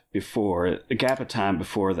gap of time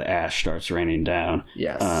before the ash starts raining down.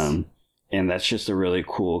 Yes. And that's just a really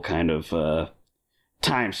cool kind of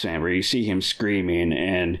time span where you see him screaming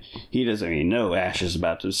and he doesn't even know ash is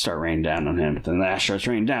about to start raining down on him. But then the ash starts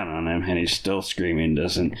raining down on him and he's still screaming,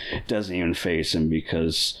 doesn't even face him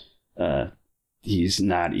because he's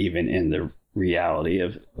not even in the reality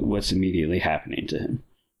of what's immediately happening to him.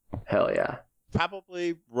 Hell yeah.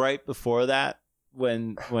 Probably right before that,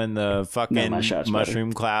 when the fucking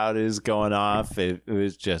mushroom cloud is going off, it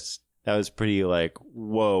was just, that was pretty like,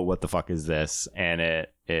 whoa, what the fuck is this? And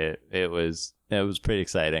it was pretty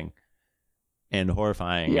exciting and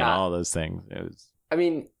horrifying and all those things. I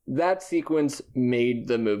mean, that sequence made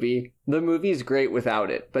the movie. The movie's great without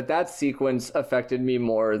it, but that sequence affected me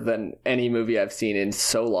more than any movie I've seen in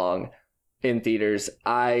so long in theaters.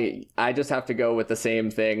 I just have to go with the same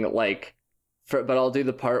thing, like, but I'll do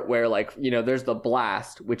the part where, like, you know, there's the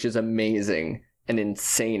blast, which is amazing and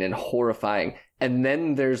insane and horrifying. And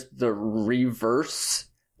then there's the reverse,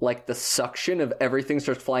 like the suction of everything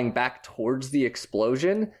starts flying back towards the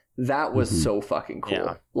explosion. That was so fucking cool.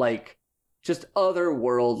 Yeah. Like, just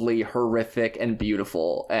otherworldly, horrific, and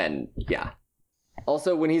beautiful. And yeah.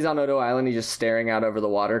 Also, when he's on Odo Island, he's just staring out over the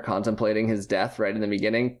water, contemplating his death right in the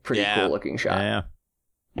beginning. Pretty cool looking shot.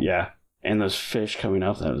 Yeah. And those fish coming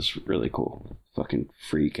up, that was really cool. Fucking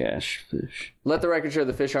freak ash fish. Let the record show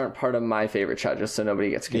the fish aren't part of my favorite shot, just so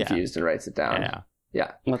nobody gets confused and writes it down.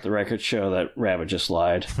 Yeah. Let the record show that Rabbit just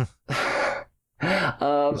lied.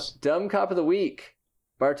 Dumb cop of the week.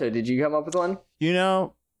 Barto, did you come up with one? You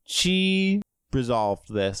know, she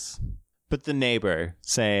resolved this, but the neighbor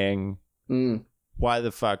saying, why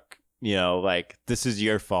the fuck, you know, like, this is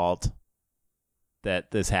your fault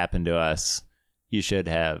that this happened to us. You should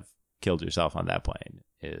have killed yourself on that plane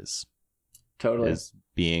is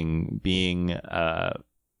being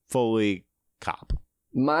fully cop.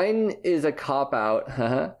 Mine is a cop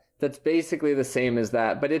out that's basically the same as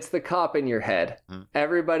that, but it's the cop in your head.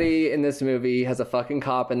 Everybody in this movie has a fucking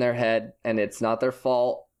cop in their head, and it's not their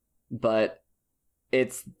fault, but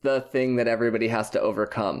it's the thing that everybody has to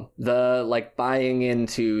overcome. The, like, buying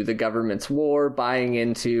into the government's war, buying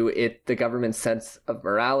into the government's sense of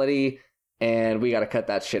morality, and we got to cut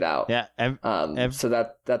that shit out. Yeah. So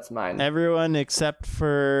that's mine. Everyone except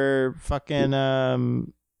for fucking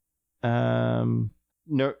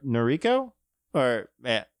Noriko, or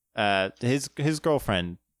his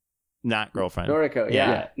girlfriend, not girlfriend. Noriko,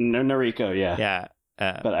 yeah. Noriko, yeah. Yeah.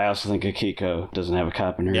 But I also think Akiko doesn't have a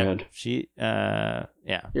cop in her head.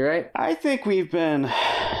 You're right. I think we've been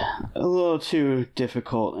a little too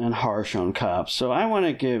difficult and harsh on cops, so I want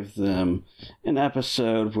to give them an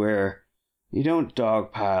episode where you don't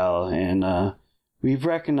dogpile, and we've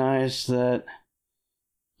recognized that,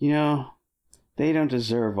 you know, they don't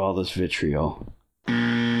deserve all this vitriol.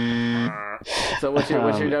 So what's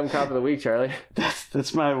your dumb cop of the week, Charlie?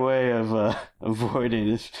 That's my way of avoiding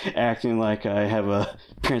this, acting like I have a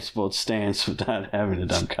principled stance without having a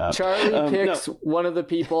dumb cop. Charlie picks one of the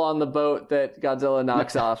people on the boat that Godzilla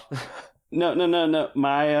knocks off. No.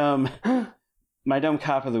 My dumb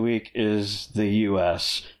cop of the week is the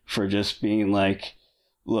U.S. for just being like,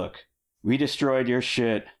 look, we destroyed your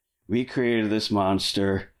shit. We created this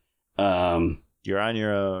monster. You're on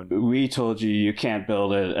your own. We told you can't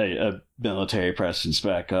build a military presence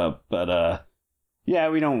back up, but yeah,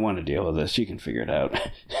 we don't want to deal with this. You can figure it out.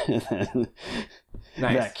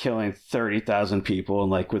 Nice. That killing 30,000 people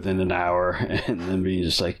like within an hour, and then being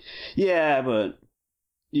just like, yeah, but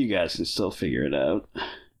you guys can still figure it out.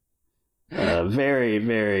 Very,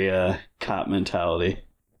 very cop mentality.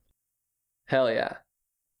 Hell yeah.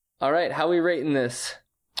 All right, how are we rating this?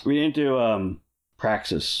 We didn't do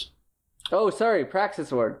Praxis. Oh, sorry,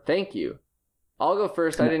 Praxis Award. Thank you. I'll go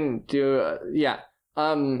first. I didn't do...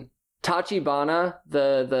 Tachibana,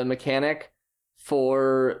 the mechanic,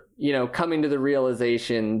 for, you know, coming to the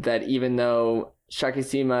realization that even though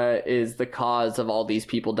Shakishima is the cause of all these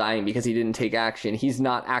people dying because he didn't take action, he's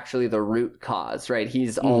not actually the root cause, right?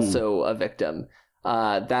 He's also a victim.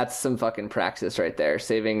 That's some fucking Praxis right there,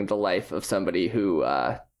 saving the life of somebody who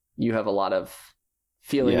you have a lot of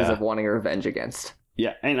feelings of wanting revenge against.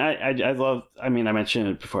 Yeah, and I love, I mean, I mentioned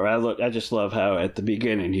it before, I just love how at the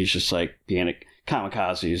beginning he's just like being a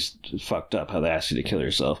kamikaze, he's fucked up, how they ask you to kill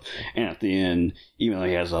yourself. And at the end, even though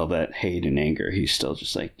he has all that hate and anger, he's still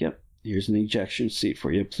just like, yep, here's an ejection seat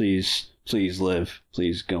for you. Please live.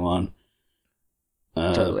 Please go on.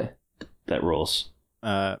 Totally. That rules.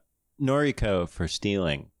 Noriko for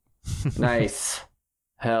stealing. Nice.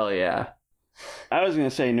 Hell yeah. I was going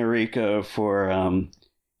to say Noriko for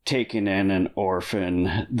taking in an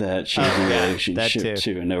orphan that she has a relationship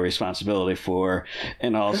to and no responsibility for,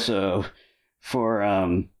 and also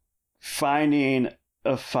for finding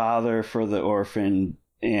a father for the orphan,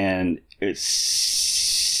 and it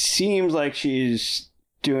seems like she's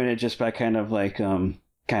doing it just by kind of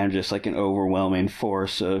just like an overwhelming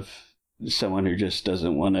force of someone who just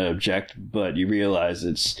doesn't want to object, but you realize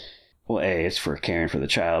it's, well, A, it's for caring for the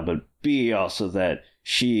child, but B, also that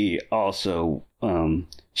she also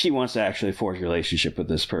she wants to actually forge a relationship with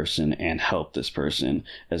this person and help this person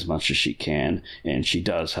as much as she can, and she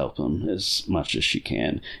does help them as much as she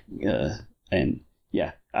can. And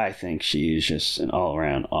yeah, I think she's just an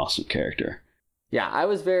all-around awesome character. Yeah, I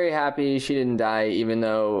was very happy she didn't die, even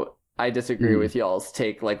though I disagree with y'all's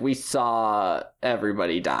take. Like, we saw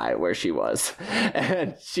everybody die where she was,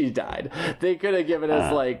 and she died. They could have given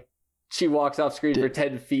us, like, she walks off screen for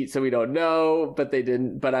 10 feet so we don't know, but they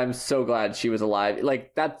didn't. But I'm so glad she was alive.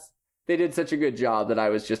 Like, they did such a good job that I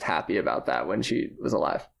was just happy about that when she was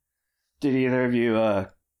alive. Did either of you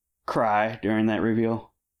cry during that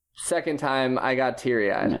reveal? Second time, I got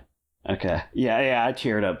teary-eyed. Okay. Yeah, I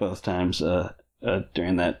teared up both times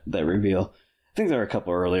during that reveal. I think there were a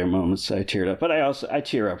couple earlier moments I teared up, but I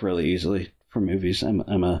tear up really easily for movies. I'm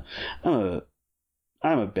a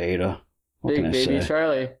beta. What Big baby say?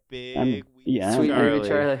 Charlie. Sweet baby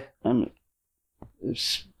Charlie. I'm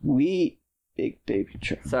sweet big baby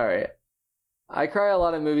Charlie. Sorry. I cry a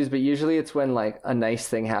lot in movies, but usually it's when like a nice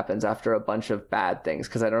thing happens after a bunch of bad things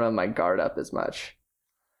because I don't have my guard up as much.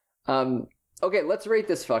 Okay, let's rate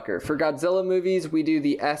this fucker. For Godzilla movies, we do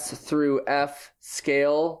the S through F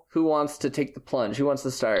scale. Who wants to take the plunge? Who wants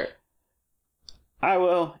to start? I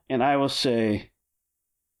will, and I will say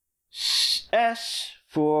S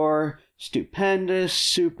for stupendous,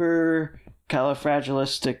 super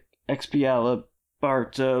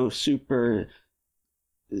califragilisticexpialidocious, super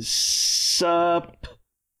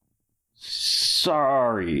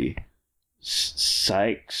sorry,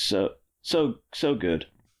 psych, so good.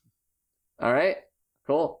 All right,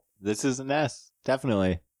 cool. This is an S,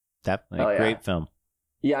 definitely Oh, yeah. Great film.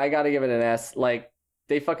 Yeah, I gotta give it an S. Like,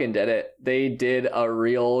 they fucking did it. They did a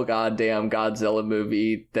real goddamn Godzilla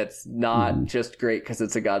movie that's not just great because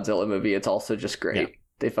it's a Godzilla movie. It's also just great. Yeah.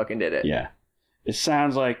 They fucking did it. Yeah. It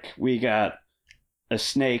sounds like we got a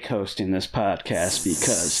snake hosting this podcast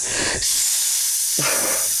because...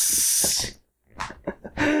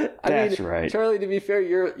 That's right. Charlie, to be fair,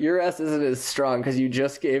 your S isn't as strong because you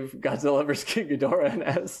just gave Godzilla vs. King Ghidorah an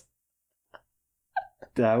S.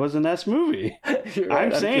 That was an S movie. Right,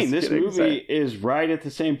 I'm saying this movie is right at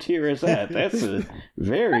the same tier as that. That's a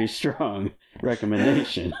very strong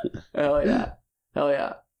recommendation. Hell yeah.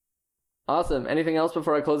 Awesome. Anything else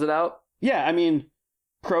before I close it out? Yeah, I mean,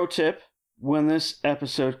 pro tip, when this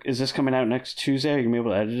episode, is this coming out next Tuesday? Are you going to be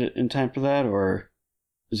able to edit it in time for that? Or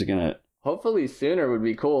is it going to... Hopefully sooner would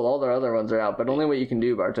be cool. All their other ones are out, but only what you can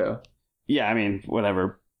do, Barto. Yeah, I mean,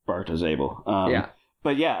 whatever Barto's able. Yeah.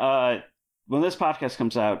 But yeah, when this podcast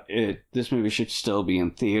comes out, this movie should still be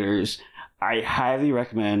in theaters. I highly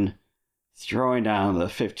recommend throwing down the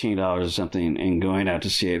 $15 or something and going out to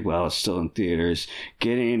see it while it's still in theaters.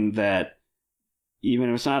 Getting that, even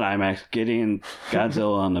if it's not IMAX, getting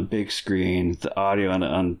Godzilla on the big screen, the audio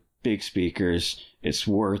on big speakers, it's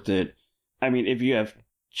worth it. I mean, if you have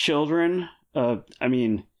children,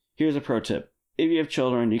 here's a pro tip. If you have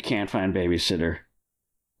children, you can't find a babysitter.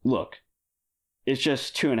 Look, it's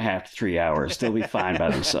just 2.5 to 3 hours. They'll be fine by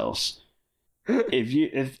themselves.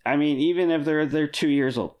 Even if they're 2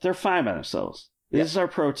 years old, they're fine by themselves. This is our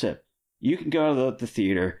pro tip. You can go to the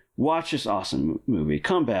theater, watch this awesome movie,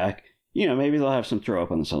 come back. Maybe they'll have some throw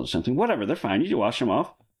up on themselves or something. Whatever, they're fine. You just wash them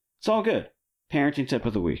off. It's all good. Parenting tip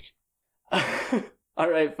of the week. All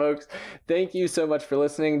right, folks. Thank you so much for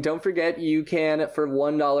listening. Don't forget, you can, for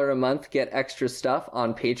 $1 a month, get extra stuff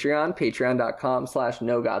on Patreon,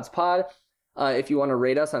 patreon.com/nogodspod. If you want to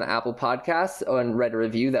rate us on Apple Podcasts and write a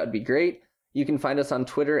review, that would be great. You can find us on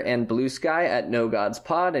Twitter and Blue Sky at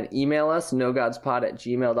nogodspod and email us,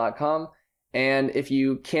 nogodspod@gmail.com. And if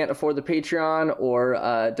you can't afford the Patreon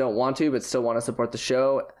or don't want to but still want to support the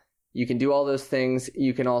show, you can do all those things.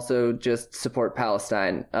 You can also just support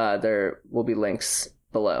Palestine. There will be links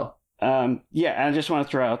below. Yeah, and I just want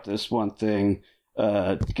to throw out this one thing.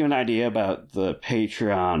 To give an idea about the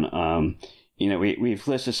Patreon, we've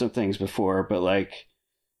listed some things before, but like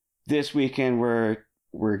this weekend we're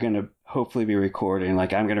going to hopefully be recording.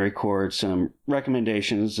 Like, I'm going to record some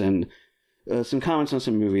recommendations and some comments on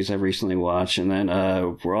some movies I've recently watched. And then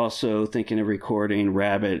we're also thinking of recording.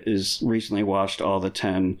 Rabbit is recently watched all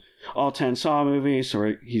 10 Saw movies,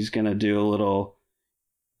 so he's going to do a little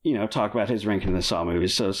talk about his ranking of the Saw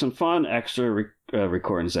movies. So some fun extra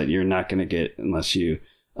recordings that you're not going to get unless you,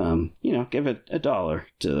 give it $1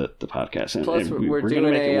 to the podcast. And, Plus, we're going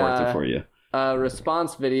to make it worth it for you. A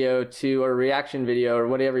response video to a reaction video or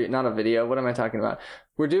whatever. Not a video. What am I talking about?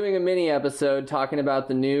 We're doing a mini episode talking about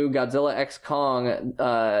the new Godzilla X Kong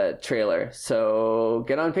trailer. So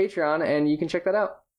get on Patreon and you can check that out.